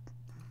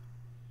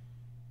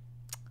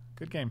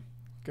 Good game,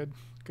 good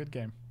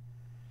game.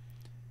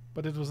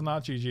 But it was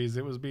not GG's;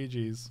 it was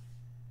BG's.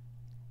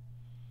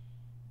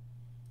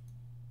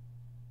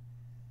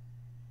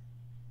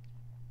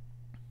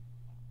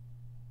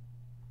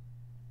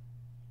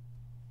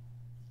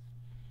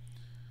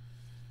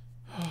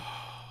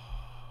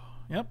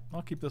 Yep,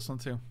 I'll keep this one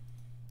too.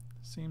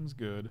 Seems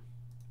good.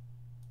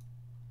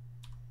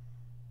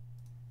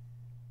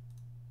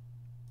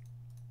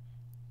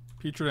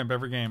 Putrid Imp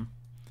every game.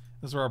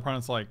 This is where our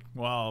opponent's like,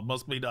 well, it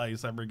must be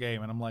dice every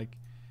game. And I'm like,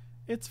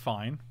 it's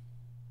fine.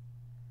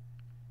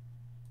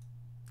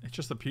 It's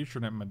just a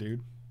Putrid Imp, my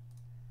dude.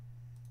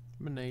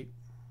 Manate.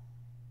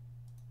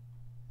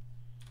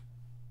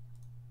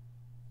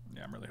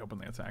 Yeah, I'm really hoping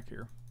they attack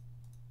here.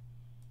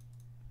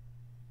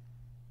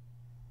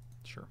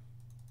 Sure.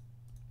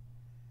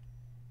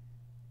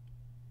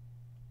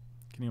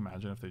 Can you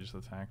imagine if they just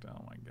attacked?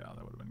 Oh my god,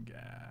 that would have been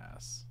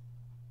gas.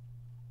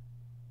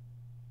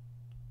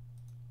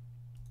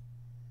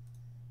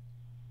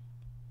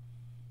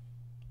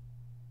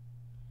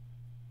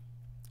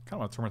 Kind of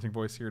want a Tormenting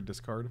Voice here,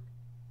 discard.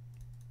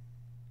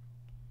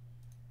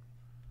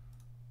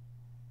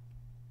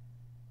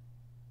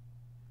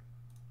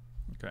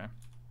 Okay.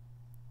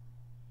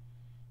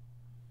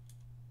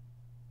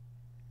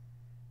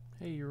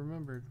 Hey, you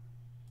remembered.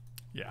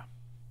 Yeah.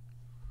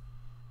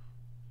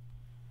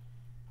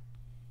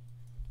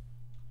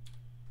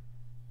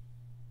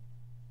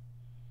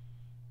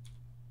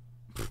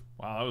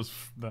 Wow, that was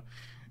the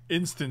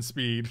instant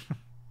speed.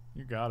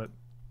 You got it.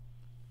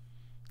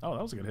 Oh,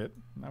 that was a good hit.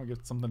 Now we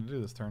get something to do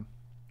this turn.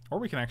 Or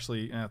we can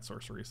actually... it's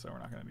sorcery, so we're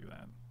not going to do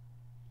that.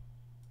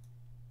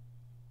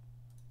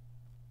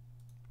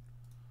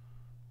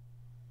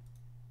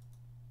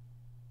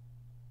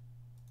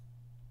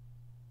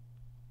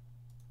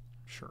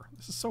 Sure.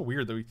 This is so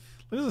weird that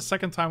this is the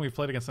second time we've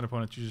played against an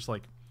opponent who just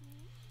like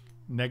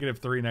 -3,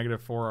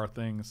 -4 are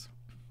things.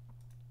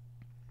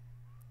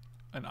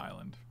 An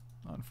island.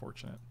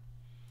 Unfortunate.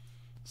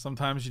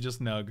 Sometimes you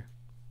just nug.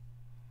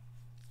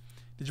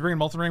 Did you bring in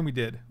Molten Rain? We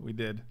did. We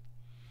did.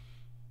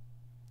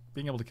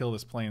 Being able to kill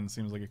this plane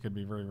seems like it could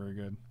be very, very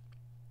good.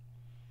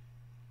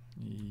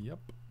 Yep.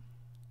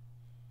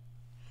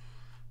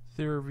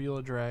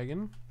 Theravila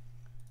Dragon.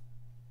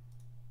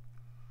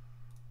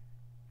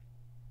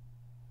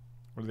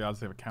 What are the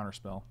odds they have a counter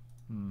spell?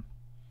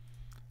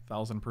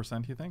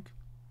 1000%, you think?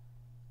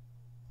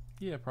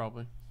 Yeah,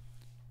 probably.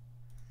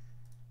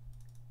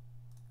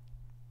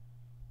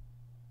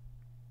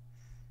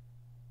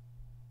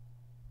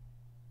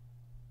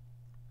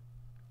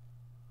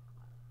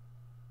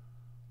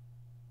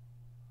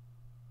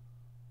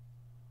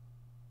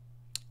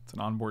 It's an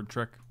onboard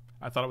trick.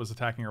 I thought it was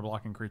attacking or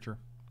blocking creature.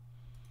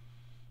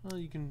 Well,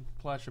 you can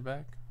flash it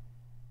back.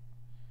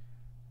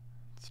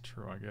 It's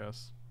true, I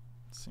guess.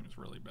 It seems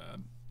really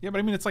bad. Yeah, but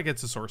I mean, it's like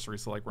it's a sorcery,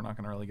 so like we're not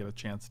going to really get a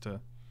chance to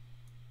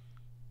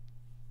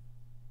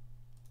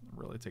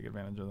really take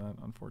advantage of that,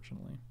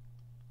 unfortunately.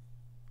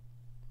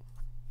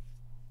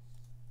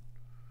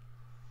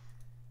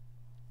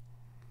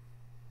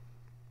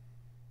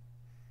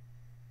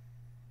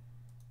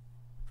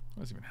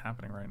 What is even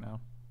happening right now?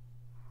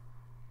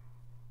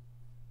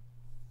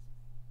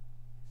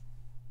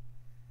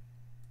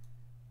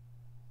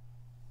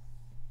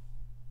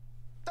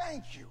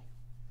 Thank you.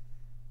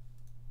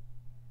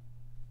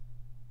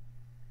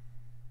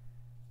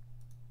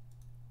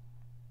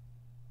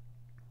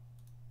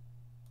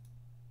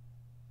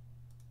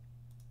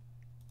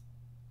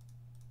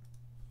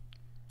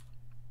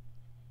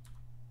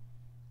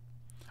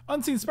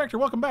 Unseen Spectre,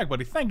 welcome back,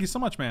 buddy. Thank you so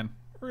much, man.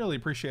 Really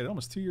appreciate it.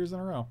 Almost 2 years in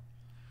a row.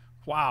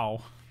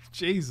 Wow.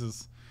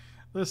 Jesus.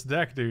 This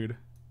deck, dude.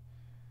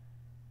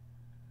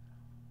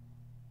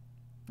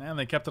 And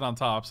they kept it on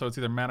top, so it's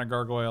either Mana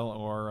Gargoyle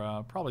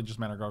or probably just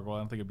Mana Gargoyle. I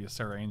don't think it'd be a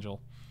Sarah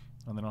Angel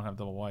when they don't have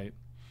double white.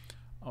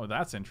 Oh,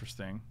 that's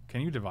interesting.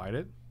 Can you divide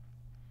it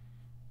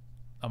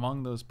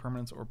among those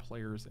permanents or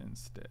players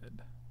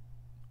instead?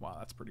 Wow,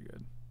 that's pretty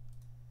good.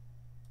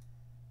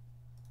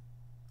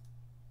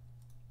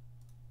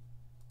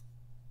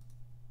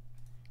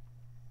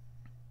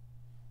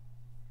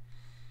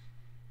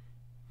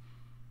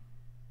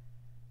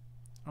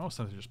 I almost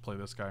have to just play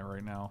this guy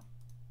right now.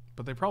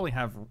 But they probably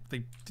have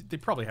they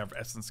probably have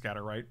Essence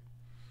Scatter, right?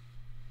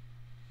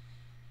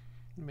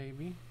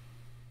 Maybe.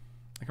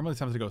 Like I'm really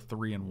tempted to go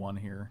 3 and 1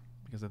 here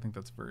because I think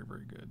that's very,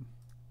 very good.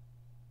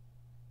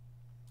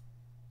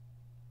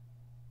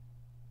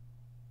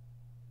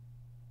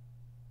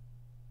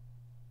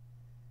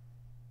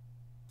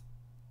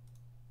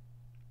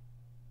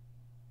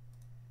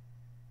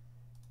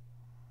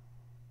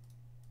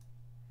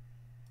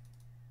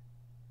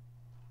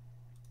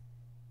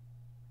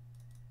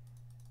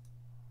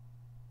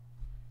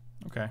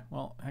 Okay,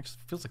 well, it actually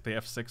feels like they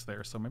F6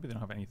 there, so maybe they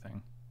don't have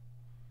anything.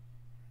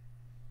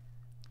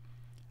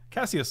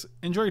 Cassius,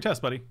 enjoy your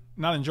test, buddy.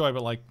 Not enjoy,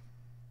 but like,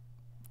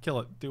 kill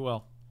it. Do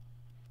well.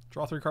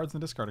 Draw 3 cards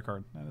and discard a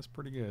card. That is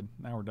pretty good.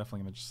 Now we're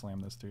definitely going to just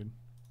slam this dude.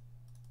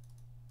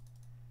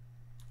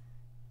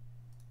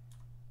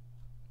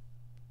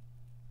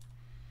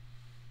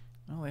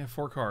 Well, they have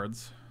 4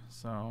 cards,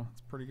 so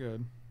it's pretty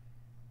good.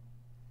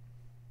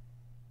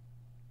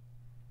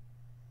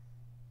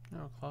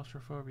 No,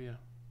 claustrophobia.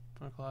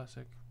 A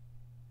classic.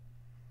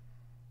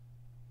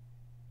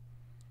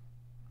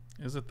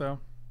 Is it though?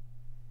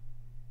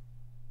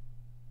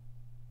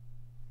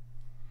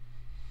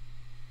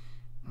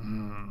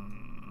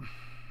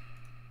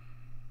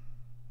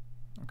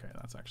 Okay,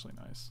 that's actually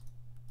nice.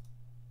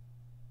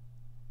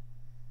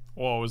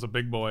 Whoa, it was a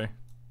big boy.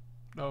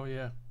 Oh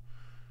yeah.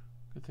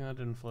 Good thing that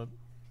didn't flip.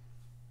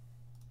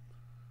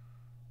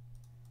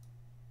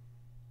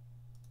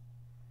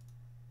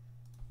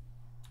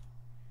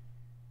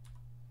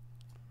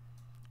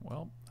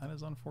 Well, that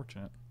is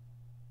unfortunate.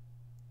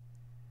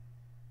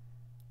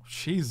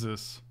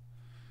 Jesus.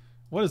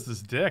 What is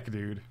this deck,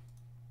 dude?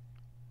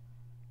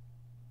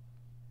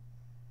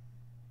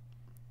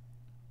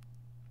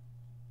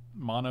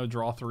 Mono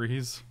draw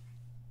 3s.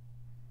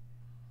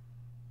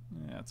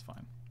 Yeah, that's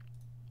fine.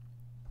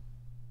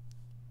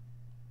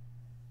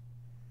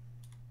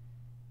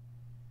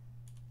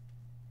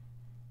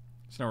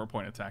 There's no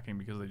point attacking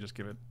because they just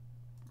give it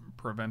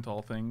prevent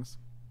all things.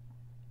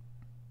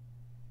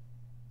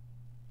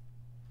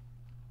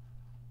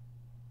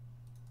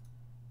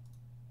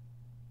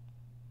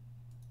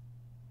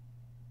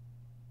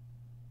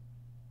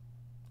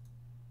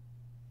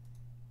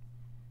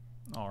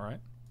 All right.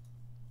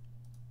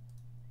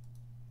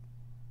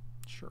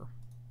 Sure.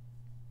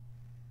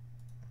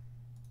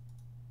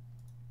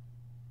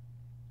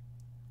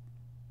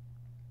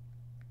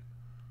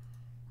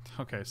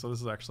 Okay, so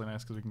this is actually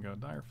nice because we can go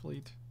Dire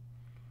Fleet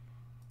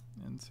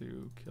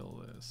into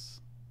kill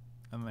this.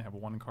 And then they have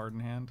 1 card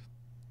in hand.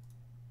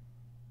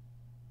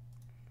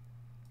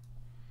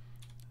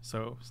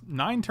 So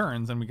 9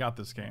 turns and we got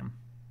this game.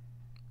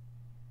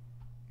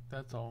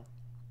 That's all.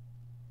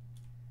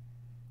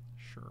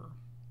 Sure.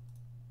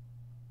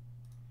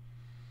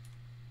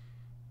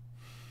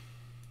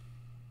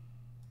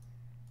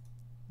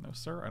 No,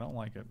 sir, I don't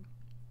like it.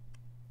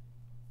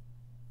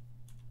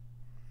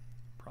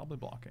 Probably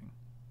blocking.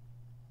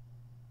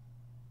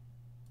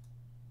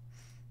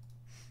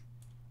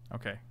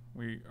 Okay,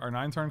 our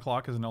 9-turn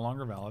clock is no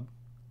longer valid.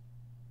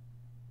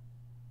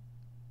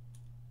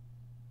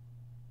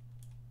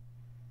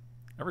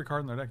 Every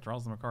card in their deck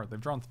draws them a card.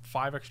 They've drawn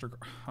 5 extra.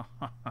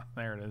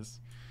 There it is.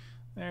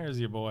 There's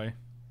your boy.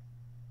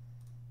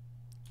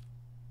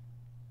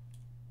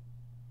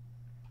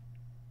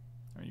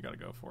 I mean, you got to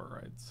go for it,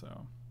 right?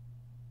 So.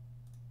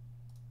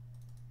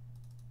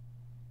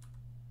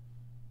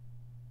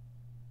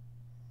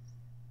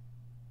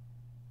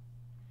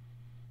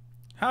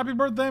 Happy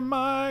birthday,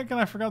 Mike! And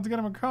I forgot to get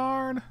him a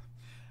card.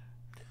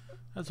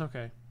 That's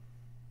okay.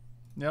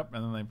 Yep,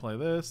 and then they play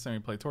this, and we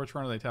play Torch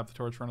Runner. They tap the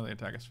Torch Runner. They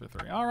attack us for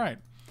 3. All right.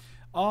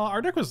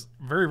 Our deck was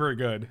very, very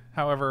good.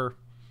 However,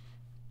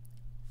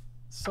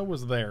 so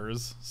was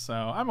theirs. So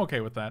I'm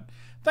okay with that.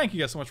 Thank you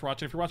guys so much for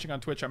watching. If you're watching on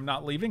Twitch, I'm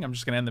not leaving. I'm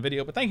just going to end the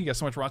video. But thank you guys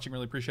so much for watching.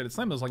 Really appreciate it.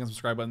 Slam those like and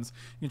subscribe buttons.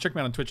 You can check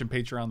me out on Twitch and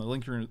Patreon.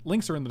 The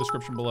links are in the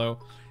description below.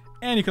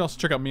 And you can also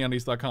check out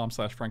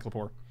meundies.com/Frank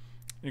Lepore.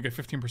 You get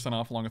 15%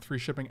 off along with free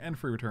shipping and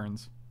free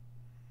returns.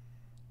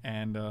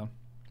 And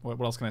what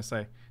else can I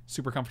say?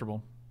 Super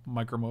comfortable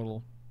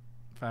micromodal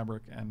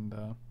fabric. And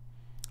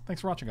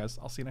thanks for watching, guys.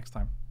 I'll see you next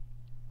time.